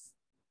charge of?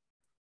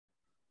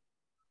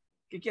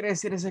 ¿Qué quiere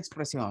decir esa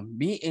expresión?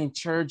 Be in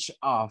charge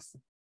of.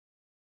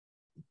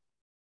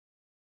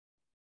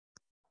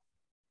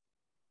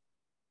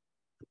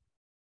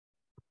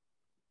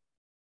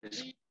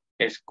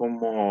 Es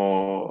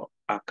como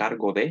a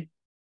cargo de.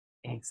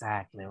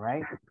 Exactly,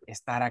 right?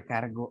 Estar a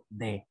cargo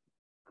de.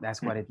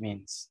 That's what it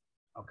means.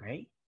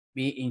 Okay.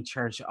 Be in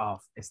charge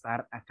of.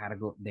 Estar a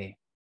cargo de.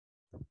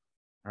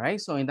 All right.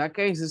 So in that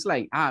case, it's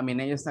like,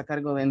 ella está a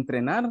cargo de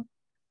entrenar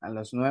a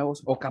los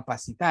nuevos o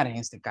capacitar en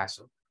este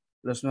caso,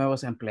 los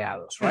nuevos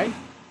empleados, right?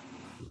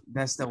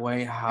 That's the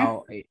way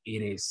how it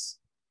is.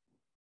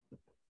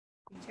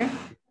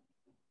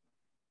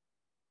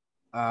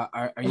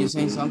 Are you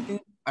saying something?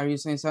 Are you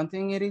saying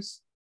something,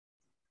 Iris?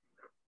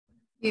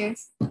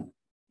 Yes.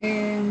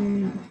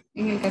 En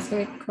el caso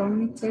de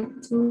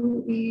committed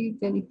to y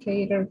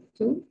dedicated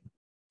to,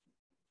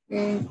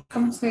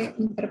 ¿cómo se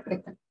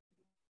interpreta?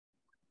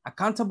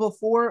 Accountable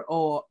for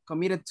or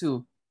committed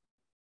to?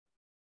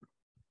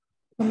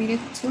 Committed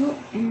to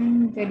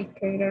and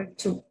dedicated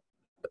to.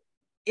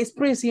 It's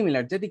pretty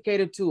similar.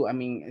 Dedicated to, I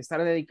mean, estar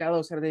dedicado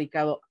o ser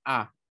dedicado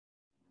a.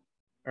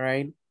 All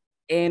right.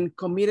 And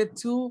committed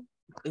to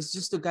is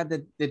just to get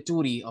the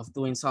duty of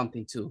doing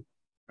something too,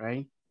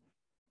 right?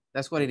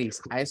 That's what it is.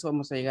 A eso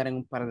vamos a llegar en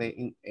un par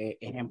de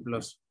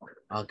ejemplos,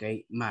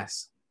 okay,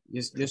 más.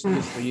 Just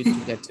for you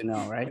to get to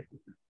know, right?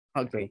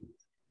 Okay,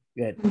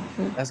 good.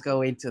 Let's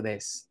go into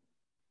this.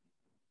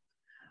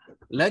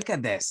 Look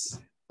at this.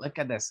 Look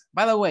at this.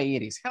 By the way,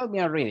 Iris, help me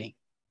out reading.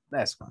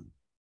 This one.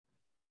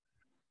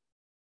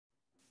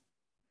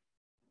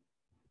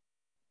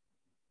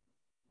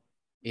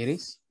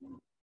 Iris?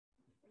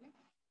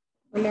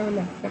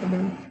 Hola,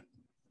 perdón.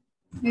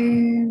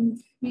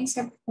 He's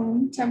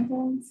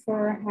accountable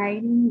for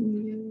hiring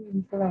new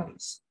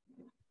employees.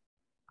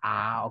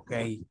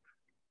 Okay.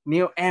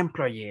 New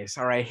employees.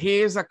 All right.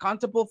 He is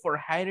accountable for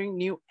hiring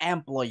new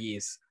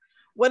employees.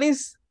 What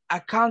is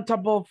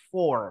accountable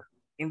for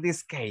in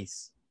this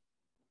case?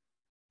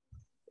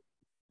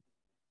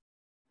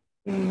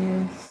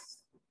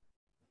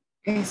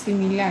 Es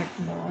similar,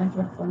 no es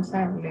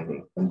responsable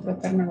de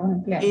contratar nuevos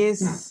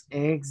empleados.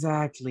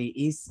 Exactly,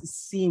 is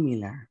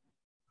similar.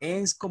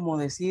 Es como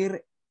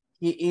decir,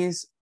 he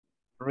is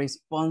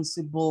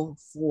responsible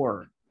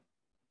for,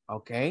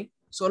 ok?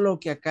 Solo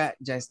que acá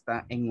ya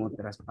está en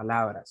otras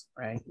palabras,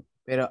 right?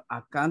 Pero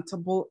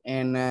accountable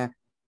and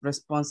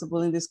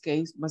responsible in this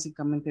case,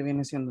 básicamente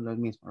viene siendo lo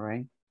mismo,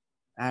 right?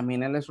 I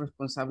mean, él es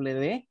responsable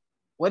de,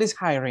 what is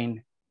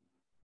hiring?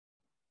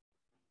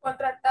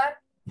 Contratar.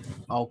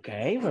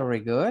 Okay, very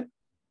good.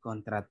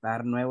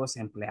 Contratar nuevos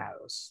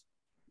empleados.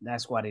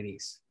 That's what it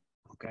is.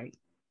 Okay.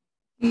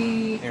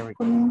 ¿Y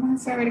cómo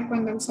vamos a saber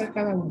cuándo usar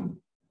cada uno?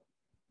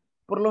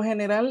 Por lo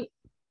general,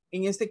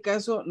 en este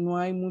caso no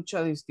hay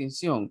mucha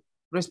distinción.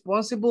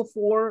 Responsible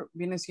for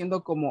viene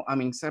siendo como,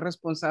 ser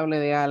responsable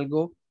de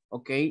algo,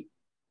 ok,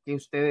 que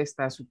usted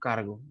está a su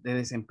cargo de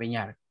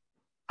desempeñar.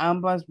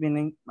 Ambas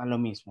vienen a lo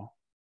mismo,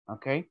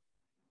 ok.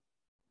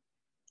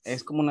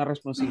 Es como una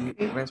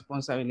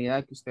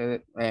responsabilidad que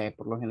usted,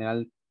 por lo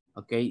general,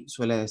 ok,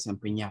 suele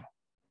desempeñar,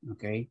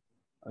 ok.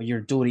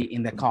 Your duty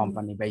in the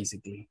company,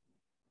 basically.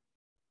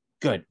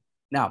 Good.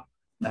 Now,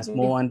 let's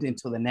move on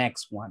into the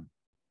next one.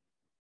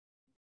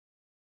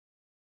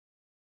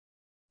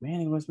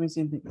 Man, it was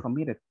missing the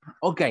committed.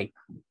 Okay,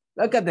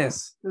 look at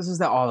this. This is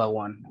the other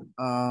one.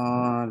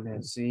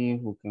 Let's see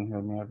who can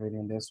help me out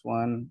reading this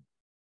one.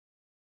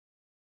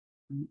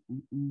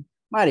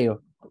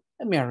 Mario,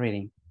 let me out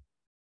reading.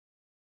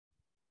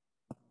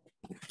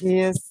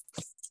 He's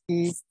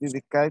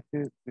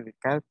dedicated to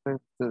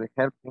the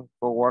helping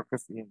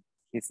co-workers in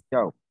his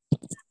job.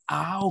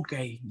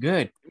 Okay,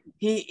 good.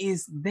 He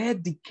is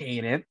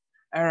dedicated,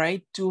 all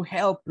right, to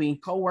helping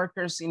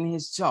co-workers in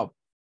his job.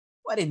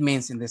 What it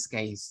means in this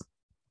case?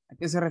 ¿A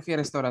qué se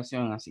refiere esta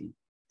oración así?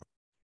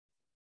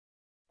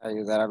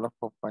 Ayudar a los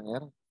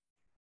compañeros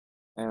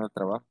en el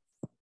trabajo.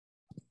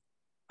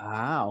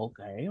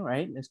 Okay,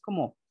 right. Es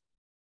como,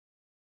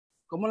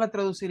 ¿cómo la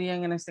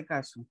traducirían en este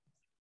caso?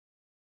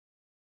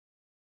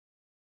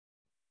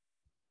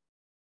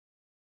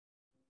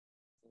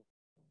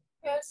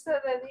 se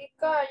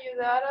dedica a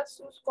ayudar a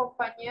sus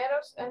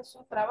compañeros en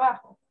su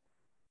trabajo.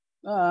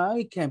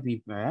 It can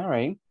be, all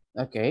right,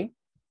 okay.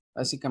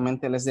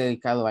 Básicamente él es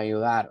dedicado a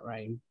ayudar,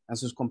 right, a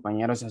sus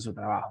compañeros en su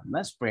trabajo.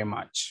 That's pretty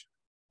much,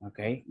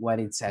 okay, what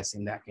it says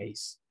in that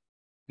case.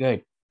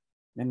 Good.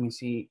 Let me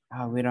see.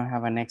 Oh, we don't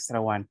have an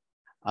extra one.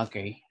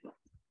 Okay,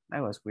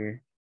 that was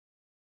weird.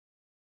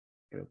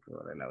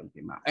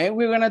 And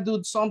we're gonna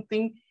do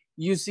something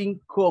using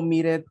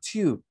committed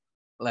to.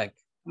 Like,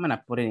 I'm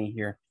gonna put it in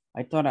here.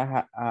 I thought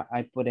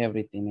I put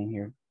everything in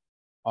here.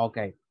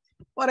 Okay.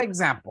 For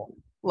example,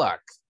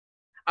 look,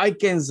 I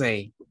can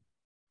say,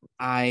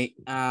 I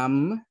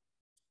am,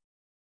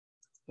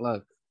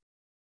 look,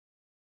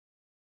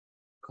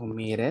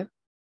 committed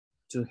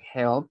to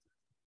help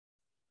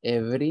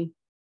every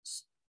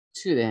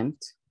student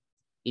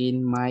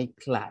in my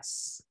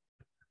class.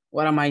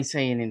 What am I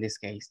saying in this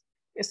case?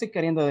 ¿Qué estoy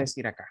queriendo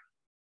decir acá?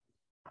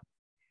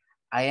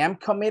 I am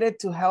committed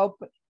to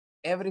help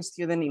every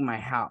student in my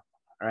house,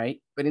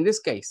 right? But in this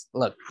case,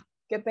 look,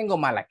 ¿qué tengo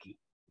mal aquí?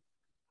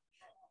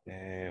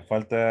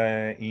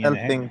 Falta ING.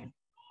 Helping.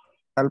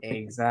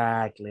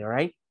 Exactly,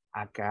 right?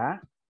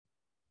 Acá,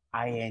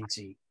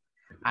 ING.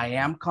 I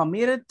am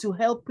committed to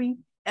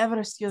helping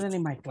every student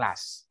in my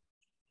class.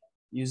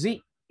 You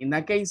see, in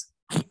that case,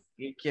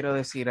 ¿qué quiero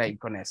decir ahí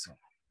con eso?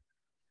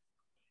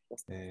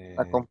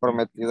 Está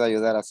comprometido a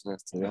ayudar a sus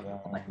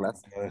estudiantes en la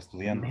clase.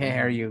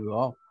 There you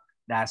go.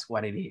 That's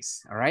what it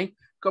is, all right?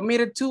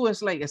 Committed to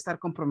is like estar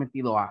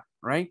comprometido a,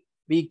 right?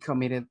 Be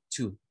committed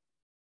to.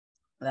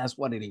 That's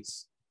what it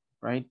is,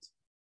 right?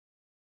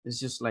 It's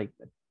just like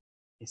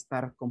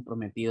estar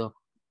comprometido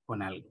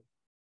con algo,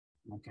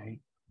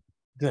 okay?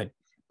 Good.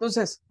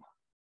 Entonces,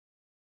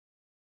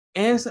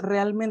 ¿es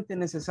realmente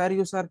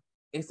necesario usar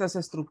estas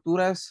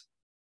estructuras?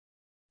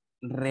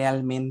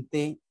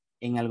 Realmente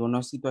en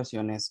algunas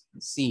situaciones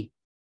sí,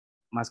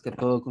 más que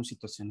todo con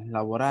situaciones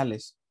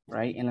laborales,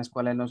 right? En las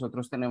cuales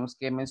nosotros tenemos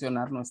que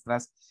mencionar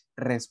nuestras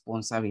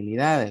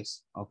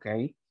responsabilidades, ¿ok?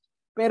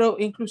 Pero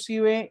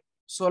inclusive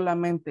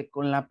solamente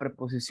con la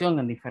preposición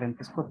en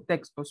diferentes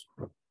contextos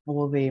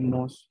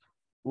podemos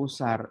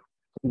usar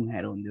un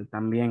gerundio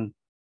también,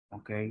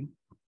 ¿ok?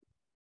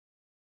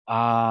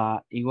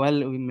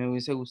 Igual me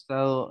hubiese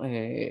gustado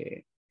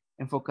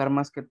enfocar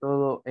más que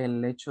todo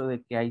el hecho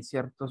de que hay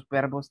ciertos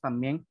verbos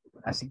también,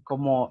 así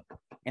como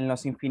en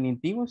los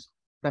infinitivos,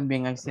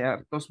 también hay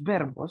ciertos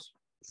verbos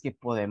que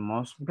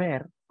podemos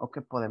ver o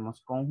que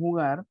podemos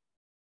conjugar,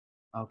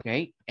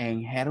 ¿ok?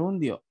 En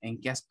gerundio. ¿En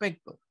qué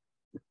aspecto?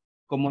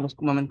 Como los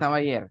comentaba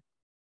ayer,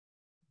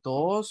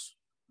 dos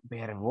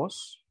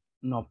verbos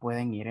no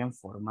pueden ir en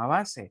forma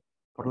base.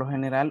 Por lo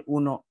general,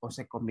 uno o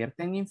se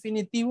convierte en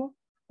infinitivo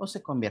o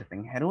se convierte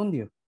en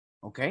gerundio,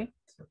 ¿ok?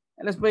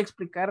 Les voy a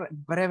explicar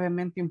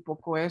brevemente un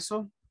poco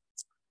eso,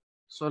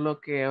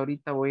 solo que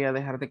ahorita voy a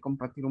dejar de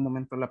compartir un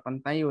momento la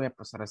pantalla y voy a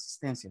pasar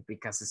asistencia,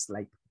 because it's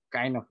like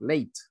kind of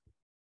late.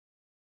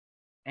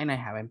 And I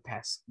haven't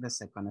passed the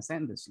second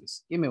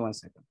sentences. Give me 1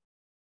 second.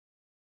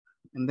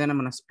 And then I'm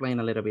going to explain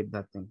a little bit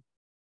that thing.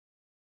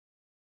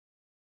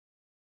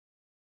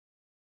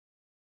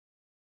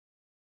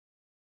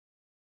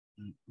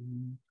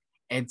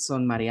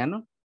 Edson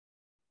Mariano.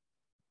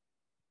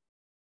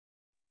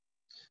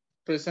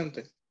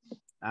 Presente.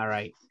 All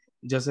right.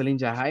 Jocelyn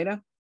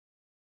Jahaira.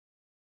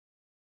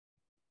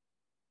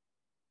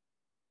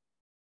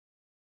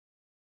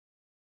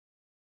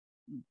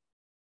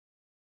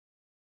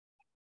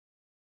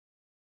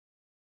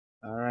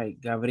 All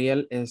right.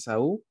 Gabriel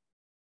Esaú.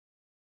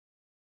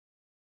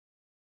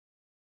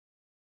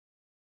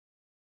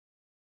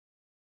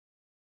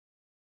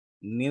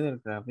 Neither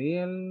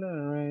Gabriel,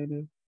 all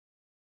right.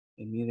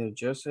 And neither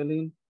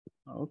Jocelyn.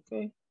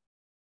 Okay.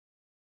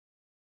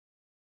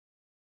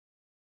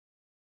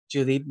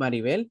 Judith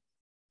Maribel.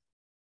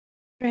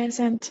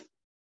 Present.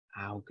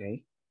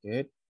 Okay,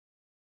 good.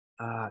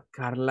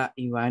 Carla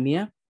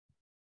Ivania.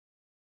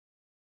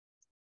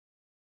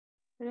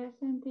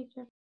 Present,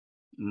 teacher.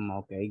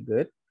 Okay,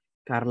 good.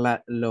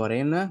 Carla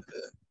Lorena.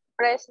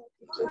 Present,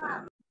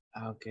 teacher.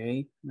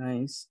 Okay,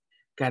 nice.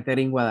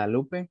 Catherine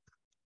Guadalupe.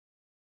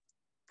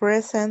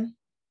 Present.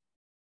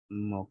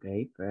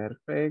 Okay,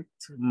 perfect.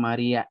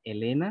 María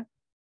Elena.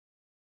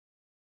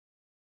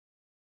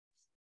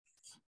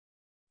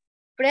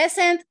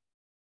 Present.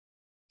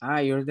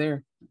 You're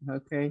there.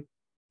 Okay.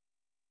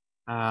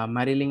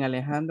 Marilyn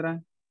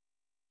Alejandra.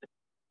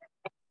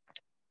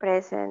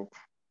 Present.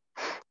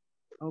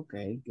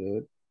 Okay,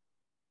 good.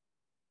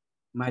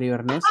 Mario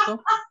Ernesto.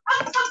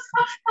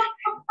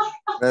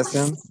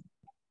 Present.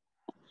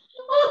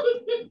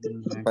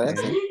 Okay,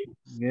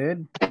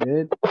 good,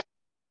 good.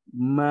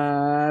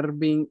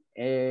 Marvin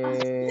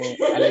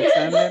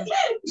Alexander.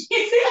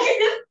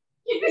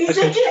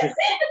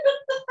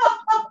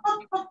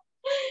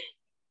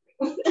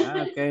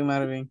 Okay,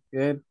 Marvin,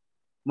 good.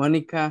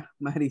 Mónica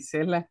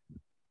Marisela.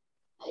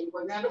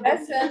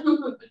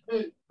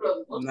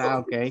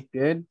 Okay,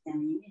 good.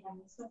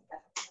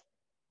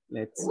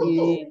 Let's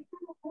see.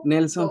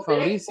 Nelson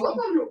Fabricio.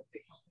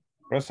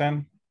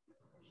 Present.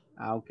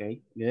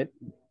 Okay, good.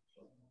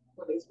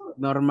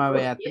 Norma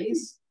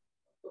Beatriz.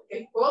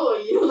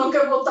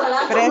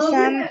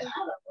 Present.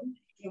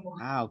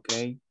 Ah, ok.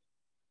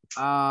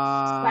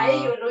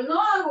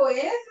 No hago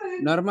eso.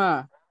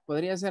 Norma,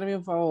 ¿podría hacerme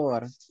un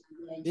favor?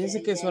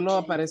 Dice que solo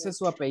aparece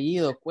su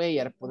apellido,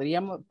 Cuellar.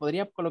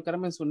 ¿Podría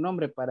colocarme su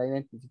nombre para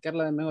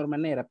identificarla de mejor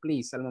manera,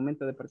 please, al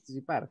momento de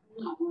participar?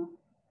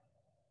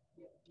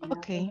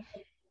 Okay.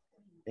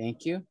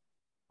 Thank you.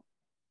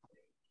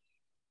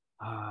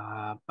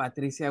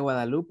 Patricia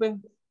Guadalupe.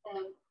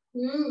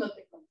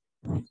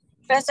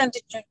 Present,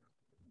 teacher.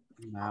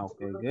 Ah,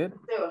 okay, good.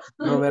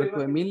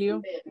 Roberto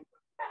Emilio.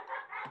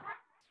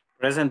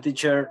 Present,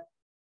 teacher.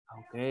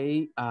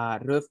 Okay.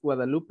 Ruth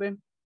Guadalupe.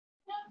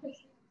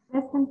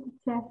 Present,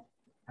 teacher.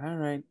 All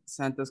right.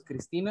 Santos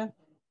Cristina.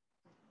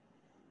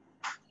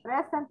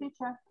 Present,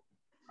 teacher.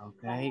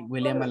 Okay.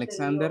 William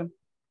Alexander.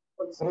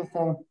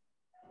 Present.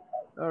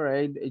 All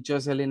right.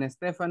 Jocelyn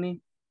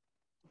Stephanie.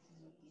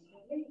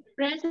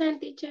 Present,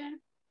 teacher.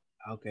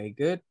 Okay,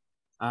 good.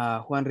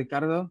 Juan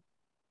Ricardo.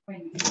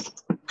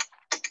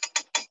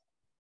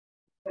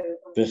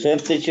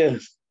 Present, teacher.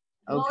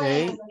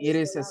 Okay.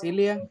 Iris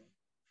Cecilia.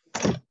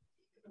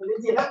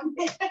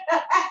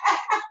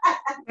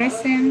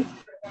 Present.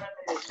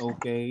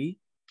 Okay.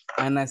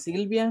 Ana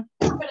Silvia.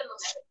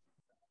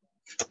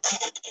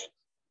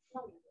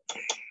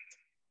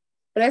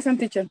 Present,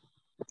 teacher.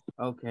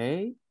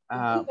 Okay.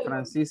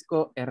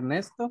 Francisco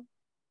Ernesto.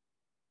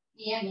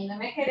 Y a mí no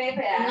me querés,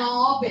 ¿verdad?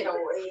 No, pero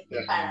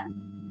para.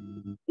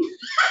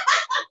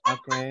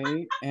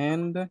 Okay.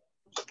 And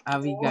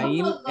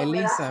Abigail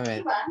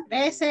Elizabeth.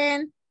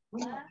 Present.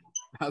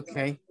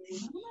 Okay.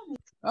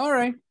 All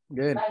right.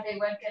 Good.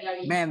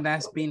 Man,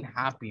 that's been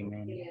happy,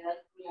 man.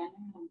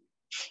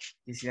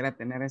 Quisiera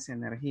tener esa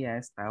energía a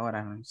esta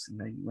hora.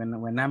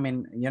 When I'm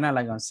in,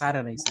 like on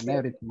Saturdays and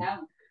everything.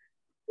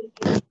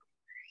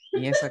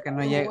 Y eso que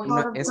no llega,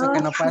 eso que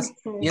no pasa,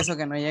 y eso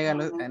que no llega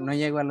no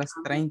llego a los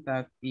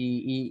 30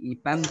 y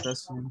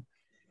tantos.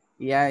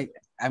 Y I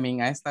mean,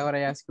 a esta hora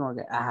ya es como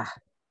que,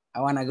 I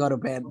wanna go to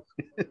bed.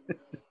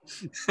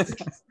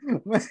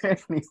 But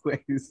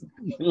anyways,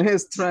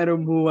 let's try to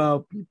move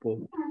out,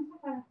 people.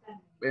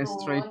 Let's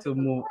try to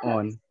move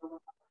on.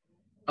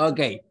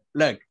 Okay,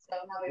 look,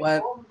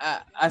 what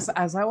as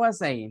I was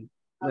saying,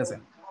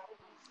 listen.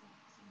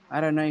 I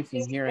don't know if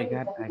in here I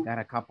got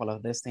a couple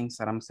of these things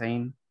that I'm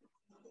saying.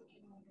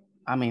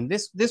 I mean,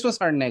 this was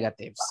our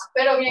negatives.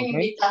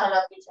 Okay?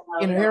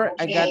 In here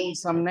I got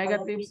some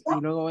negatives y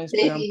luego voy a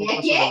explicar un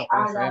poco sobre lo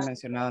que les había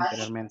mencionado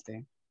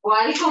anteriormente.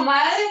 ¿Cuál,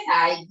 comadre?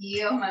 Ay,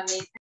 Dios,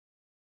 mamita.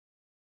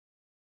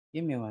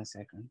 Give me 1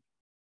 second.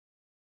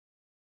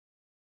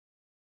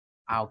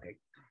 Okay,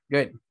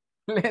 good.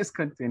 Let's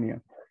continue.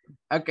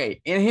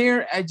 Okay, in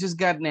here I just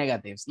got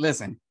negatives.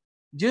 Listen,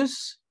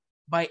 just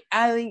by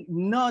adding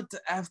not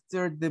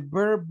after the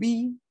verb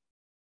be,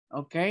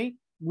 okay,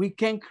 we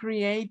can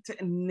create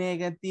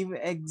negative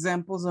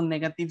examples or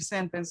negative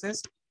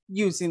sentences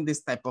using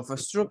this type of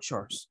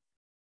structures.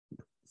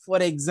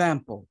 For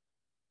example,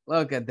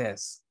 look at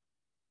this.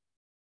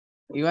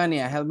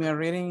 Ivania, help me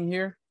reading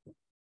here.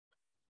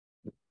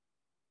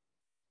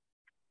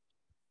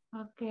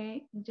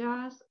 Okay,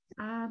 just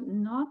add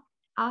not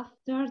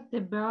after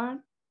the verb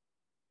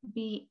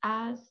be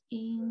as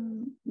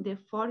in the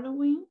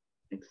following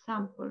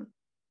example.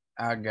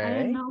 Okay. I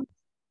am not,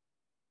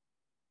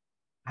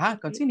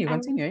 Continue,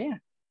 yeah.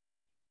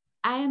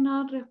 I am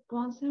not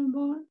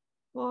responsible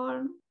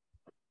for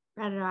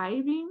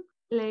arriving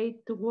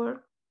late to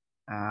work.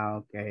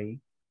 Okay.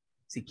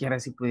 Siquiera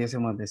si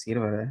pudiésemos decir,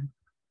 ¿verdad?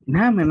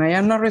 Nah, man, I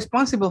am not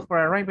responsible for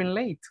arriving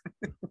late.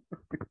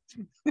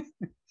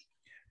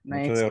 No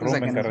hay Mucho excusa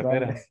derrumbe en que nos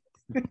carretera. valga.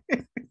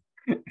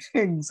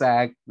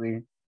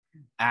 Exactly.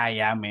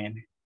 Yeah,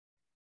 man.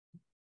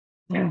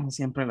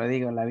 Siempre lo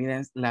digo, la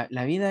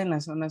vida en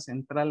la zona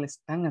central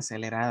es tan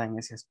acelerada en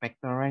ese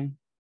aspecto, right?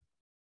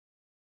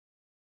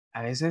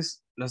 A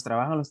veces los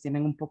trabajos los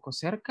tienen un poco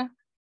cerca,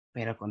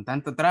 pero con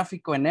tanto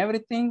tráfico and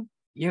everything,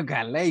 you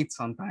got late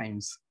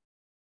sometimes.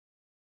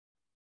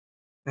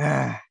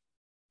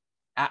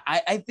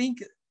 I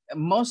think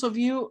most of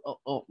you,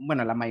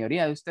 bueno, la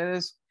mayoría de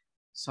ustedes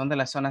son de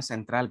la zona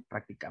central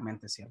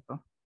prácticamente,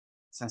 ¿cierto?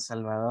 San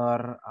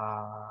Salvador,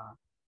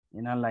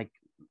 you know, like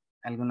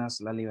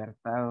algunas La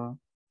Libertad,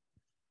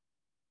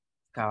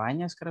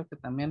 Cabañas creo que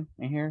también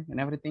in here and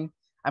everything.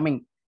 I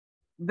mean,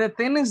 the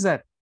thing is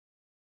that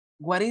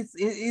what it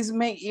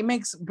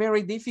makes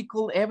very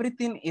difficult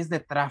everything is the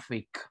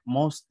traffic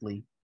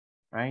mostly,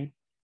 right?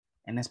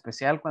 En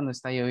especial cuando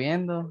está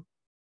lloviendo,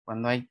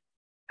 cuando hay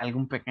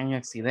algún pequeño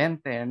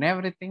accidente and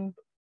everything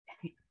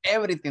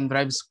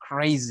drives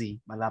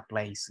crazy by that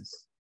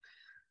places.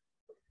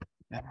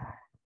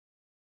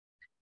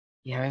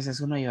 Y a veces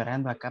uno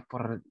llorando acá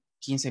por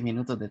 15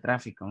 minutos de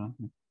tráfico, ¿no?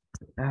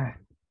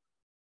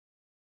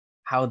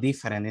 How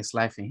different is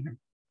life in here.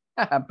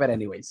 But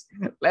anyways,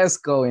 let's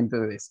go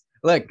into this.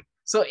 Look,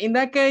 so in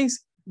that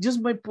case,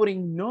 just by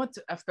putting not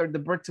after the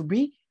verb to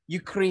be, you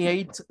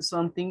create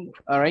something,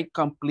 all right,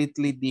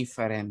 completely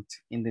different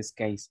in this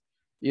case.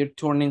 You're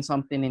turning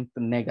something into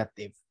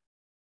negative.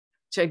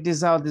 Check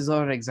this out, this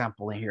other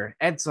example in here.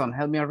 Edson,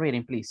 help me out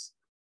reading, please.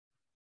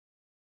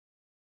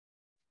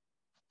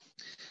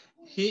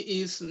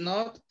 He is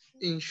not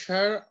in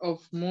charge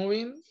of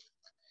moving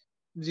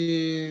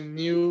the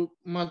new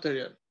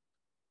material.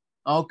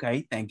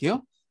 Okay, thank you.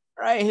 All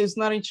right, he's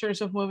not in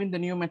charge of moving the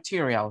new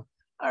material.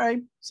 All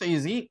right, so you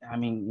see, I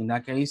mean, in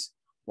that case,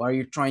 what are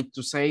you trying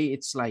to say?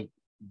 It's like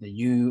that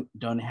you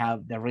don't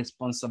have the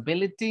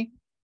responsibility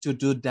to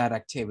do that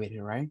activity,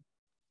 right?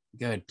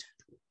 Good.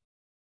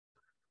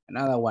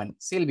 Another one,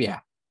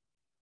 Sylvia.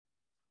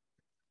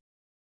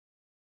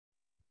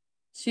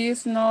 She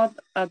is not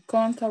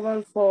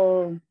accountable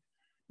for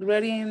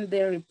reading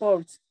the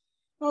reports.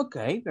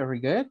 Okay, very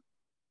good.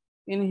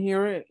 In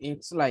here,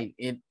 it's like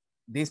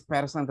this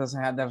person doesn't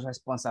have the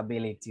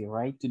responsibility,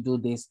 right, to do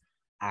this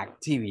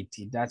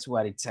activity. That's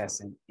what it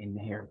says in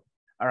here.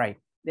 All right.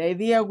 The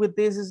idea with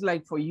this is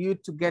like for you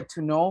to get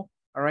to know,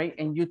 all right,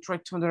 and you try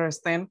to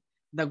understand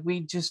that we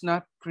just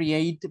not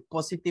create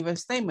positive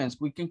statements.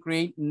 We can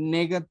create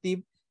negative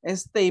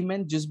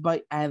statement just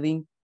by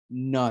adding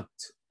not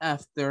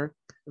after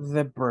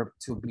the verb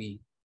to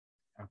be.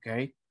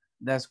 Okay,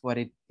 that's what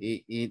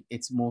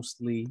it's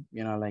mostly,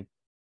 you know, like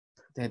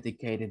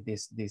dedicated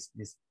this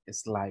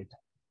slide.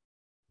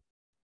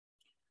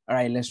 All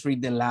right, let's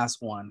read the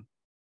last one.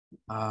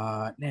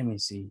 Let me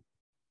see.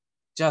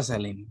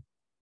 Jocelyn.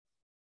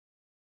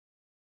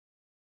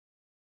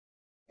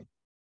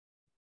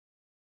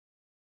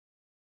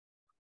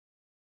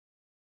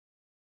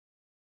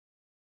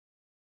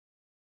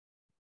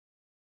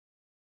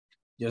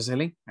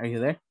 Jocelyn, are you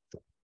there?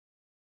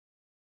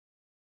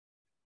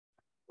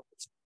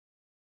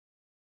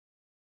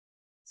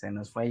 Se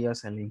nos fue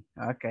Jocelyn.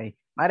 Ok.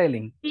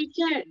 Marilyn.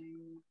 Teacher.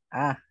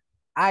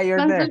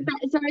 You're there.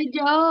 ¿Soy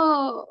yo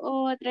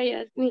o otra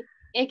Jocelyn?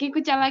 Es que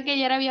escuchaba que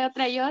ayer había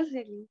otra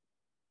Jocelyn.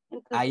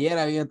 Entonces... Ayer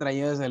había otra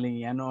Jocelyn y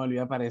ya no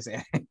volvió a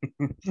aparecer.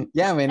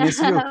 Ya, it's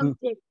you.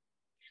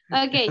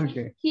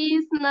 Okay. He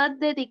is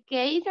not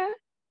dedicated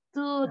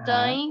to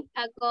doing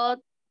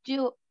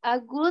a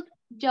good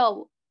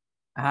job.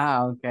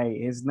 Okay.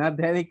 It's not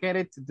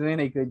dedicated to doing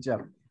a good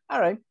job. All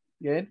right,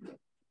 good.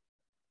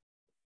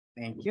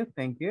 Thank you,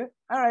 thank you.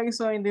 All right,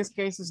 so in this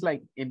case, it's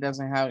like, it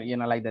doesn't have, you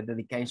know, like the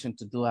dedication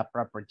to do a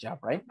proper job,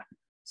 right?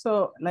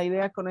 So, la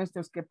idea con esto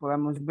es que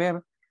podamos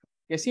ver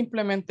que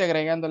simplemente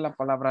agregando la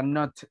palabra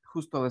not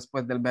justo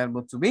después del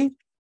verbo to be,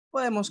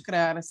 podemos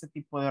crear este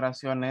tipo de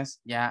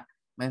oraciones ya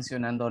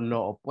mencionando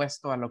lo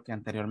opuesto a lo que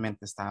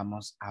anteriormente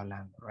estábamos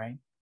hablando, right?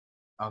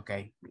 Ok,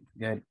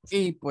 good.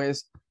 Y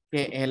pues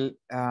que el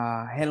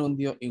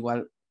gerundio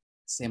igual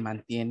se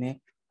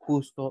mantiene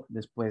justo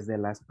después de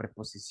las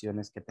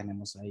preposiciones que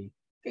tenemos ahí.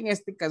 Que en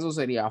este caso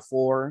sería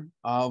for,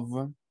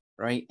 of,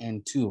 right,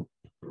 and to,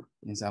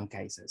 in some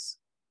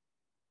cases.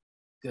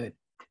 Good.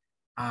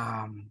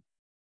 A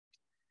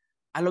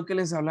lo que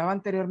les hablaba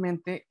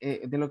anteriormente,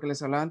 de lo que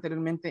les hablaba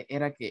anteriormente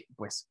era que,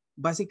 pues,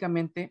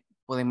 básicamente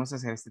podemos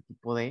hacer este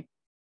tipo de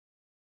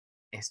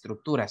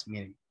estructuras.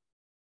 Miren,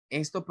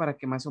 esto para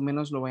que más o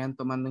menos lo vayan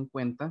tomando en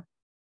cuenta,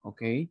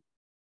 ¿ok?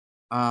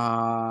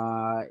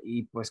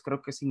 Y pues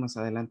creo que sí, más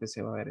adelante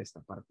se va a ver esta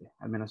parte,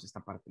 al menos esta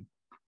parte.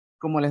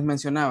 Como les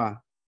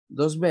mencionaba,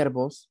 dos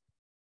verbos,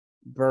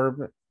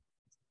 verb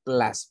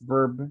plus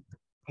verb,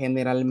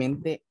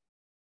 generalmente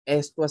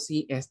esto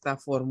así, esta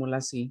fórmula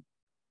así,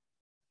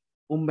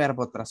 un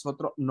verbo tras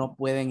otro no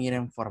pueden ir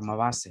en forma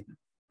base.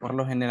 Por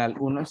lo general,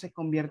 uno se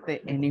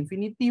convierte en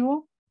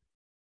infinitivo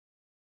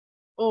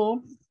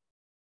o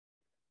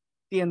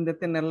tiende a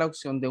tener la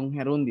opción de un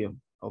gerundio,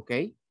 ¿ok?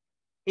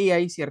 Y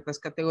hay ciertas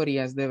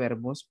categorías de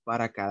verbos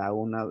para cada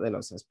uno de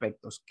los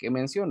aspectos que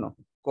menciono.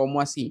 ¿Cómo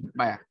así?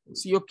 Vaya,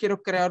 si yo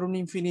quiero crear un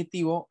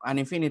infinitivo, an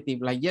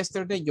infinitive, like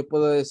yesterday, yo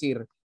puedo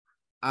decir,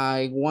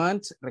 I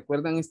want,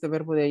 ¿recuerdan este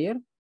verbo de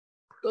ayer?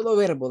 Todo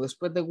verbo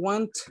después de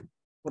want,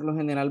 por lo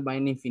general va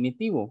en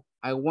infinitivo.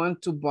 I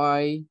want to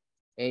buy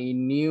a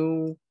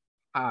new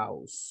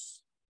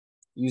house.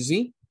 You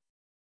see?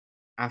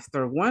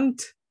 After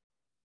want,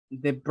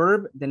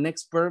 the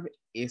next verb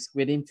is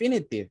with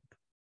infinitive.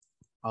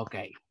 Ok.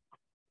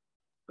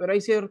 Pero hay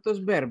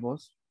ciertos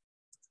verbos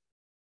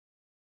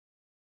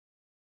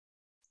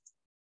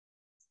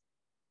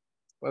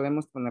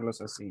podemos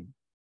ponerlos así.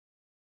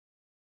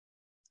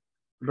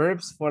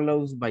 Verbs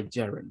followed by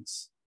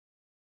gerunds.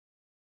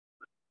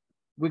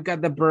 We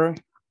got the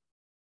verb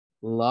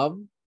love,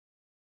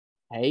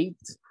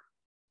 hate,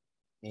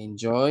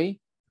 enjoy.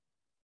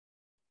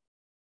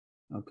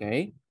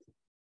 Okay.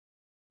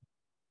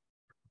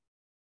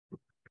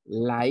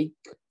 Like.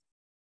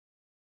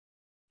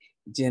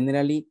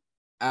 Generally,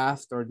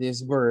 after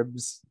these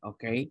verbs,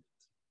 okay,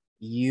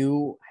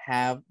 you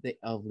have the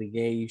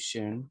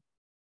obligation,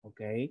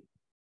 okay.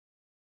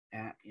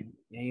 Y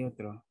hay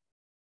otro.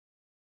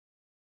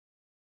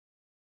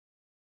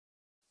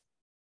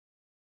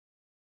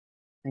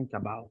 Think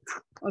about.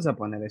 Vamos a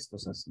poner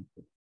estos así.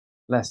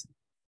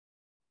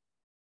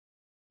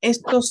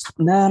 Estos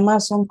nada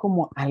más son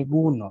como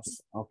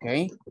algunos, ok.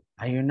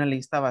 Hay una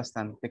lista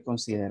bastante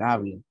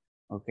considerable,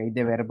 ok,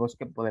 de verbos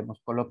que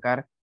podemos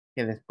colocar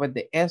que después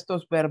de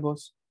estos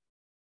verbos,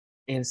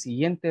 el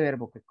siguiente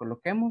verbo que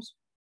coloquemos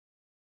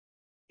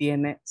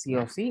tiene sí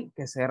o sí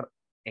que ser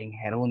en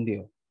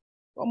gerundio.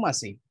 ¿Cómo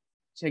así?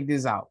 Check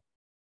this out.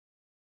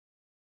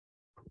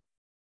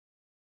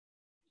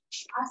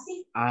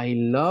 I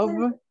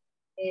love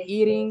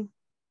eating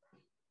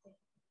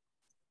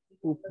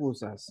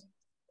pupusas.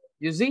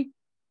 You see?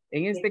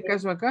 En este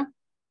caso acá,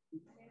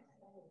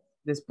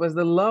 después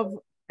de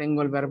love,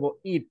 tengo el verbo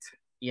eat.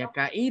 Y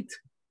acá eat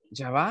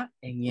ya va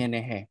en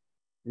ing.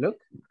 Look.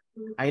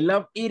 I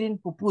love eating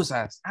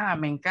pupusas. Ah,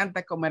 me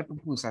encanta comer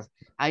pupusas.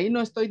 Ahí no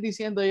estoy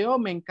diciendo yo,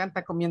 me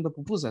encanta comiendo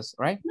pupusas,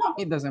 right?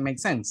 It doesn't make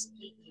sense.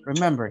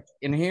 Remember,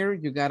 in here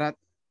you got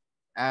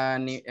a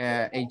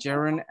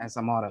gerund as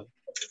a model.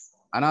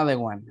 Another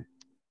one.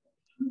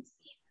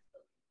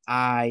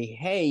 I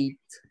hate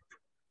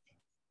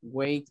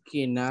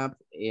waking up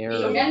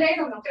early.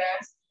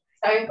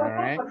 All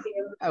right,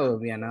 that will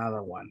be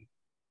another one,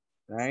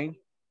 right?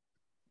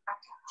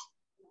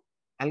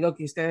 Algo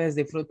que ustedes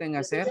disfruten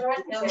hacer. Yo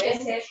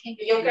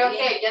creo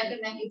que ya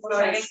tienen que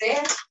florecer.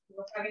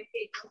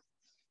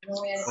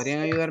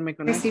 ¿Podrían ayudarme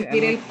con eso?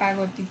 Recibir el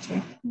pago,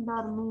 teacher.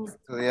 Dormir.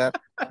 Estudiar.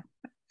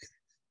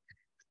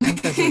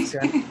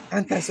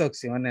 Tantas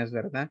opciones,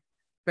 ¿verdad?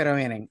 Pero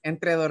miren,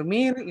 entre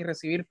dormir y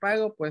recibir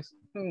pago, pues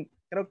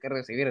creo que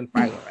recibir el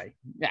pago, right?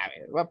 Ya,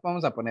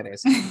 vamos a poner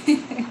eso.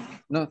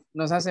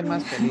 Nos hace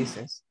más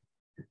felices.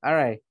 All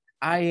right.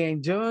 I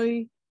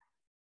enjoy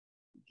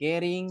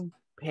getting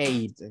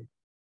paid.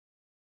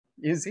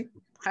 You see?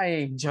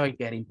 I enjoy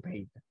getting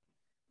paid.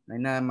 No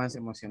hay nada más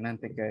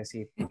emocionante que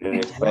decir.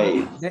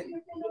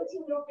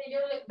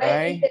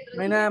 Right?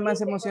 No hay nada más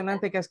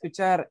emocionante que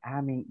escuchar.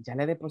 Ya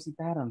le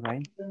depositaron,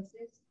 right?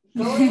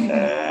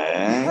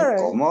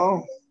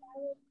 ¿Cómo?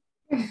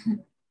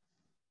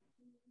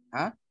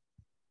 Huh?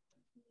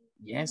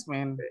 Yes,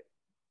 man.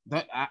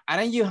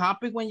 Aren't you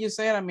happy when you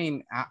said,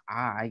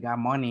 I got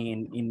money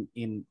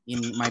in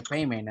my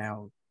payment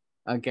now?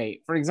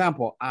 Okay, for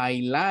example,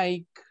 I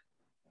like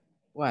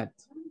what?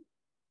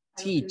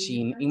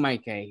 Teaching, in my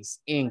case,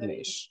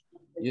 English.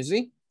 You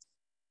see?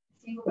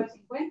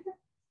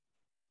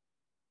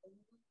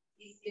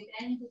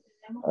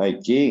 I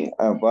think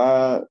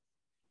about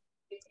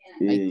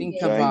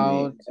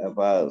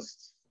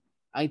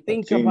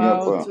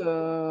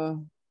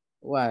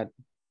what?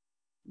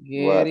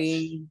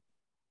 Getting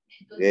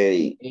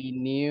a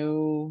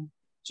new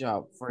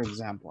job, for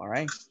example,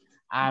 right?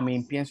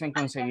 Pienso en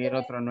conseguir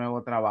otro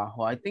nuevo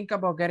trabajo. I think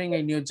about getting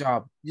a new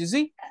job. You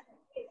see?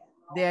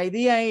 The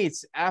idea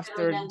is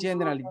after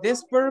generally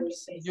these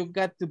verbs, you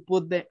got to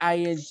put the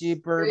ing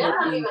verb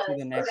into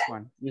the next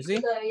one. You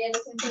see?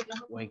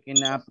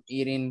 Waking up,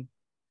 eating,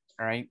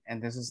 all right?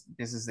 And this is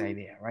the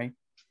idea, right?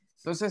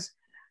 Entonces,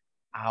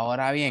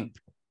 ahora bien,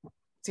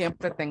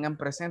 siempre tengan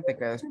presente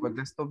que después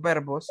de estos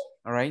verbos,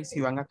 all right,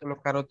 si van a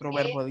colocar otro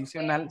verbo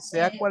adicional,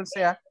 sea cual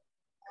sea,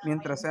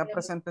 mientras sea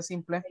presente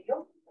simple,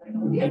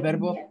 el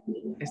verbo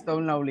está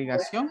en la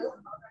obligación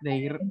de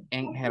ir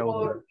en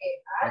gerundio,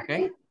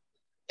 ¿ok?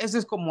 Eso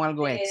es como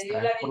algo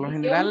extra. Por lo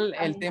general,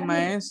 el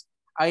tema es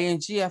ing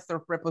after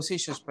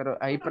prepositions, pero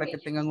ahí para que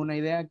tengan una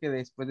idea que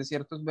después de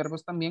ciertos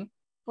verbos también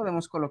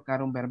podemos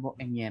colocar un verbo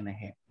en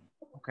ing.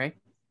 ¿Ok?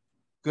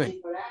 Good.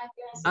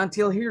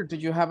 Until here, do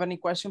you have any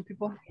question,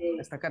 people?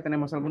 ¿Hasta acá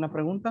tenemos alguna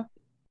pregunta?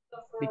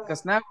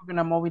 Because now we're going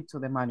to move it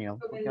to the manual.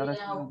 Porque ahora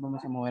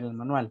vamos a mover el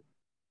manual.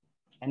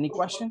 Any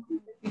question?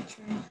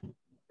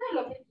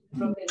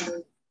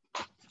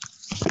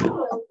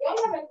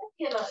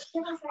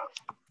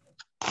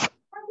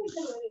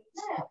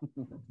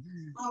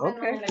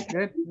 Okay,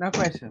 good. No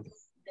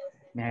questions.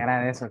 Me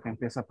agrada eso que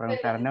empiezo a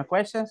preguntar. No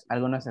questions.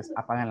 Algunos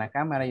apagan la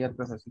cámara y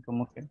otros así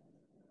como que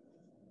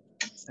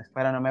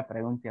espero no me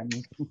pregunte a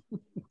mí.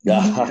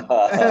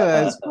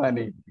 That's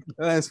funny.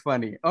 That's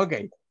funny.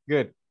 Okay,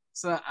 good.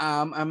 So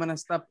I'm gonna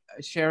stop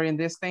sharing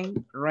this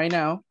thing right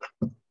now,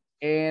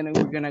 and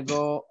we're gonna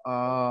go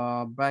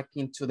back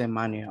into the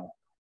manual.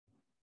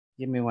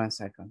 Give me 1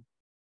 second.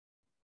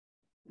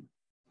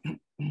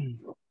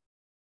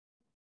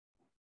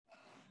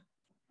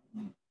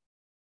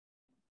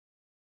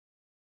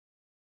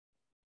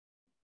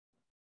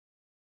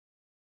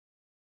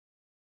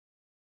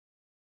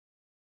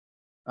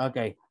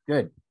 Okay,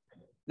 good.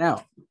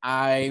 Now,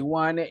 I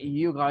want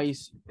you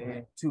guys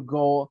to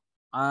go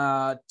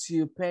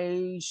to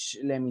page,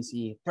 let me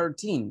see,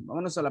 13.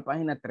 Vámonos a la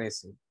página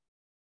 13.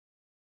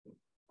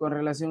 Con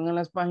relación a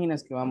las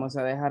páginas que vamos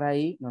a dejar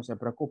ahí, no se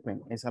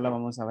preocupen. Esa la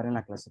vamos a ver en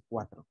la clase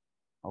 4.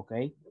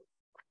 Okay?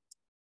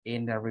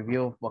 In the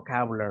review of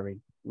vocabulary,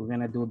 we're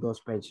going to do those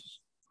pages.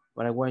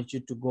 But I want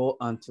you to go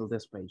until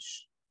this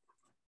page.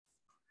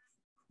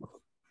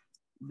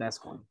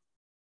 That's one.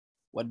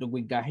 What do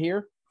we got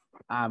here?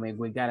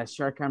 We got a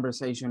short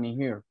conversation in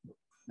here.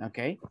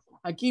 Okay.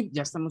 Aquí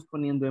ya estamos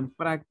poniendo en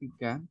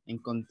práctica, en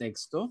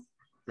contexto,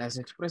 las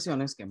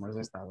expresiones que hemos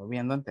estado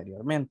viendo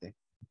anteriormente.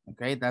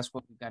 Okay, that's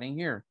what we got in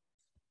here.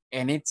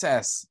 And it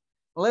says,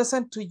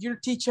 listen to your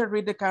teacher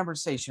read the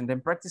conversation, then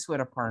practice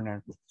with a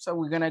partner. So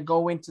we're going to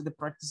go into the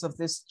practice of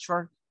this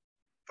short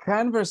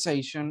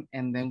conversation,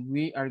 and then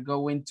we are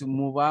going to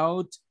move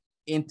out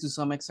into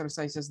some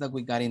exercises that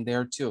we got in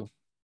there too.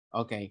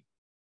 Okay.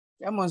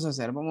 ¿Qué vamos a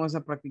hacer? Vamos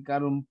a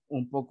practicar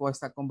un poco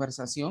esta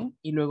conversación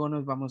y luego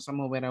nos vamos a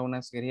mover a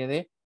una serie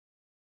de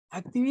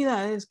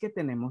actividades que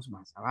tenemos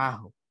más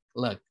abajo.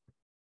 Look,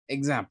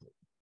 example.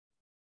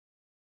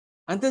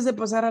 Antes de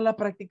pasar a la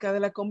práctica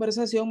de la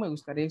conversación, me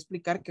gustaría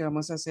explicar qué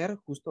vamos a hacer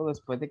justo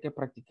después de que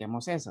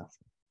practiquemos esas.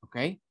 ¿Ok?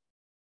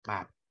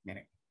 Vale,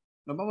 miren.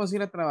 Nos vamos a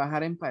ir a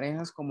trabajar en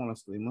parejas como lo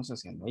estuvimos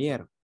haciendo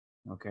ayer.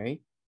 ¿Ok?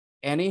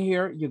 And in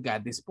here, you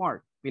got this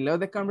part. Below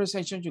the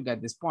conversation, you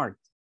got this part.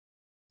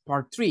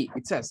 Part 3,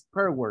 it says,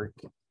 per work.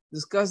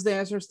 Discuss the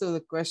answers to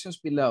the questions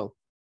below.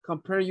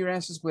 Compare your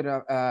answers with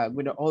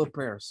the other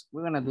pairs.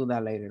 We're going to do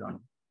that later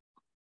on.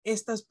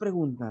 Estas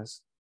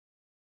preguntas,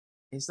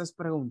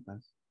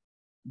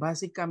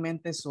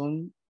 básicamente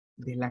son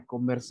de la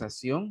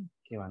conversación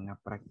que van a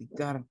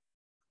practicar.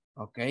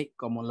 ¿Ok?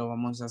 ¿Cómo lo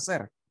vamos a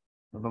hacer?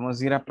 Nos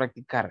vamos a ir a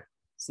practicar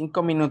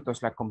 5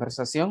 minutos la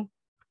conversación.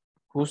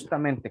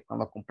 Justamente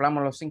cuando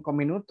cumplamos los 5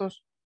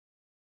 minutos,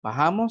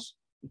 bajamos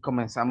y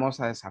comenzamos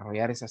a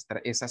desarrollar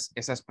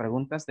esas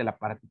preguntas de la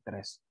parte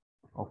 3.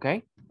 ¿Ok?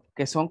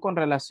 Que son con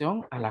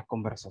relación a la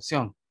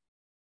conversación.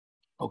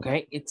 ¿Ok?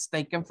 It's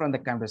taken from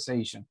the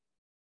conversation.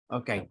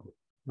 ¿Ok?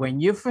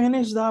 When you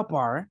finish that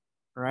part,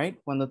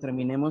 right? Cuando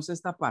terminemos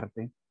esta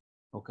parte,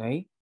 ¿ok?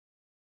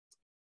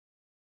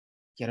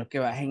 Quiero que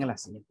bajen a la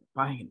siguiente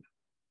página.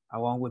 I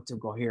want you to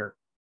go here.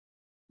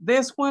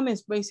 This one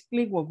is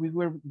basically what we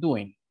were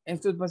doing.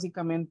 Esto es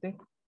básicamente,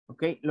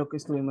 ¿ok? Lo que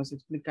estuvimos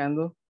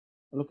explicando,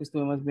 lo que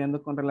estuvimos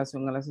viendo con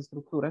relación a las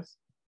estructuras.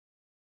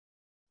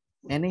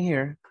 And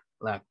here,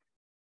 look.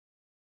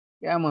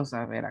 ¿Qué vamos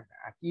a ver acá?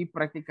 Aquí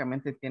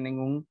prácticamente tienen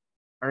un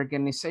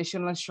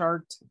organizational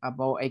chart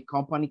about a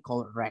company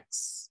called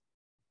Rex.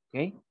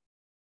 ¿Ok?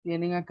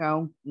 Tienen acá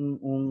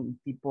un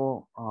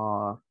tipo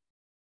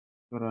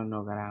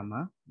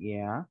cronograma,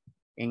 yeah,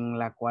 en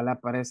la cual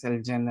aparece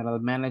el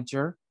General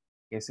Manager,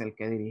 que es el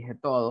que dirige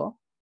todo,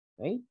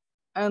 ¿ok?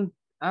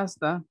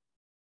 Hasta,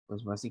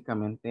 pues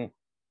básicamente,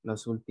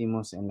 los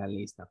últimos en la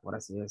lista, por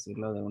así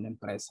decirlo, de una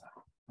empresa,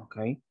 ¿ok?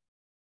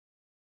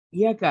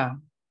 Y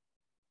acá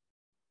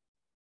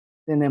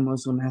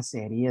tenemos una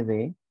serie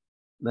de,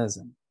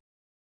 listen,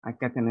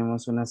 acá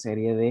tenemos una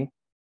serie de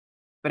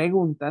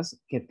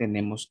preguntas que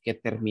tenemos que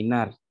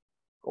terminar.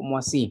 ¿Cómo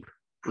así?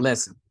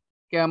 Listen.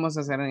 ¿Qué vamos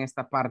a hacer en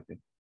esta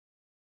parte?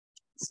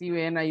 Si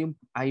ven, hay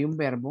un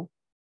verbo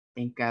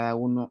en cada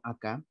uno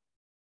acá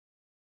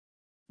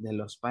de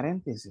los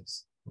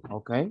paréntesis.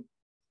 ¿Ok?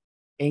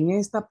 En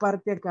esta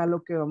parte acá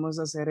lo que vamos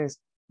a hacer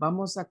es,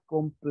 vamos a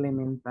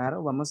complementar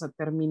o vamos a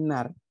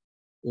terminar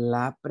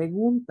la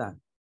pregunta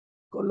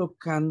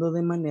colocando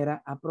de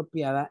manera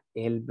apropiada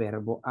el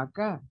verbo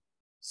acá.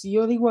 Si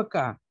yo digo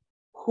acá,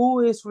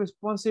 who is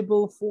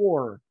responsible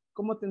for?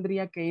 ¿Cómo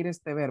tendría que ir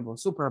este verbo?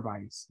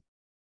 Supervise.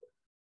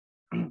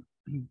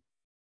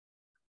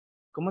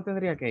 ¿Cómo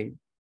tendría que ir?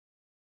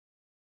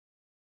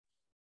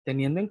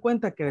 Teniendo en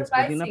cuenta que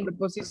después de una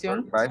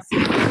preposición.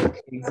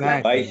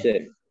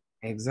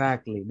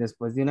 Exactly.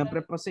 Después de una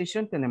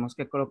preposición tenemos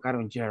que colocar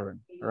un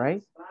gerund,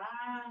 right?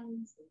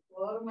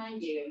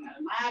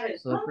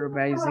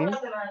 Supervising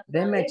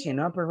the machine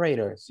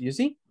operators. You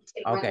see?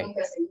 Okay.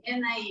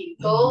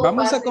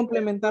 Vamos a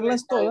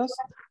complementarlas todas.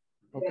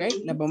 Ok.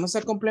 Las vamos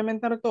a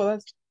complementar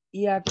todas.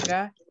 Y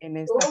acá en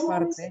esta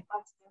parte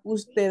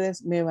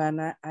ustedes me van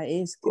a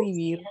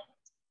escribir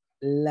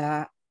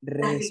la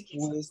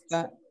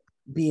respuesta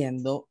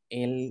viendo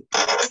el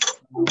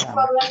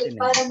programa que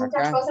tenemos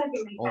acá.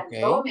 Ok.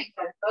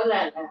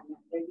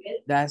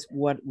 That's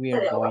what we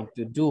are going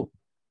to do.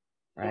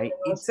 Right?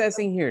 It says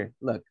in here,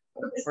 look,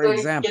 for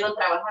example,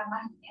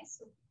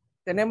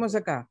 tenemos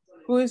acá,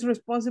 who is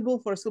responsible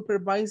for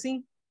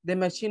supervising the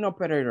machine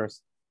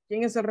operators?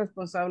 ¿Quién es el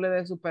responsable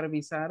de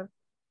supervisar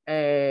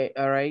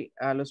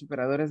a los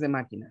operadores de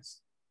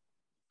máquinas?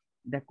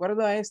 De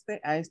acuerdo a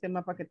este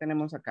mapa que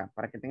tenemos acá,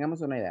 para que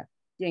tengamos una idea,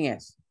 ¿quién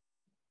es?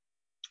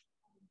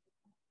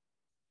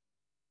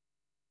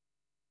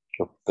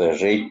 No, pues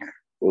sí,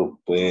 pero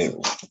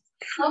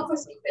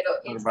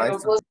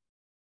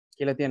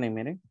Aquí lo tienen,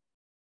 miren.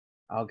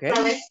 Okay.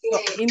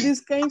 So in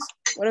this case,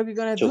 what are we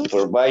going to do?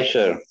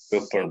 Supervisor.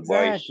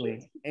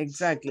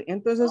 Exactly.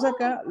 Entonces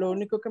acá, lo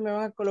único que me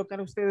van a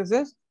colocar ustedes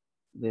es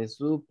the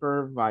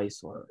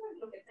supervisor.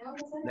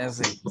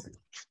 That's it.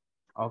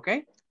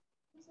 Okay.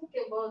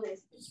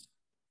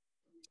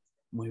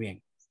 Muy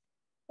bien.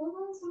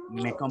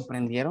 ¿Me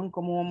comprendieron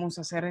cómo vamos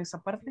a hacer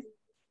esa parte?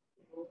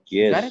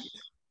 Yes. Got it?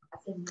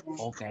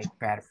 Okay,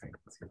 perfect.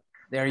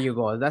 There you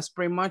go. That's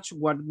pretty much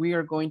what we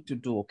are going to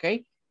do,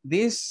 okay?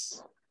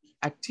 This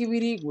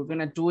activity, we're going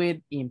to do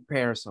it in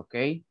pairs,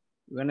 okay?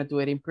 We're going to do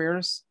it in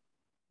pairs.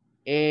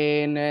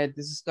 And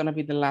this is going to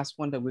be the last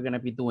one that we're going to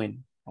be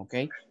doing,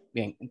 okay?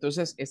 Bien,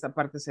 entonces esta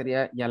parte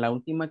sería ya la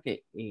última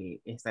que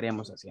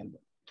estaríamos haciendo.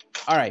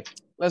 All right,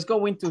 let's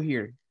go into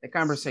here, the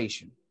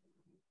conversation.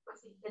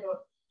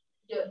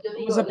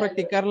 Vamos a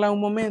practicarla un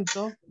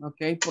momento,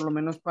 ok, por lo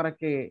menos para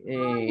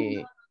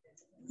que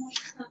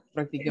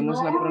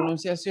Practiquemos la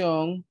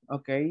pronunciación,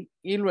 ok,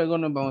 y luego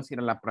nos vamos a ir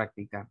a la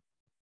práctica.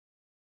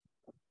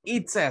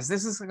 It says,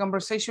 this is a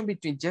conversation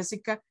between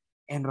Jessica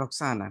and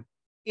Roxana.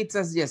 It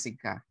says,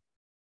 Jessica,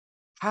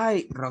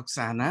 hi,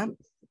 Roxana.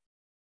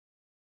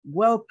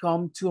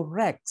 Welcome to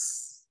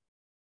Rex.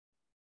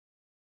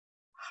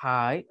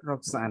 Hi,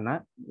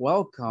 Roxana.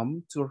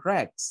 Welcome to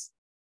Rex.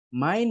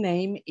 My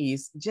name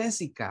is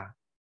Jessica.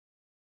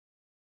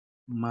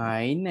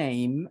 My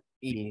name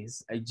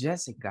is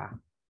Jessica.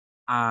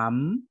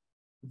 I'm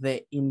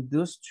the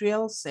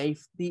industrial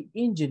safety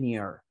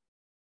engineer.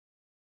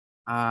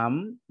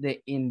 I'm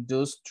the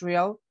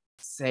industrial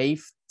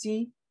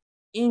safety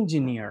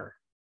engineer.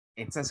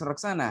 It says,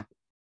 Roxana,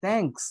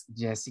 thanks,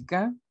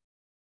 Jessica.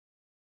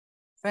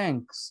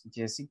 Thanks,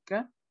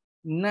 Jessica.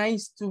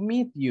 Nice to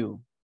meet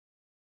you.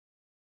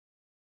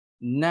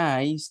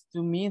 Nice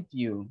to meet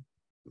you.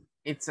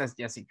 It says,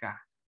 Jessica,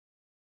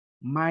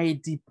 my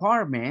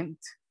department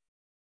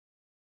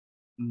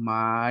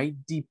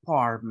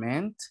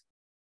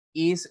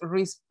is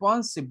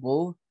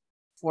responsible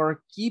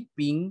for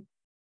keeping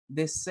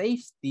the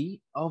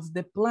safety of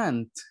the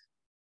plant.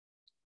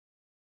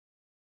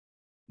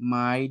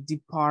 My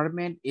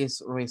department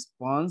is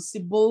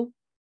responsible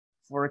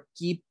for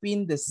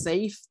keeping the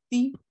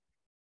safety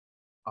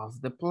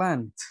of the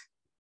plant.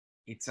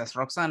 It says,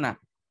 Roxana,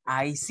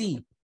 I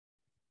see.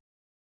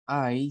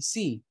 I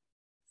see.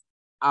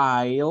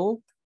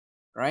 I'll,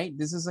 right?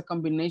 This is a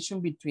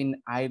combination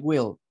between I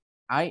will.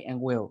 I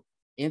and will.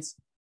 It's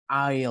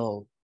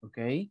I'll,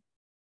 okay?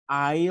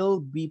 I'll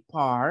be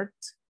part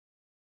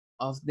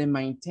of the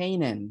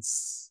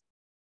maintenance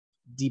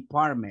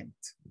department.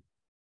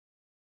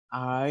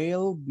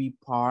 I'll be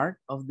part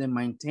of the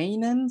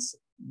maintenance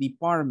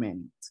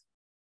department.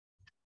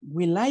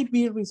 Will I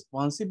be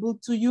responsible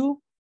to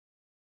you?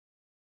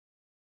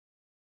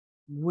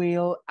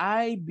 Will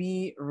I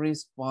be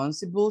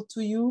responsible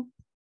to you?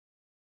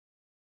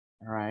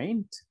 All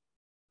right.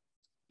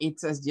 It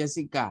says,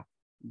 Jessica,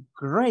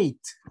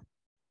 great.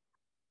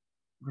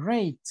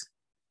 Great.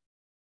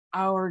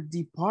 Our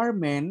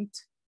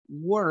department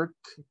work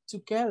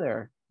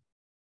together.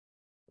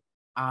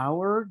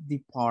 Our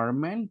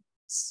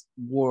departments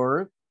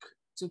work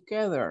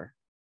together.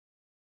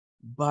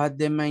 But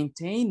the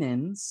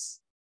maintenance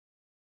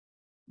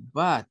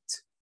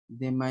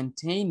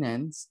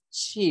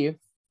chief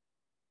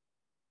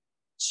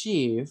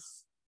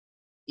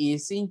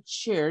is in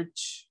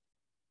charge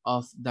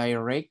of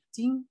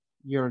directing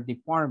your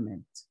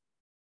department.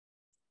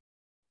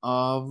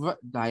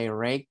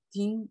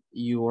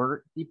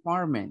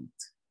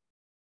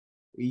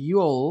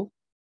 You'll,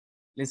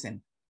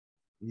 listen,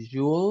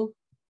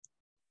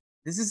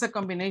 this is a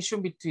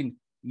combination between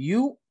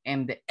you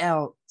and the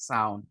L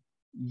sound.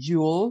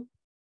 You'll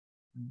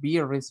be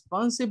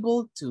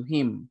responsible to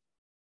him.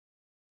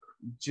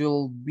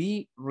 You'll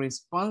be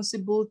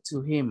responsible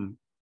to him.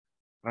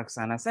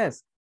 Roxana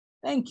says,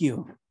 thank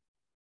you.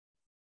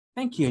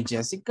 Thank you,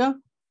 Jessica.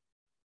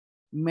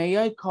 May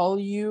I call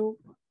you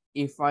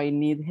if I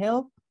need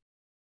help?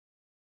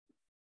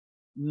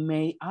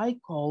 May I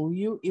call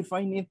you if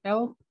I need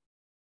help?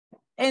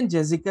 And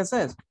Jessica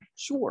says,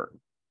 sure.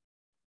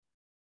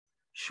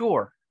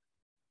 Sure.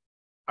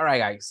 All right,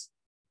 guys.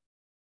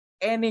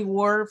 Any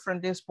word from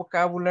this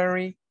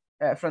vocabulary,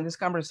 from this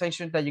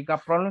conversation that you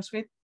got problems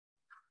with?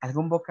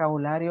 ¿Algún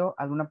vocabulario,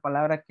 alguna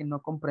palabra que no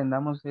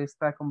comprendamos de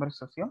esta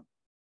conversación?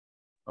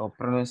 ¿O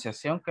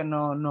pronunciación que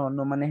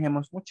no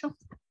manejemos mucho?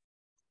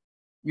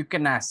 You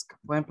can ask.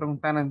 Pueden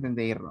preguntar antes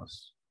de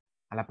irnos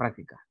a la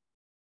práctica.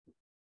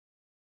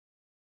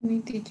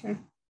 Mi teacher.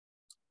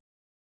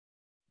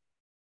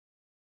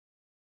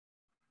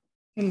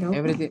 Hello.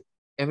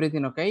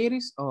 Everything okay,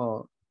 Iris?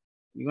 Or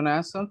you gonna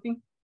ask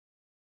something?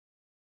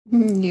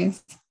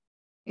 Yes.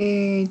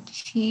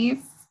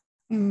 Chief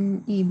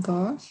y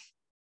dos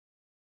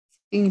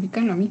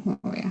significan lo mismo,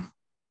 vea.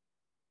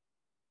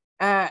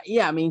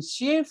 Yeah, I mean,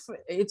 chief,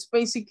 it's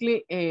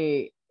basically,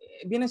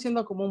 viene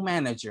siendo como un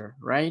manager,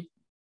 right?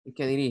 El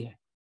que dirige.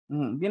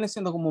 Viene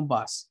siendo como un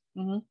boss.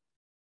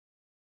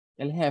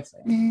 El jefe.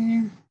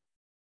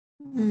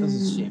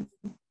 Entonces, chief.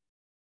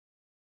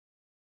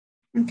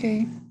 Ok.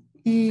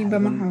 Y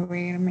vamos a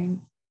ver,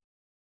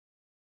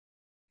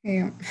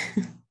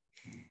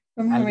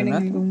 vamos a ver en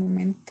algún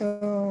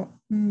momento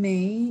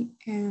may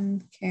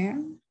and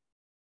can.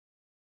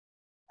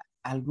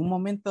 ¿Algún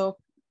momento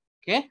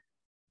qué?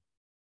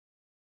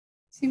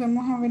 Sí,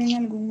 vamos a ver en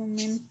algún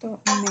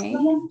momento may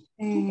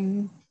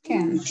and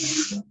can.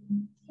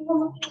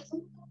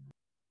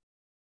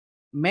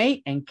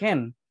 May and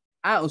can.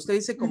 Usted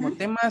dice como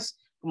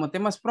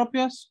temas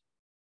propios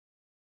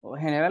o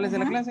generales de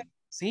la clase.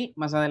 Sí,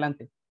 más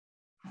adelante.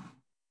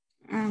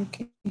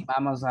 Okay.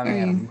 Vamos a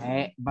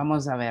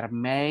ver,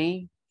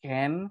 may,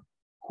 can,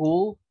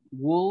 could,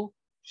 would,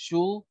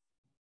 should.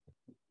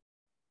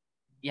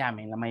 Ya,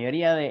 la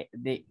mayoría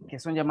de que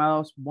son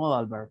llamados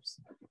modal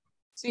verbs.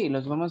 Sí,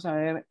 los vamos a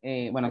ver,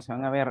 bueno, se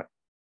van a ver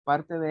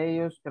parte de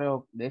ellos,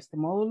 creo, de este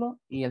módulo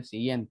y el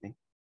siguiente.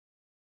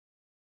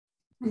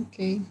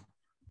 Ok.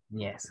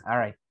 Yes, all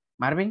right.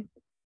 Marvin?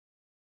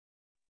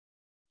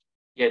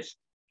 Yes,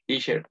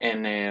 teacher.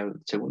 En el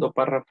segundo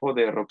párrafo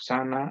de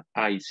Roxana,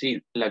 I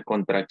see la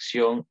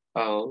contracción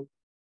al.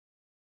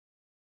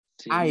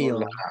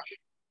 I'll.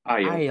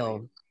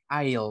 I'll.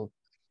 I'll.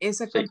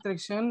 Esa Sí.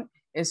 contracción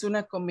es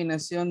una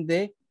combinación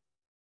de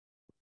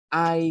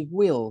I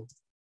will.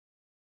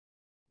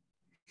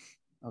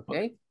 ¿Ok?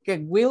 Que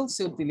will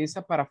se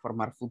utiliza para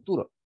formar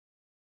futuro.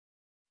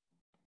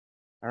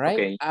 All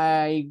right?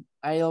 Okay.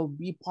 I'll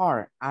be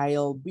part.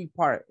 I'll be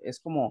part. Es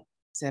como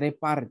seré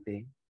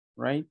parte.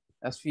 Right?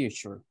 As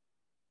future.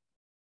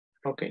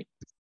 Okay.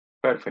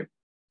 Perfect.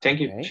 Thank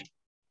you.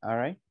 All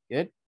right.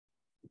 Good.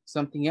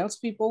 Something else,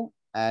 people?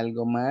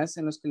 ¿Algo más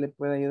en los que le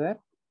pueda ayudar?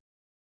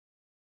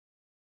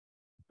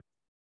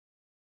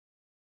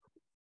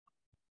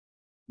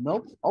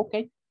 Nope.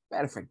 Okay.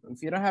 Perfect.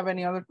 If you don't have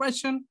any other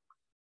question,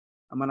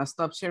 I'm going to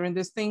stop sharing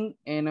this thing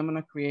and I'm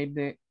going to create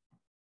the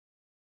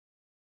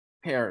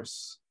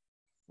pairs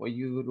for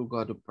you to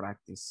go to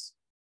practice.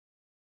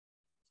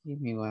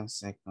 Give me 1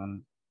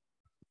 second.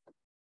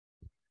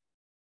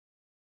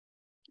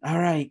 All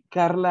right,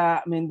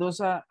 Carla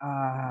Mendoza,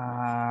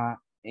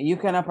 you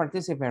cannot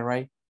participate,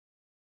 right?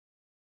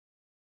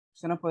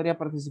 ¿Usted no podría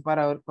participar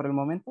ahora por el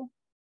momento?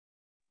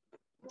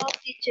 No,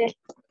 teacher.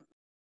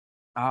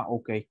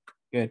 Ok,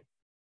 good.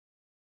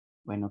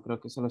 Bueno,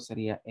 creo que solo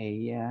sería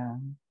ella.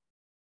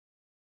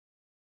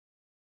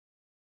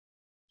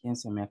 ¿Quién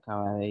se me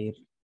acaba de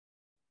ir?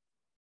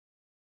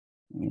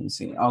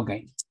 Sí, ok.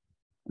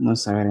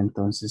 Vamos a ver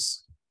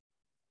entonces.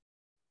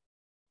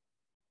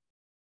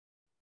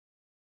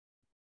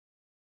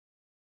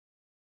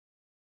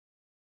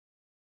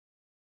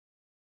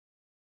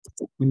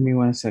 Give me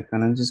 1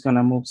 second. I'm just going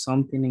to move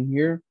something in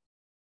here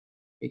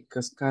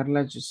because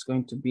Carla is just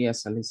going to be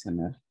as a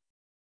listener.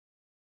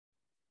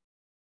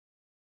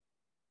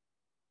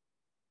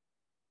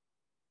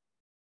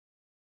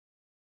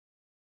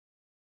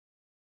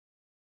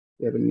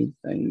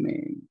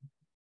 Permítanme.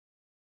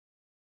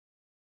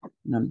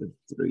 Number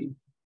 3.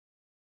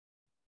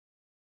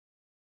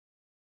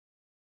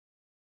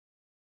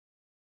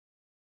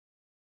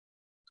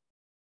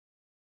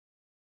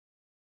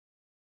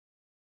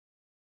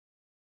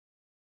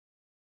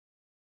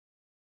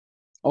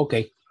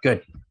 Okay,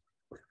 good.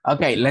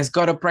 Okay, let's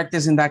go to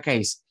practice in that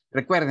case.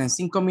 Recuerden,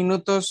 5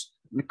 minutos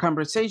de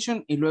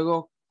conversation y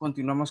luego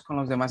continuamos con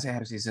los demás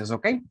ejercicios,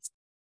 ¿ok?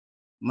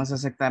 Vamos a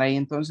aceptar ahí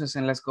entonces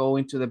and let's go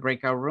into the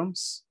breakout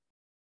rooms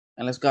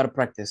and let's go to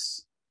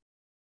practice.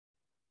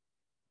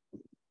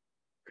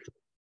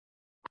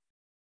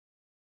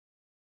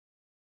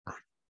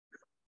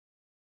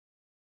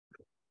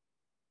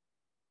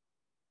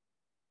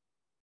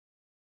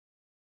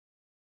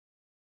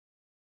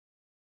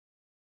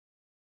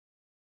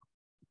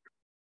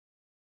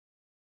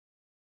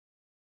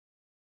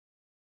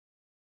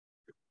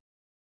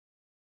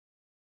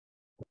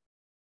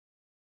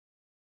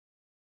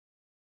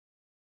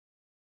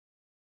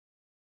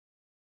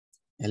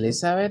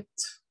 Elizabeth,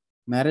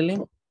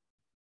 Marilyn.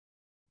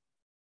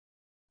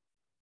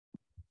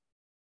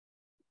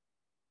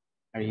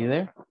 Are you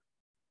there?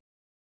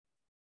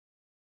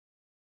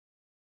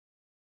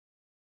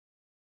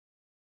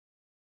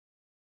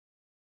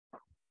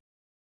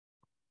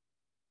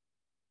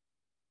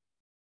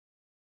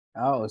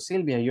 Oh,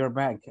 Silvia, you're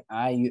back.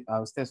 A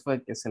usted fue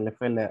el que se le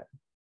fue la...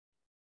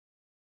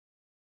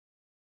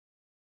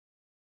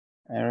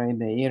 All right,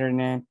 the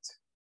internet.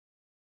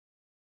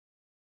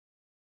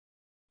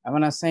 I'm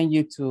gonna send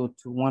you to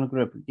one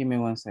group. Give me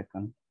 1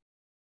 second.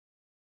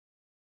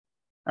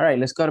 All right,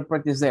 let's go to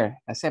practice there.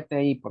 Acepte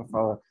ahí, por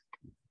favor.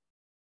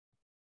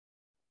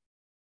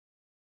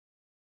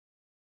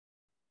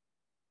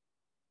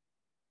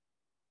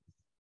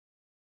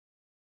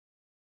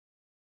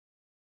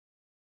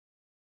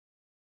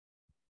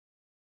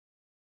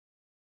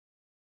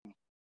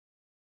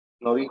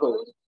 No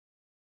dijo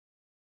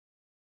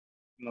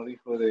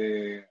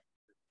de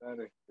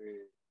estar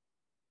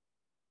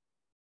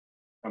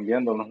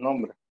cambiando los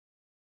nombres.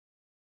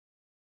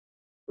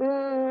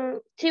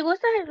 Si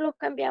gusta, lo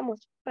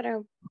cambiamos para...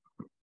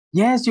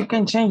 Yes, you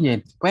can change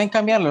it. Pueden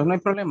cambiarlos, no hay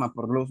problema,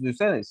 por los de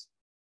ustedes.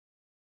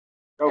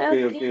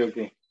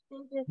 Okay.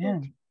 Yeah.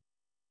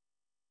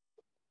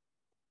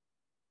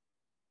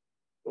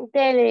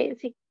 Dele,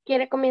 si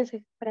quiere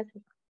comience.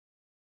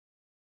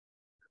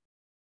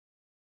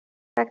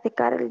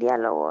 Practicar el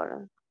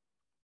diálogo.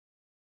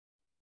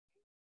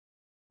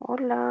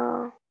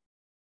 Hola.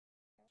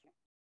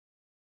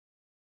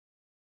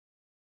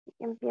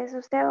 ¿Empieza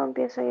usted o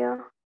empiezo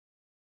yo?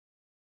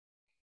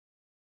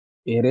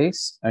 It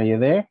is. Are you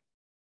there?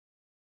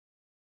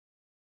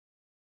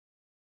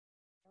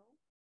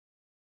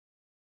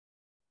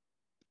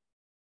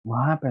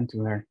 What happened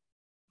to her?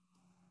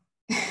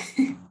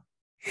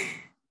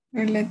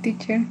 Hola,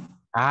 teacher.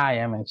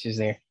 Yeah, man, she's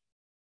there.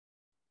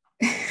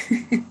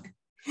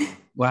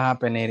 What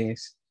happened, it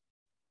is?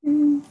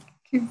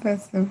 ¿Qué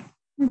pasó?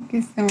 Que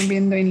estamos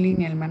viendo en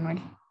línea el manual.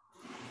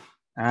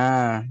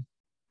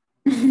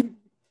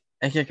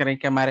 Es que creí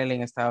que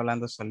Marilyn estaba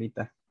hablando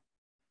solita.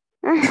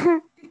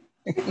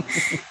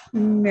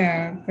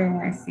 No,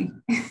 ¿cómo así?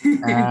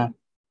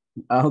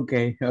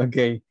 Okay,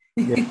 okay.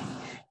 Good.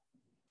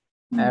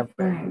 Perfect.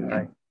 All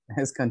right,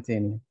 let's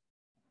continue.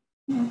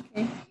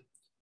 Okay.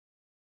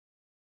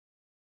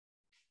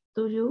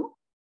 Do you?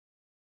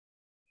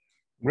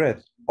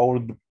 Great.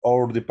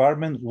 Our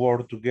department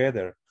work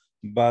together,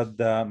 but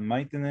the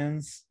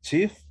maintenance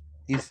chief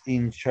is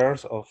in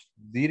charge of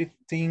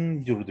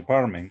directing your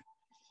department.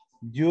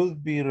 You'll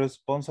be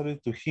responsible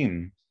to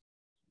him.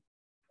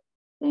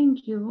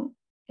 Thank you.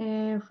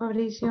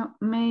 Fabricio,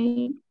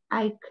 may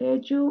I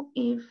call you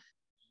if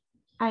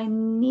I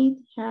need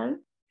help?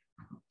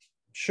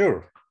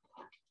 Sure.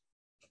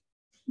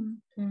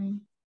 Okay.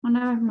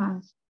 Una vez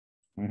más.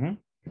 Mhm.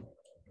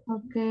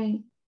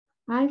 Okay.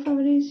 Hi,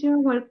 Fabricio.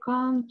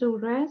 Welcome to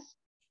REST.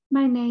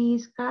 My name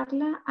is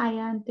Carla. I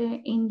am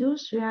the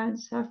industrial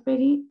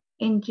safety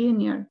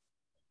engineer.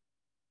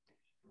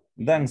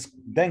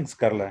 Thanks,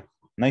 Carla.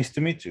 Nice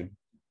to meet you.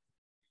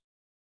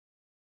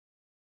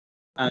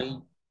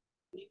 I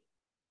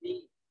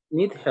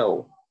need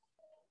help.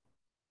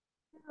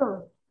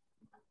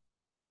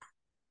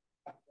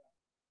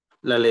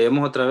 ¿La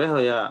leemos otra vez o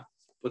ya?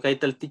 Porque ahí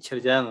está el teacher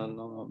ya,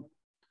 no.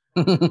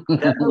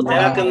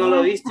 Ya que no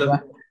lo he visto.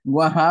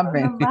 What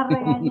happened? Nos va a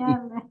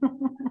regañar.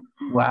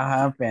 What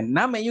happened?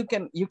 Name,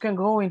 you can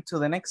go into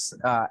the next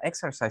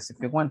exercise if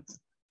you want.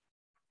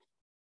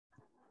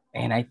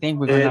 And I think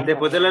we're gonna...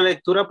 Después de la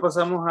lectura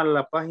pasamos a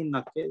la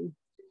página que...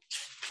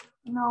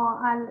 No,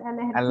 al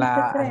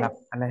ejercicio 3.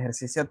 al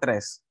ejercicio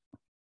 3.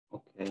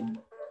 Okay.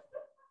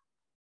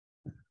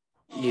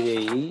 Y de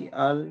ahí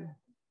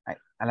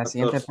a la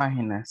siguiente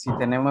página. Si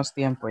tenemos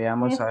tiempo, ya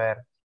vamos a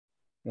ver.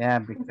 Yeah,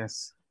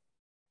 because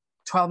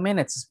 12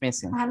 minutes is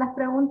missing. Las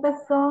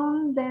preguntas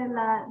son de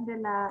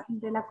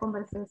la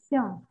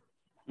conversación.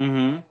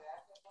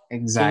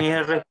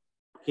 Exacto.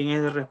 ¿Quién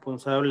es el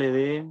responsable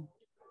de...?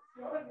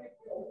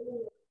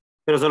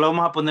 Pero solo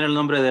vamos a poner el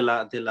nombre de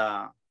la...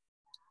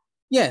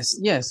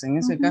 Yes, en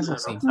ese caso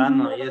sí.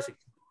 Roxana, Jessica.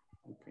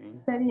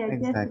 Okay. Sería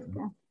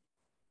Exactly.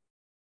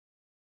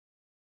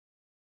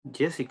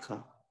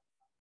 Jessica.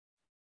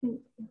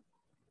 Sí.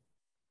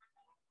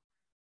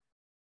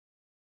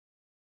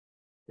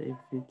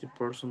 Safety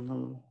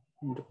personal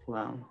in the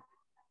plan.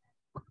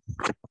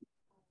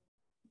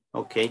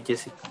 Okay,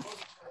 Jessica.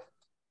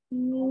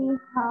 Y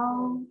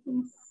how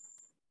is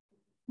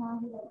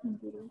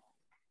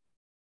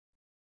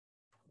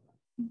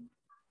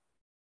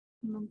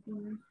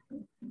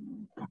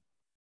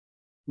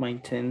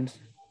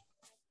maintenance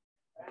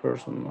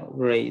personal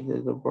grade the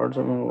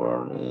department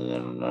or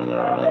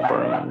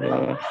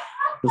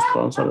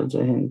responsible to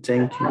him.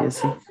 Thank you,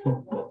 Jessica.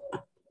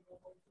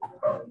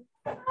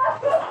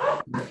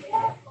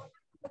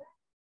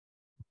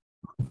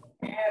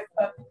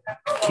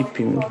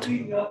 Keeping it.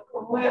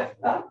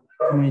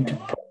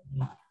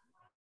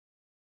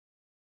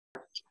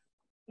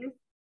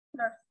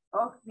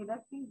 Of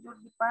directing your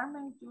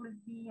department, you will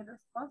be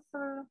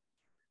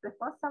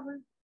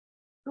responsible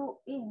to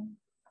in.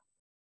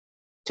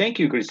 Thank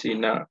you,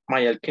 Christina.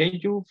 May I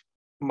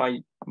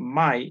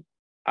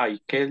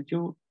tell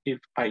you if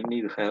I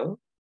need help?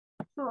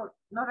 Sure.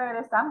 No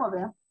regresamos,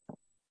 ¿verdad?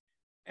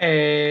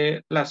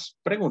 Las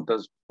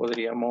preguntas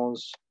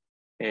podríamos...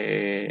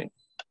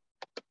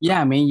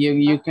 Yeah, I mean,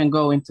 you can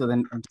go into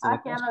the...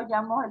 ya nos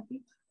llamó el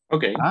teacher.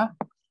 Okay.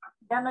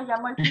 Ya nos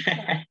llamó el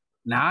teacher.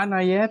 No,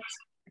 not yet.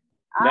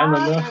 Perdón.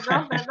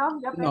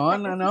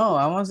 No,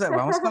 vamos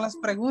con las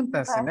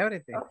preguntas and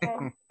everything. Okay.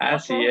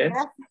 Así es.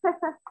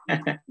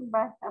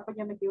 Pues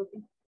yo me equivoqué.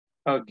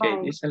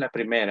 Okay, dice la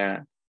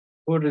primera.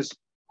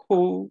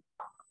 Who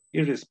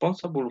is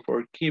responsible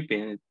for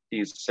keeping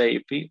the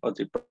safety of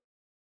the...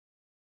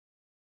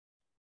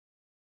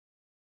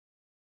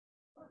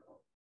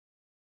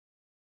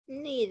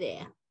 Ni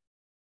idea.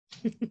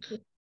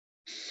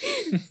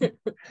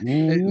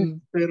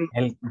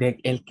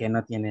 El que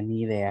no tiene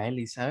ni idea,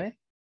 Elizabeth.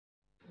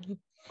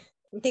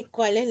 ¿De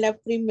cuál es la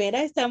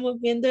primera?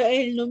 Estamos viendo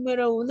el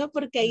número 1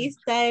 porque ahí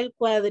está el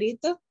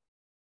cuadrito.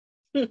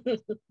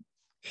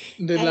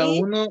 De la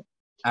 1.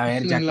 A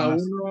ver, ya la 1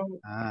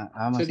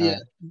 vamos a ver.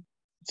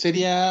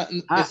 Sería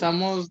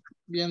estamos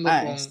viendo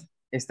con...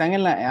 Están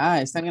en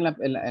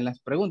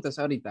las preguntas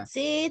ahorita.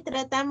 Sí,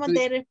 tratamos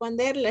de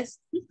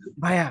responderles.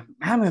 Vaya,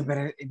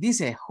 pero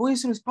dice, who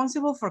is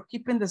responsible for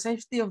keeping the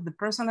safety of the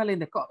personnel in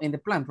the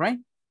plant, right?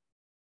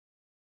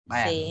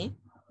 Vaya, sí.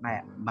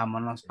 Vaya,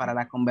 vámonos para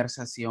la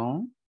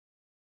conversación.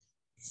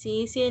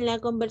 Sí, en la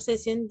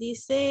conversación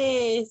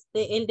dice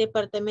el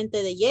departamento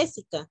de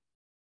Jessica.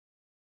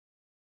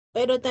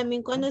 Pero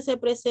también cuando se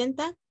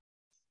presenta,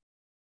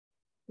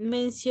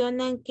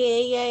 mencionan que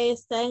ella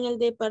está en el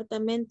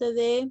departamento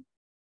de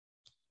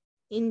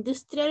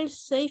Industrial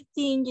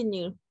Safety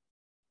Engineer.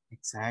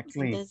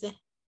 Exactly. Entonces,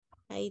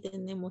 ahí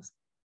tenemos.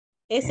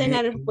 Esa es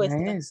la respuesta.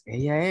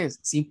 Ella es.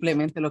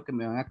 Simplemente lo que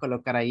me van a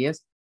colocar ahí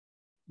es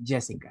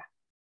Jessica.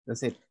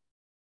 Entonces,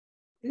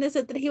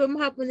 nosotros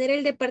íbamos a poner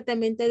el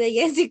departamento de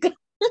Jessica.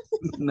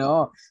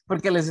 No,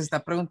 porque les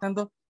está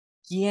preguntando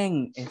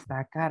quién está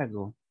a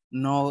cargo,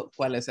 no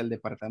cuál es el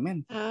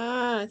departamento.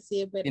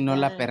 Sí, es verdad. Sino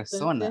la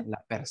persona, Entonces,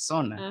 la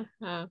persona.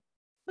 Ajá.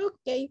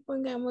 Ok,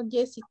 pongamos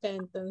Jessica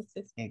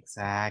entonces.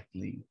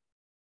 Exactly.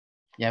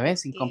 Ya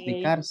ves, sin Ok.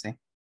 complicarse.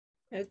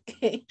 Ok.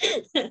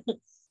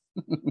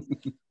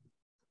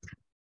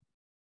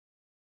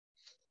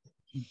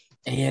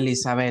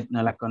 Elizabeth,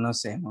 no la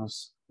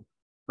conocemos.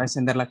 Va a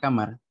encender la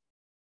cámara.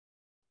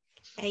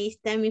 Ahí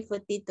está mi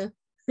fotito.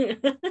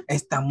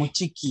 Está muy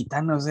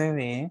chiquita, no se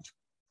ve.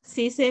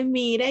 Sí se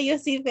mira, yo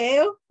sí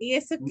veo. Y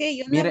eso que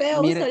yo no Mire,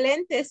 veo, uso mire,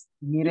 lentes.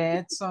 mire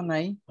Edson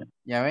ahí.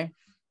 Ya ve.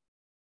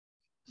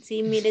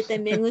 Sí, mire,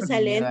 también usa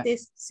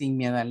lentes. Sin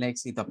miedo al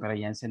éxito, pero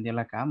ya encendió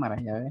la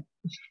cámara, ya ve.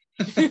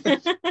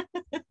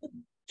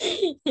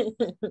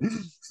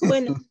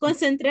 Bueno,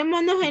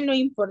 concentrémonos en lo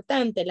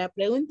importante. La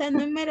pregunta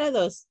número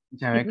 2.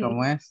 Ya ve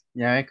cómo es,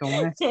 ya ve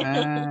cómo es.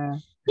 Ah,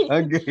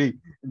 ok,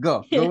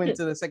 go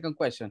into the second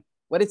question.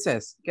 What it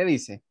says, ¿qué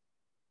dice?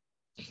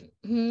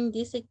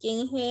 Dice,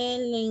 ¿quién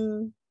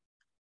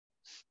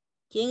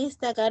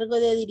está a cargo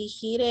de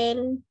dirigir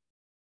el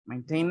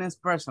Maintenance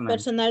personal.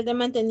 personal de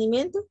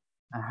mantenimiento?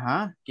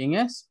 Ajá, ¿quién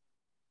es?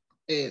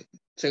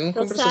 Según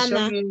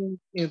Roxana.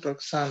 conversación y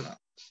Roxana.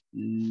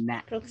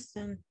 Nah.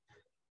 Roxana.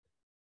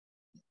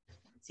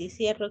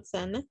 Sí, es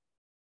Roxana.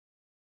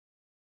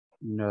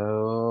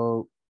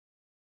 No.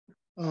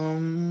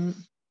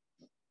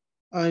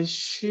 I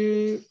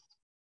should...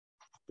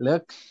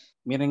 Look,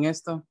 miren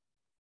esto.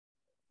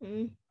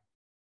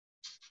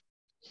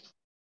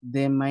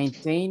 The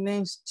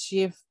maintenance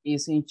chief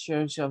is in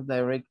charge of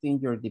directing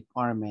your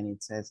department,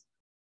 it says.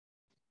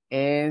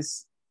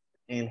 Es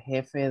el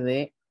jefe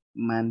de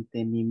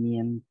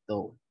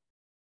mantenimiento.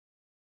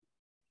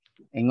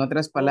 En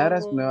otras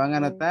palabras, me van a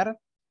anotar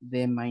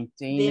the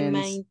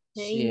maintenance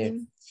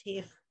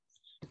chief.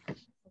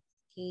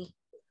 Okay.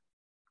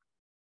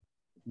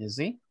 ¿You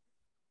see?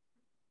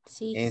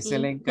 Sí, Es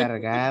el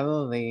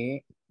encargado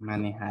de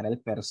manejar el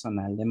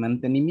personal de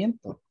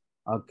mantenimiento.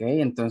 Ok,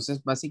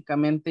 entonces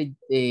básicamente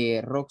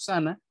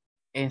Roxana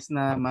es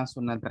nada más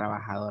una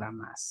trabajadora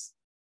más.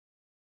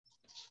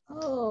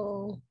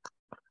 Oh.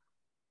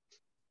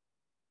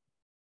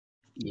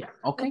 Ya,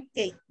 ok.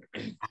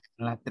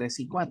 La 3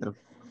 y 4.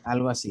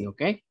 Algo así,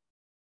 ok.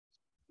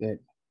 Good.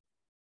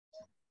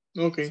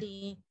 Ok.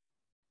 Sí.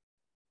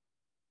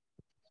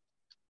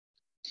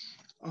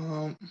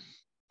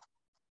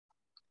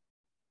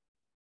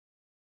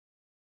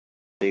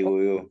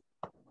 Digo yo.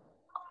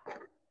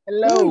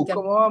 Hello,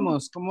 ¿cómo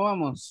vamos? ¿Cómo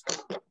vamos?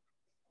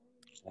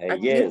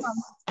 Yes.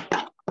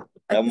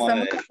 Estamos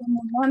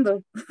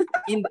acomodando.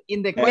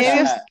 In the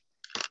question.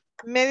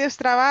 Medios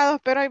trabados,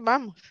 pero ahí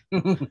vamos.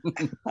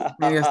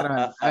 Medios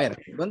trabados. A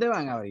ver, ¿dónde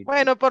van ahorita?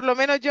 Bueno, por lo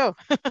menos yo.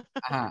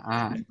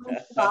 Ajá.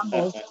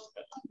 Vamos.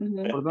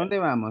 ¿Por dónde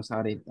vamos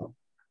ahorita?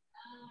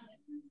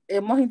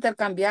 Hemos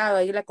intercambiado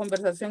ahí la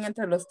conversación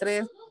entre los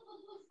tres.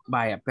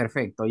 Vaya,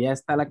 perfecto. Ya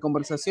está la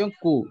conversación.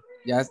 Q.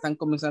 ¿Ya están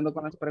comenzando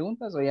con las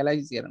preguntas o ya las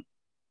hicieron?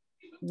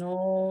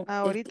 No.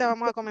 Ahorita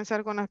vamos a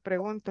comenzar con las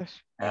preguntas.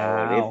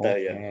 Ahorita ok.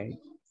 ya.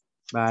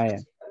 Vaya.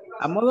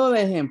 A modo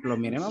de ejemplo,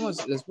 miren,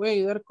 vamos, les voy a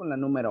ayudar con la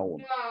número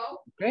 1.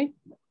 ¿Ok?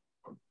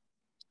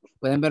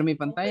 ¿Pueden ver mi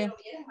pantalla?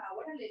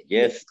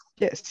 Yes.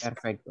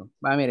 Perfecto.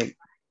 Va, miren.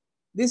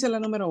 Dice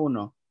la número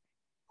 1.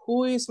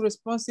 Who is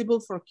responsible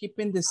for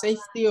keeping the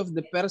safety of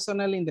the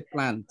personnel in the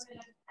plant?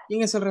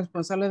 ¿Quién es el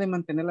responsable de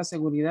mantener la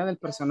seguridad del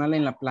personal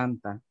en la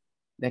planta?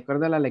 De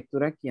acuerdo a la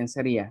lectura, ¿quién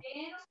sería?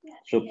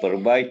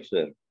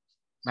 Supervisor.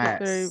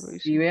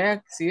 Si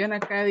ven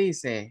acá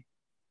dice,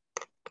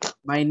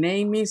 my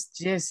name is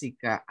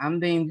Jessica. I'm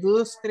the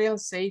industrial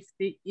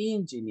safety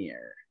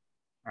engineer.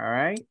 All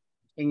right.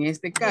 En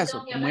este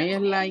caso, como ella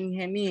es la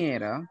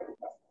ingeniera,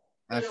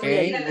 ok,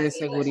 de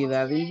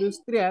seguridad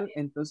industrial,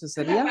 entonces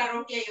sería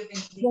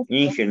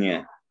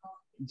Ingeniero.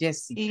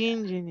 Jessica.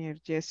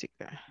 Engineer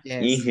Jessica.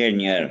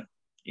 Ingeniero.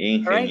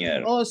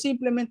 Ingeniero. O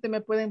simplemente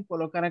me pueden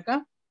colocar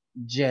acá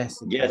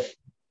Jessica. Yes.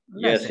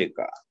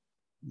 Jessica.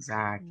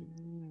 Exacto.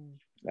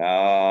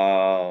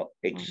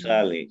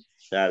 Exactly.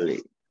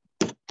 Sally.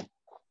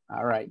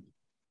 All right.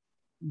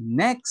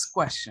 Next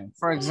question.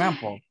 For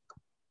example,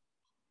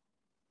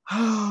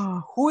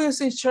 who is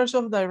in charge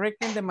of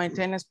directing the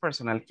maintenance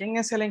personnel? ¿Quién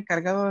es el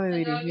encargado de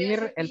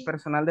dirigir el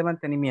personal de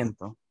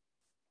mantenimiento?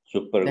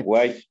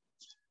 Supervisor.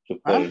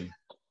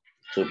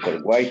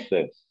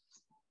 Supervisor.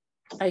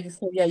 Ahí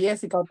sería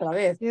Jessica otra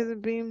vez.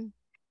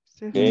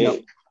 No.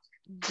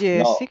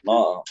 Jessica.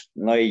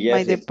 No, y Jessica.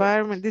 My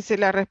department, dice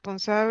la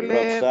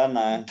responsable.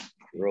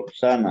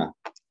 Roxana.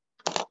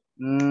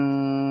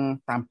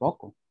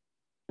 Tampoco.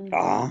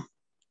 No.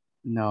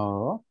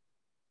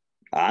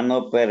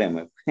 No,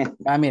 espéreme.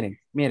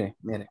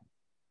 Mire.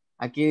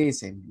 Aquí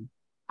dice,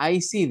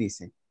 ahí sí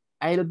dice,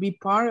 I'll be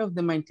part of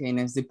the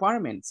maintenance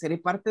department. Seré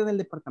parte del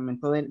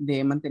departamento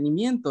de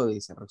mantenimiento,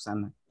 dice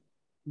Roxana.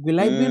 Will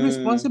I be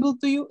responsible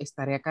to you?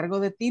 Estaré a cargo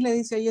de ti, le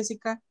dice a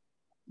Jessica.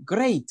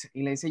 Great.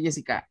 Y le dice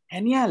Jessica,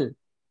 genial.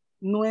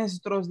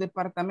 Nuestros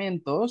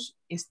departamentos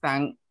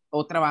están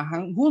o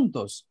trabajan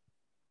juntos,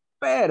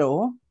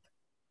 pero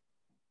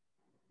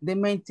de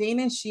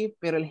maintenance chief,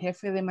 pero el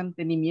jefe de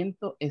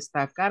mantenimiento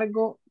está a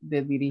cargo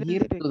de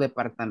dirigir tu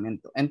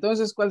departamento.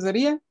 Entonces, ¿cuál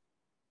sería?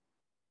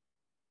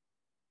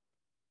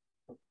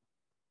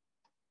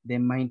 The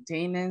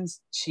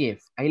maintenance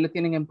chief. Ahí lo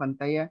tienen en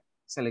pantalla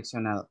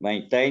seleccionado.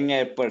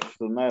 Maintainer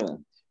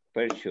personal.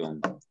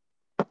 Person.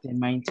 The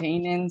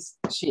maintenance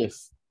chief.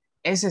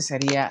 Ese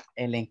sería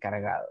el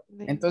encargado.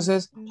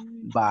 Entonces,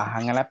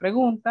 bajan a la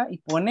pregunta y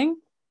ponen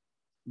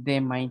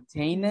the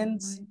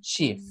maintenance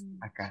chief.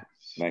 Acá.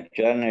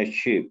 Maintenance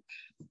chief.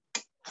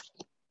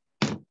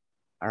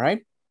 All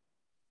right.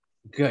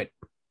 Good.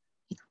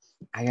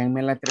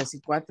 Háganme la 3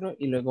 y 4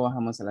 y luego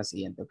bajamos a la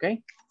siguiente, ¿ok?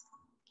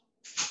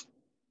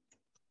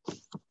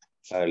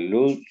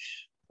 Salud.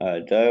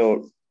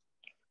 Adult.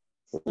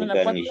 En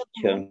la parte de la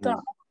pregunta,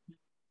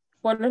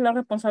 ¿cuál es la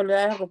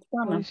responsabilidad de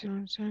Roxana?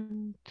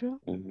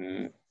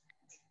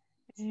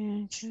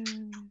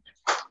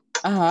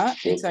 Ajá,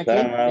 exacto.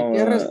 ¿De qué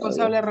es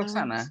responsable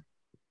Roxana?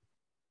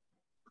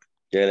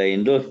 De la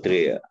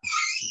industria.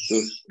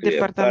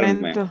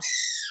 Departamento.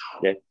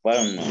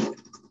 Department.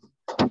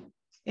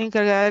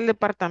 Encargada del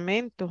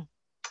departamento.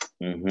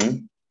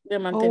 De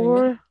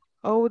mantenimiento.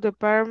 Our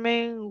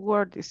department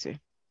work,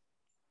 dice.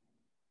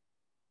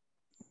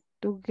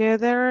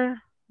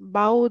 Together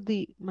about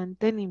the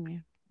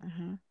mantenimiento.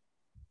 Ajá.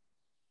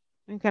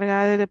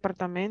 Encargada del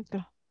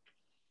departamento.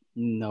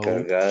 No.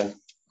 Encargada.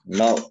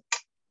 No.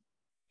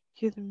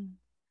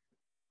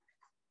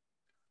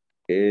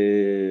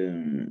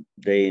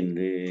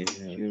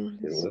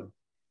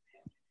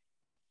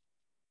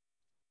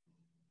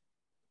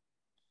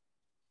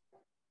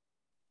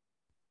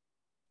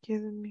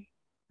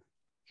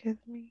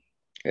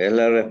 Es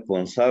la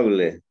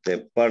responsable.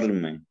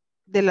 Department.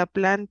 De la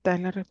planta,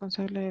 es la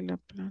responsable de la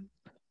planta.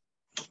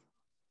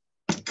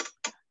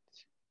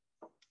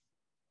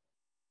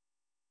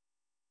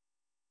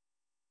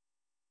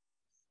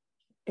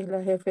 Es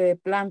la jefe de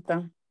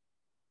planta.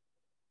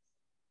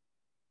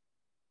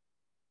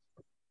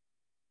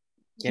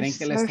 ¿Quieren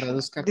que les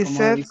traduzca The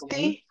como el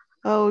safety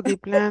of the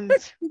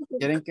plants.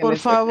 ¿Quieren que Por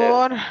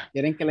favor.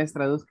 ¿Quieren que les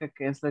traduzca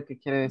qué es lo que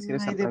quiere decir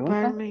esa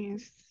pregunta?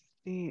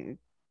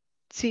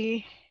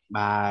 Sí.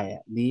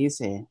 Vaya,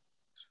 dice,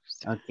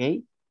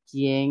 ok,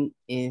 ¿quién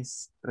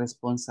es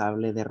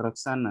responsable de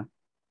Roxana?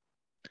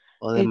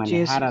 O de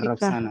manejar a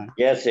Roxana.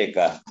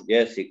 Jessica.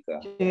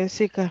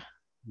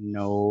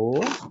 No.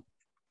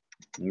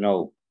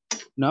 No.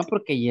 No,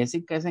 porque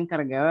Jessica es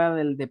encargada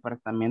del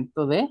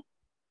departamento de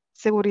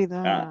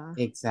seguridad.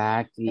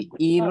 Exacto.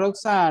 Y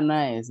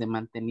Roxana es de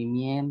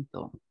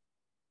mantenimiento.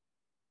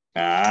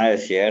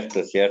 Es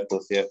cierto.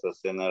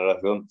 Tiene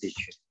razón,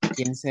 teacher.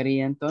 ¿Quién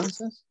sería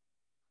entonces?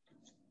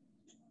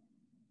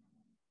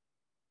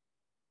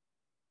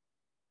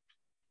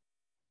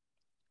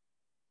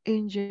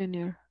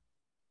 Engineer.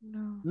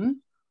 No.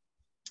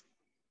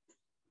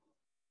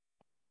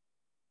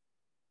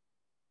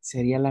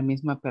 Sería la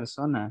misma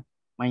persona.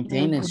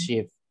 Maintenance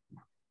chief.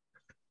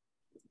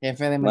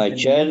 Jefe de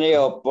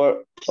mantenimiento.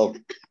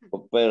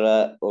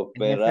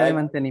 Jefe de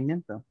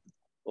mantenimiento.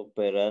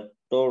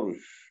 Operator.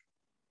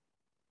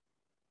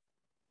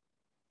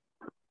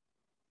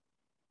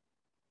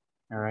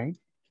 All right.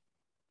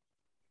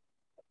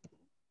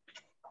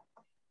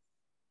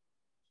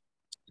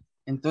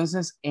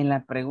 Entonces,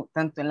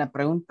 tanto en la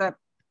pregunta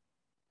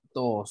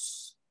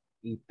 2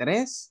 y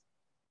 3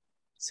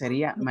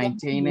 sería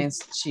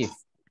maintenance chief.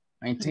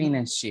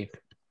 Maintenance chief.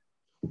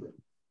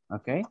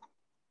 Ok.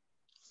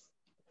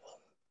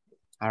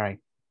 All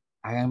right.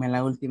 Háganme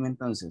la última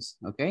entonces.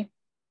 Ok.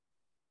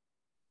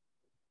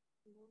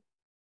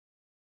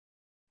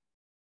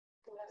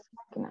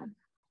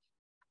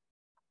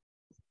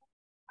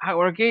 How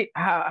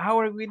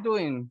are we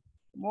doing?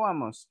 ¿Cómo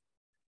vamos?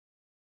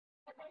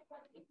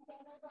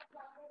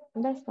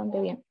 Bastante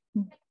bien.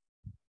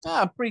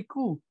 Pretty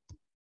cool.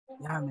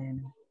 Yeah,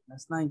 man.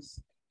 That's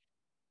nice.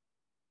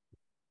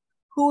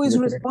 Who is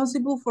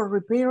responsible for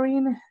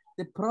repairing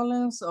the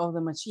problems of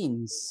the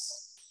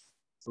machines?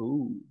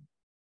 Ooh.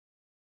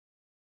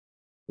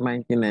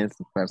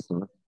 Maintenance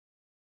person.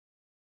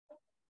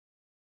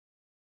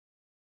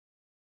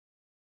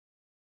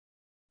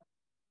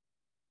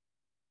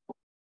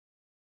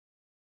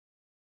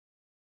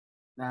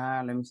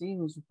 Let me see.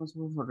 Who's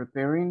responsible for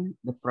repairing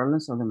the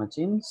problems of the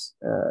machines?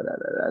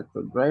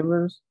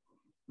 Drivers,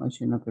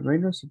 machine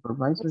operators,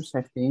 supervisors,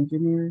 safety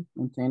engineers,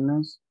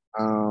 maintenance,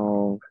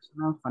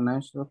 personal,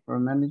 financial, for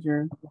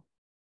manager.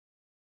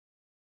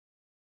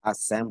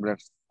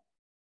 Assemblers.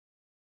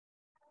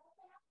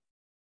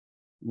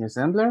 ¿Y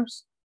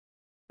assemblers?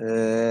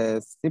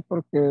 Sí,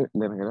 porque,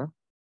 de verdad.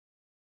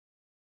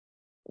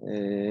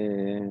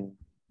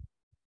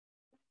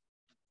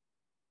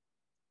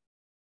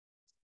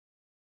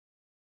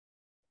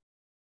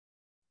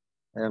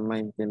 El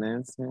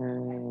maintenance.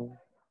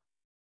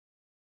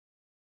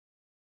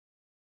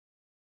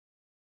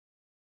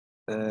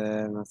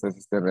 No sé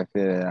si se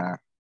refiere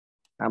a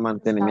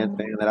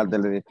mantenimiento en general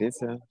del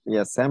edificio. Y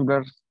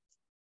assembler.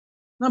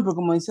 No, pero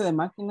como dice de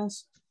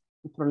máquinas,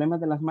 los problemas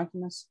de las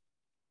máquinas.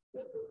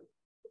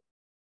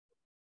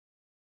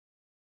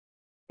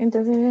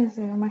 Entonces,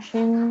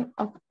 machine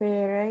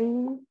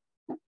operator.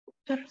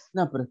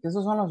 No, pero es que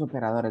esos son los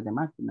operadores de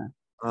máquina.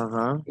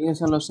 Ajá. Ellos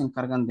solo se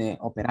encargan de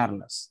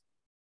operarlas.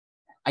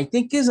 I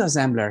think it's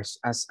assemblers,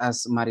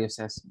 as Mario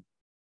says.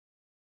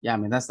 Yeah, I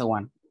mean, that's the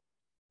one.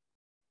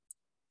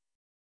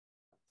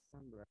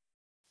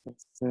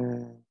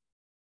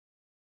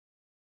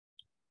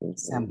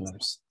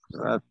 Assemblers.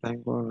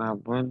 Tengo una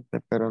fuente,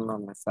 pero no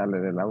me sale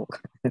de la boca.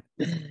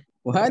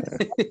 What?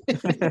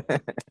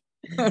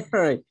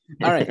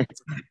 All right.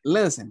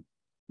 Listen,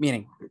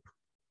 miren,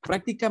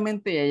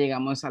 prácticamente ya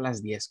llegamos a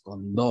las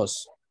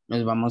 10:02.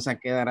 Nos vamos a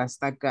quedar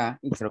hasta acá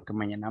y creo que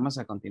mañana vamos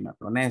a continuar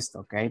con esto,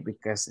 ¿ok?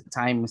 Because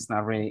time is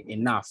not really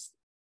enough,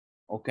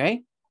 ¿ok?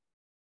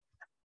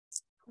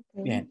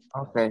 Bien.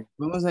 Okay.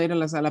 Vamos a ir a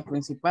la sala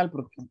principal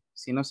porque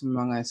si no se me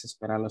van a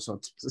desesperar los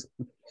otros.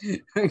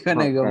 We're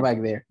gonna go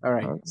back there. All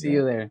right. Okay. See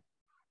you there.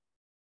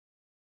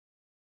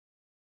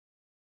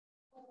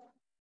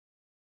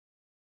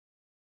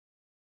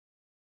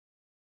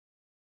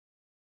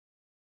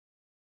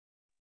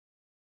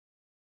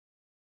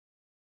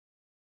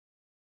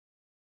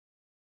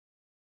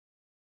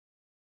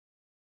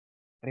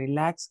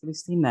 Relax,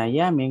 Cristina.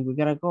 Yeah, man, we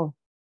gotta go.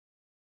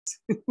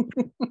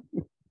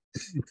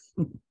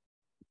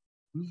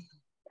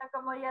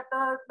 Como ya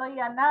todo, no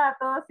oía nada,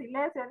 todo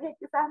silencio, dije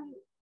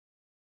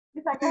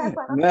quizás que se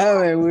fueron. No,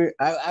 man,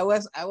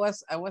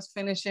 I was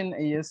finishing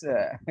just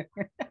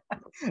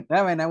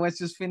no, man, I was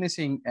just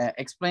finishing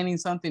explaining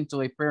something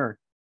to a pair.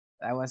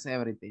 That was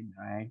everything,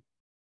 right?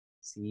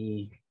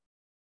 Sí.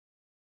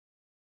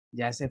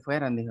 Ya se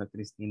fueron, dijo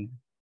Cristina.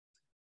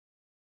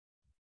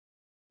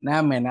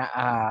 No, man,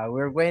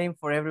 we're waiting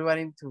for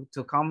everybody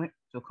to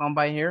come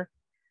by here.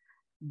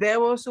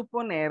 Debo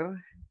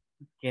suponer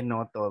que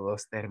no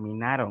todos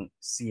terminaron,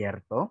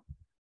 ¿cierto?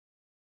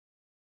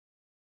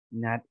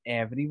 Not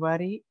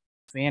everybody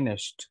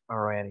finished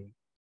already.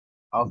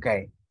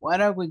 Okay, what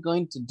are we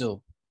going to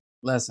do?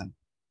 Listen.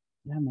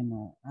 Yeah,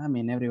 I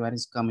mean,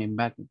 everybody's coming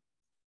back.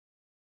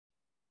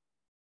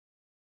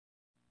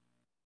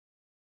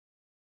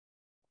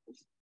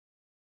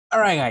 All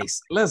right,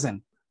 guys,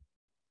 listen.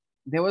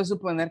 Debo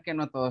suponer que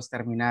no todos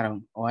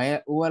terminaron.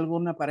 ¿Hubo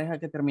alguna pareja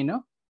que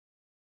terminó?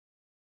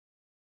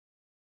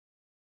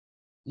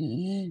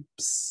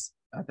 Psst,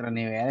 otro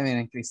nivel,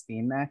 miren,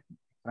 Cristina,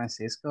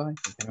 Francisco,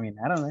 que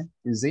terminaron,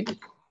 You see?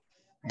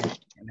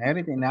 And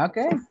everything.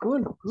 Okay,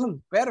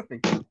 cool,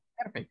 perfect.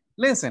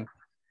 Listen,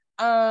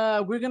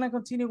 we're gonna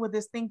continue with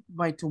this thing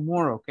by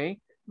tomorrow,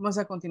 okay? Vamos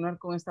a continuar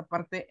con esta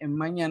parte en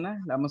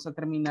mañana, la vamos a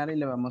terminar y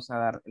le vamos a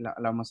dar, la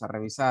vamos a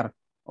revisar,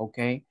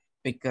 okay?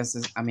 Because,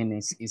 I mean,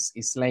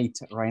 it's late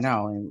right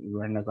now and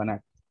we're not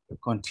gonna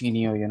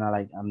continue, you know,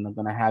 like I'm not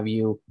gonna have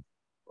you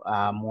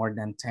more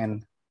than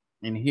 10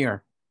 in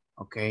here,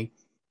 okay?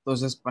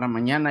 Entonces, para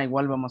mañana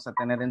igual vamos a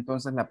tener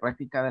entonces la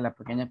práctica de la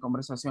pequeña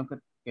conversación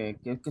que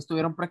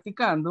estuvieron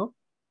practicando,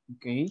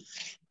 ok.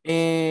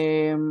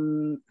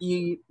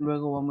 Y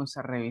luego vamos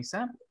a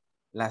revisar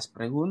las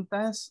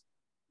preguntas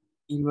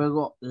y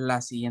luego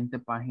la siguiente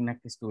página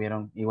que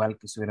estuvieron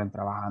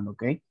trabajando,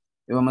 ok.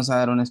 Y vamos a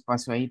dar un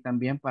espacio ahí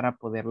también para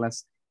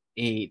poderlas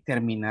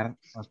terminar,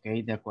 ok,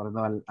 de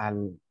acuerdo a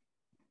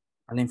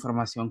la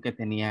información que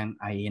tenían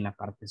ahí en la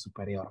parte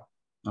superior,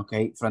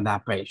 ok, from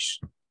that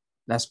page.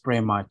 That's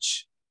pretty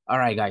much. All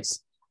right,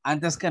 guys.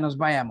 Antes que nos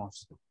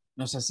vayamos,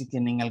 no sé si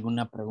tienen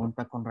alguna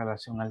pregunta con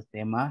relación al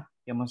tema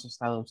que hemos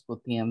estado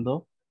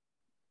discutiendo.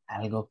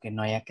 Algo que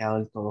no haya quedado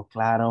del todo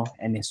claro.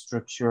 Any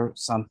structure,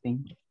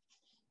 something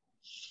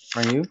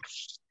for you?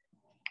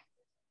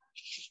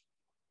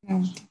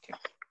 No.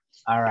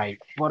 All right.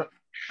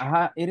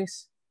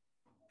 Iris?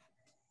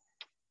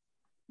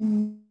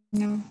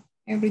 No,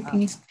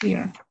 everything is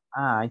clear.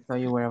 I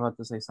thought you were about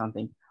to say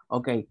something.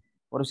 Okay.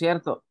 Por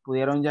cierto,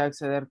 ¿pudieron ya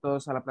acceder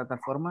todos a la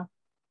plataforma?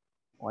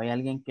 ¿O hay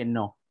alguien que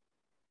no?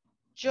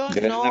 Yo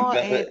no,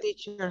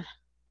 teacher.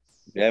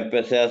 Ya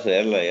empecé a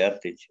hacerla ya,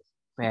 teacher.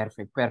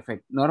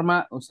 Perfecto.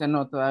 Norma, ¿usted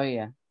no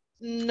todavía?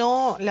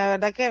 No, la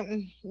verdad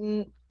que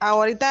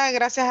ahorita,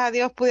 gracias a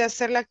Dios, pude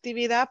hacer la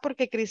actividad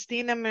porque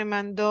Cristina me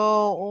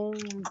mandó un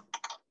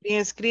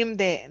screen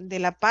de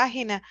la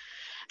página.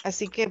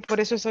 Así que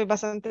por eso soy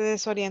bastante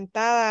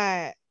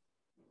desorientada.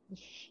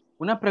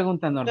 Una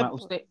pregunta, Norma.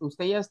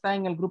 ¿Usted ya está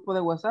en el grupo de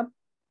WhatsApp?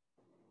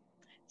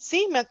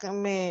 Sí,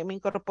 me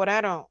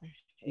incorporaron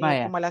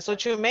como a las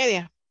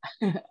 8:30.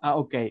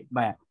 Ok,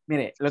 vaya.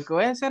 Mire, lo que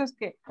voy a hacer es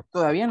que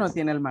todavía no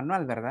tiene el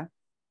manual, ¿verdad?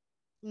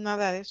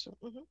 Nada de eso.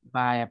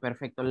 Vaya,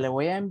 perfecto. Le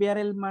voy a enviar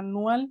el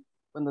manual.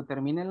 Cuando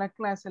termine la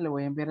clase, le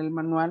voy a enviar el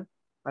manual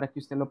para que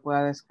usted lo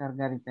pueda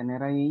descargar y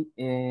tener ahí.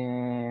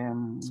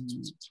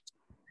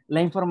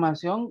 La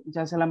información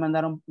ya se la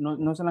mandaron,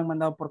 no se la han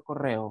mandado por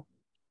correo.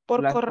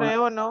 Por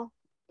correo no.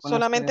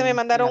 Solamente me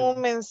mandaron un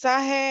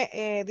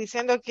mensaje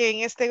diciendo que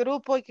en este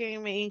grupo y que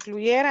me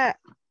incluyera,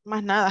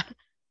 más nada.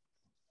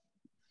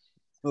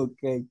 Ok.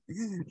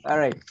 All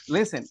right.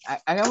 Listen,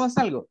 hagamos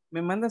algo.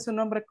 Me manda su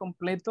nombre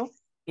completo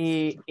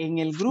en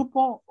el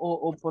grupo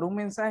o por un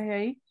mensaje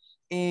ahí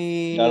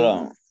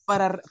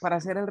para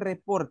hacer el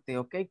reporte,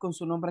 ok, con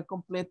su nombre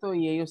completo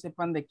y ellos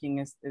sepan de quién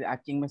es, a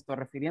quién me estoy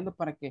refiriendo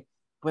para que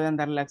puedan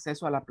darle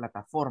acceso a la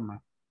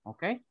plataforma,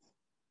 ok.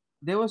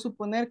 Debo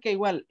suponer que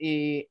igual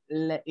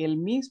el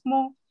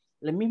mismo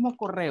el mismo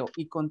correo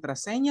y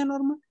contraseña,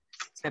 Norma,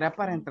 será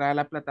para entrar a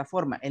la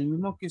plataforma, el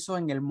mismo que usó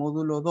en el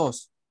módulo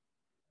 2.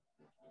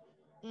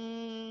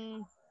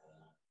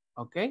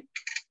 ¿Ok?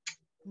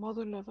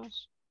 Módulo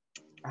 2.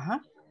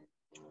 Ajá.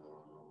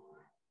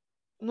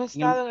 No he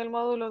estado en el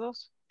módulo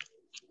 2.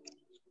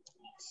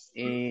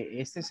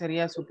 ¿Este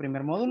sería su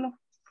primer módulo?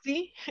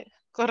 Sí,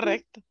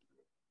 correcto.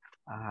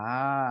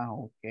 Ah,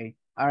 ok.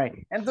 All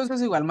right.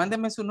 Entonces igual,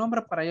 mándeme su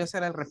nombre para yo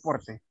hacer el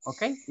reporte,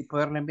 ¿ok? Y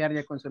poderle enviar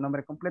ya con su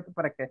nombre completo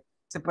para que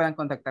se puedan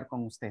contactar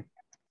con usted.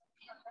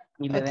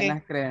 Y le den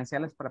las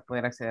credenciales para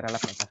poder acceder a la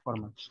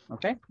plataforma,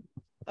 ¿ok?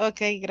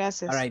 Ok,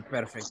 gracias. All right,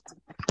 perfecto.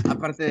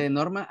 Aparte de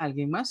Norma,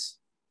 ¿alguien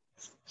más?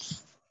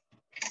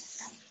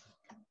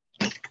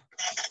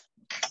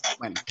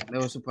 Bueno,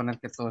 debo suponer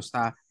que todo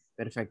está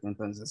perfecto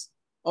entonces.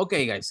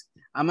 Okay, guys.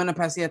 I'm going to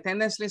pass the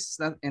attendance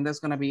list and that's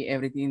going to be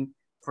everything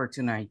for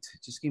tonight.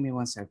 Just give me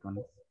 1 second.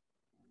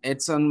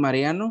 Edson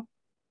Mariano.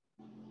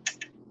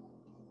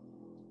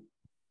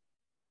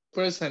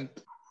 Present.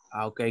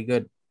 Okay,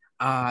 good.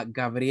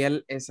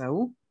 Gabriel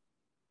Esaú.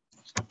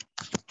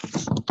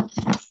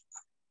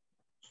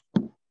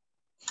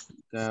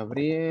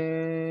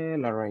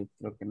 Gabriel, all right,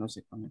 creo que no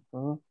se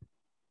conectó.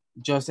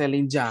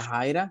 Jocelyn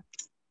Yajaira.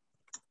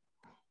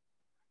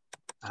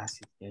 Ah,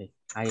 sí, okay.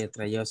 Hay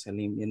otra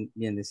Jocelyn,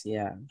 bien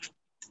decía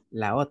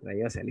la otra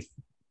Jocelyn.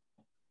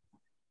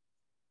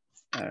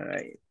 All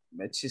right,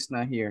 but she's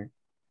not here.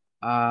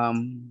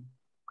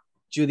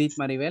 Judith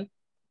Maribel.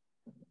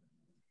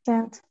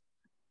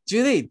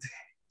 Judith,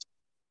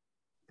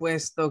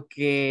 puesto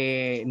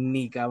que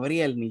ni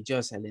Gabriel ni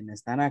Jocelyn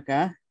están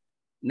acá,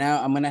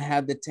 now I'm going to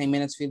have the 10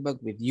 minutes feedback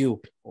with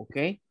you,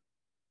 okay?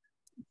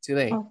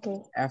 Today,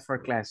 after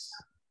class.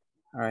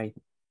 All right.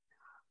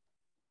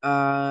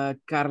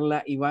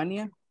 Carla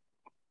Ivania.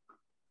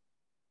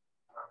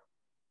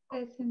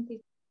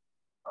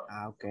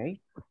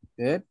 Okay,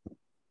 good.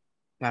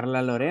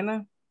 Carla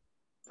Lorena.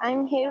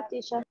 I'm here,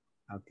 teacher.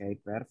 Okay,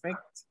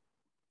 perfect.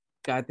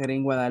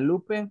 Catherine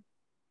Guadalupe.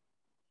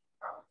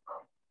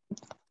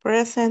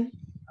 Present.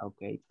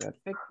 Okay,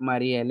 perfect.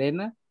 María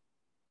Elena.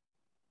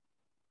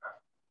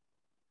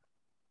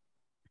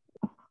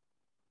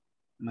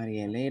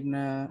 María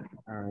Elena.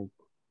 All right.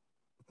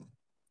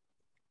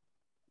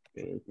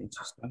 Okay, I think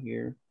she's not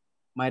here.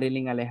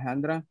 Marilyn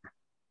Alejandra.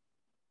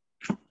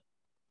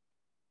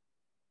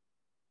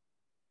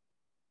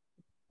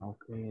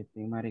 Okay, I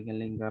think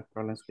Marilyn got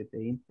problems with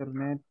the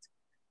internet.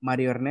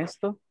 Mario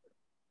Ernesto.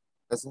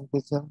 Present,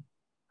 teacher.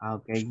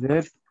 Okay,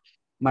 good.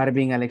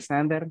 Marvin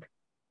Alexander.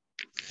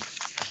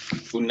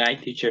 Good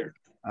night, teacher.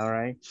 All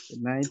right,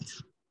 good night.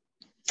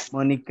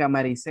 Mónica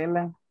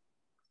Marisela.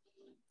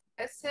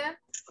 Present.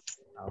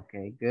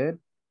 Okay, good.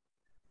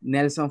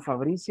 Nelson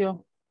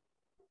Fabricio.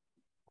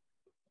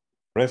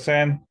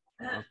 Present.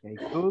 Okay,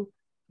 cool.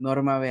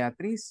 Norma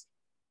Beatriz.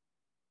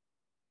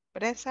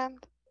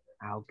 Present.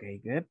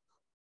 Okay, good.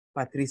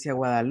 Patricia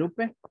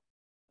Guadalupe.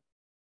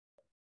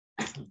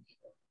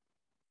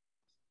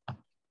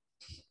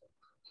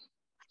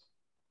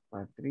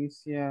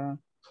 Patricia.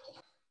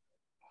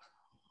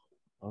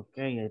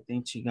 Okay, I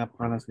think she got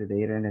problems with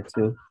the internet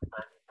too.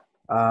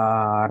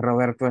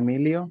 Roberto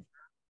Emilio.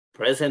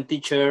 Present,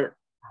 teacher.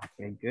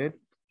 Okay, good.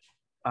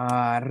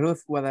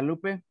 Ruth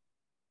Guadalupe.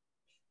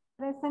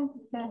 Present,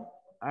 teacher.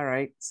 All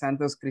right.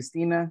 Santos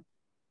Cristina.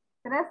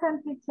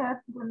 Present,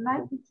 teacher. Good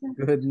night,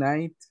 teacher. Good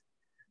night.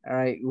 All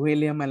right.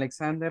 William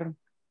Alexander.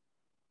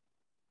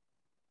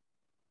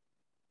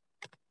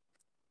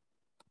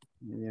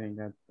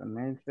 Got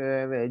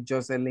connected.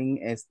 Jocelyn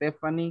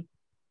Stephanie.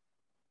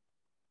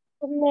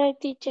 Good night,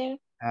 teacher.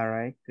 All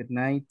right. Good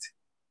night.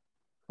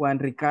 Juan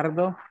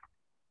Ricardo.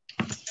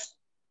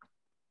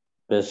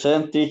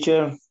 Present,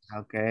 teacher.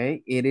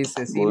 Okay. It is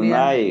Cecilia. Good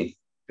night.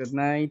 Good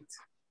night.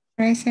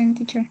 Present,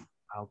 teacher.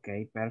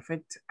 Okay,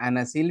 perfect.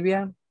 Ana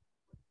Silvia.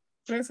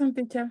 Present,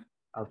 teacher.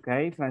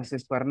 Okay.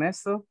 Francisco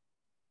Ernesto.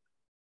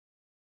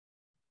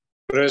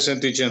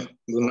 Present, teacher.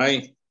 Good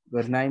night.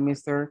 Good night,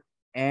 mister.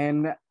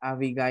 And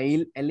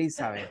Abigail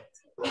Elizabeth.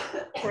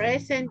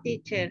 Present,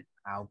 teacher.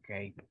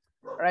 Okay.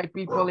 All right,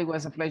 people. It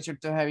was a pleasure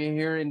to have you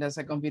here in the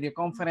second video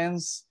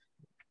conference.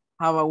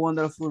 Have a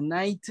wonderful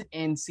night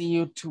and see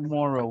you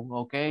tomorrow,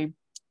 okay?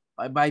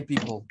 Bye-bye,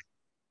 people.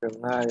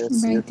 Good night.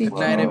 Good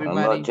night,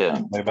 everybody. Buenas noches.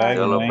 Bye-bye.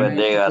 Dios los Good night.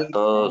 bendiga a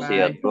todos y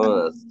a Bye.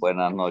 todas.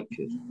 Buenas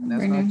noches.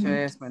 Buenas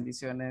noches.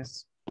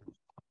 Bendiciones.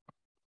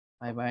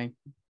 Bye-bye.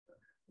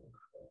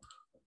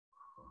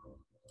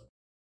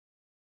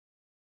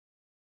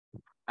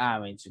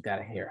 Wait, you got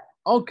it here.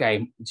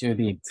 Okay,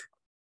 Judith.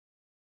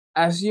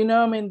 As you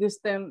know, I mean, these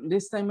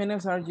 10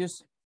 minutes are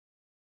just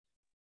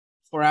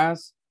for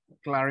us to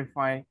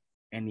clarify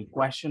any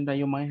question that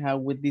you might have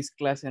with this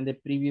class and the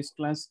previous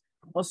class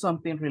or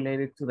something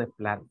related to the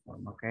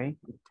platform, okay?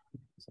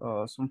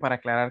 So, son para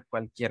aclarar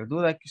cualquier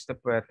duda que usted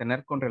pueda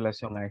tener con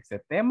relación a este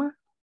tema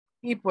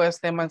y pues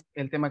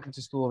el tema que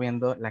usted estuvo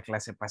viendo la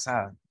clase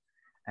pasada.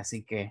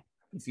 Así que,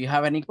 if you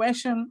have any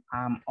question,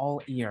 I'm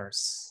all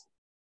ears.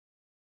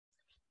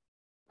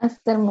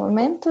 Hasta el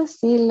momento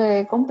sí lo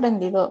he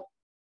comprendido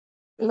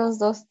Los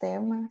dos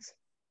temas.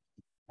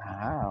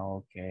 Ah,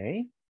 ok.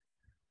 Sí,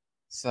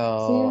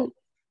 So,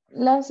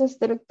 las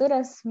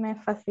estructuras me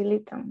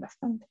facilitan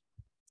bastante.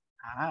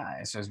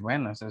 eso es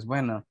bueno, eso es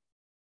bueno.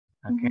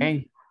 Ok.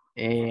 Ujú.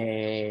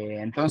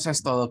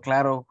 Entonces, todo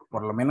claro,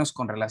 por lo menos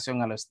con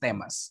relación a los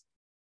temas.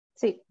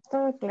 Sí,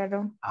 todo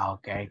claro. Ah,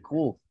 ok,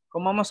 cool.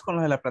 ¿Cómo vamos con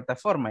lo de la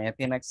plataforma? ¿Ya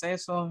tiene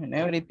acceso en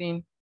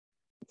everything?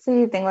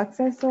 Sí, tengo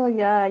acceso.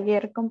 Ya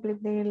ayer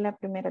completé la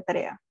primera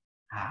tarea.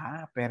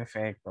 Ah,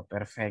 perfecto,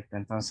 perfecto.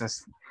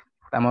 Entonces,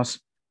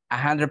 estamos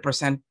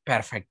 100%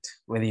 perfect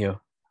with you.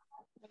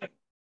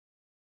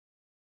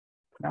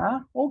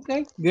 Ah, ok,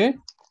 good.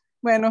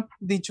 Bueno,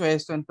 dicho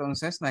esto,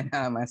 entonces, no hay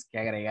nada más que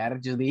agregar,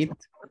 Judith.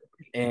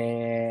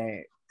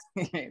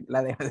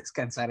 La dejo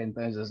descansar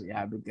entonces,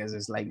 yeah, because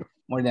it's like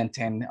more than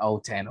 10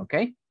 or 10,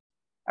 okay?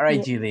 All right,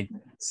 Yeah. Judith.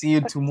 See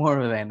you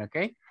tomorrow then,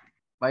 okay?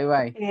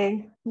 Bye-bye.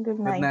 Okay, good Good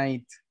night.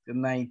 night. Good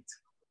night.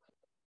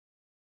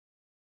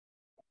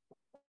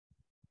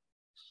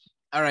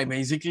 All right,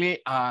 basically,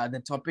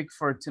 the topic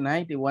for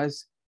tonight, it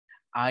was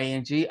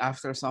ing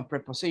after some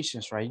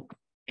prepositions, right?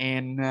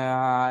 And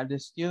the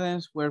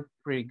students were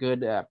pretty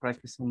good at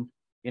practicing,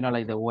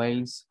 like the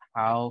ways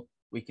how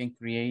we can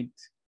create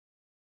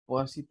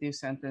positive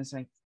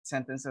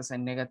sentences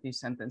and negative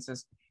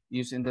sentences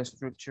using the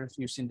structures,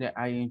 using the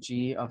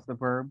ing of the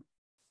verb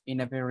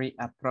in a very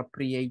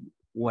appropriate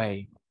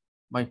way.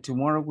 By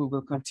tomorrow, we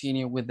will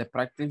continue with the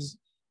practice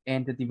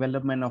and the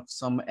development of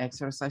some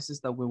exercises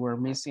that we were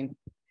missing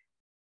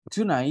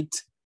tonight.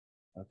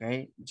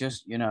 Okay,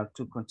 just,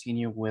 to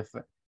continue with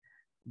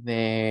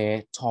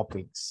the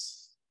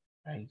topics,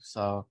 right?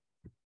 So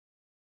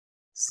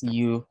see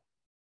you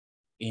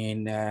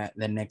in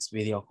the next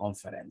video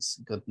conference.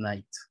 Good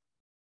night.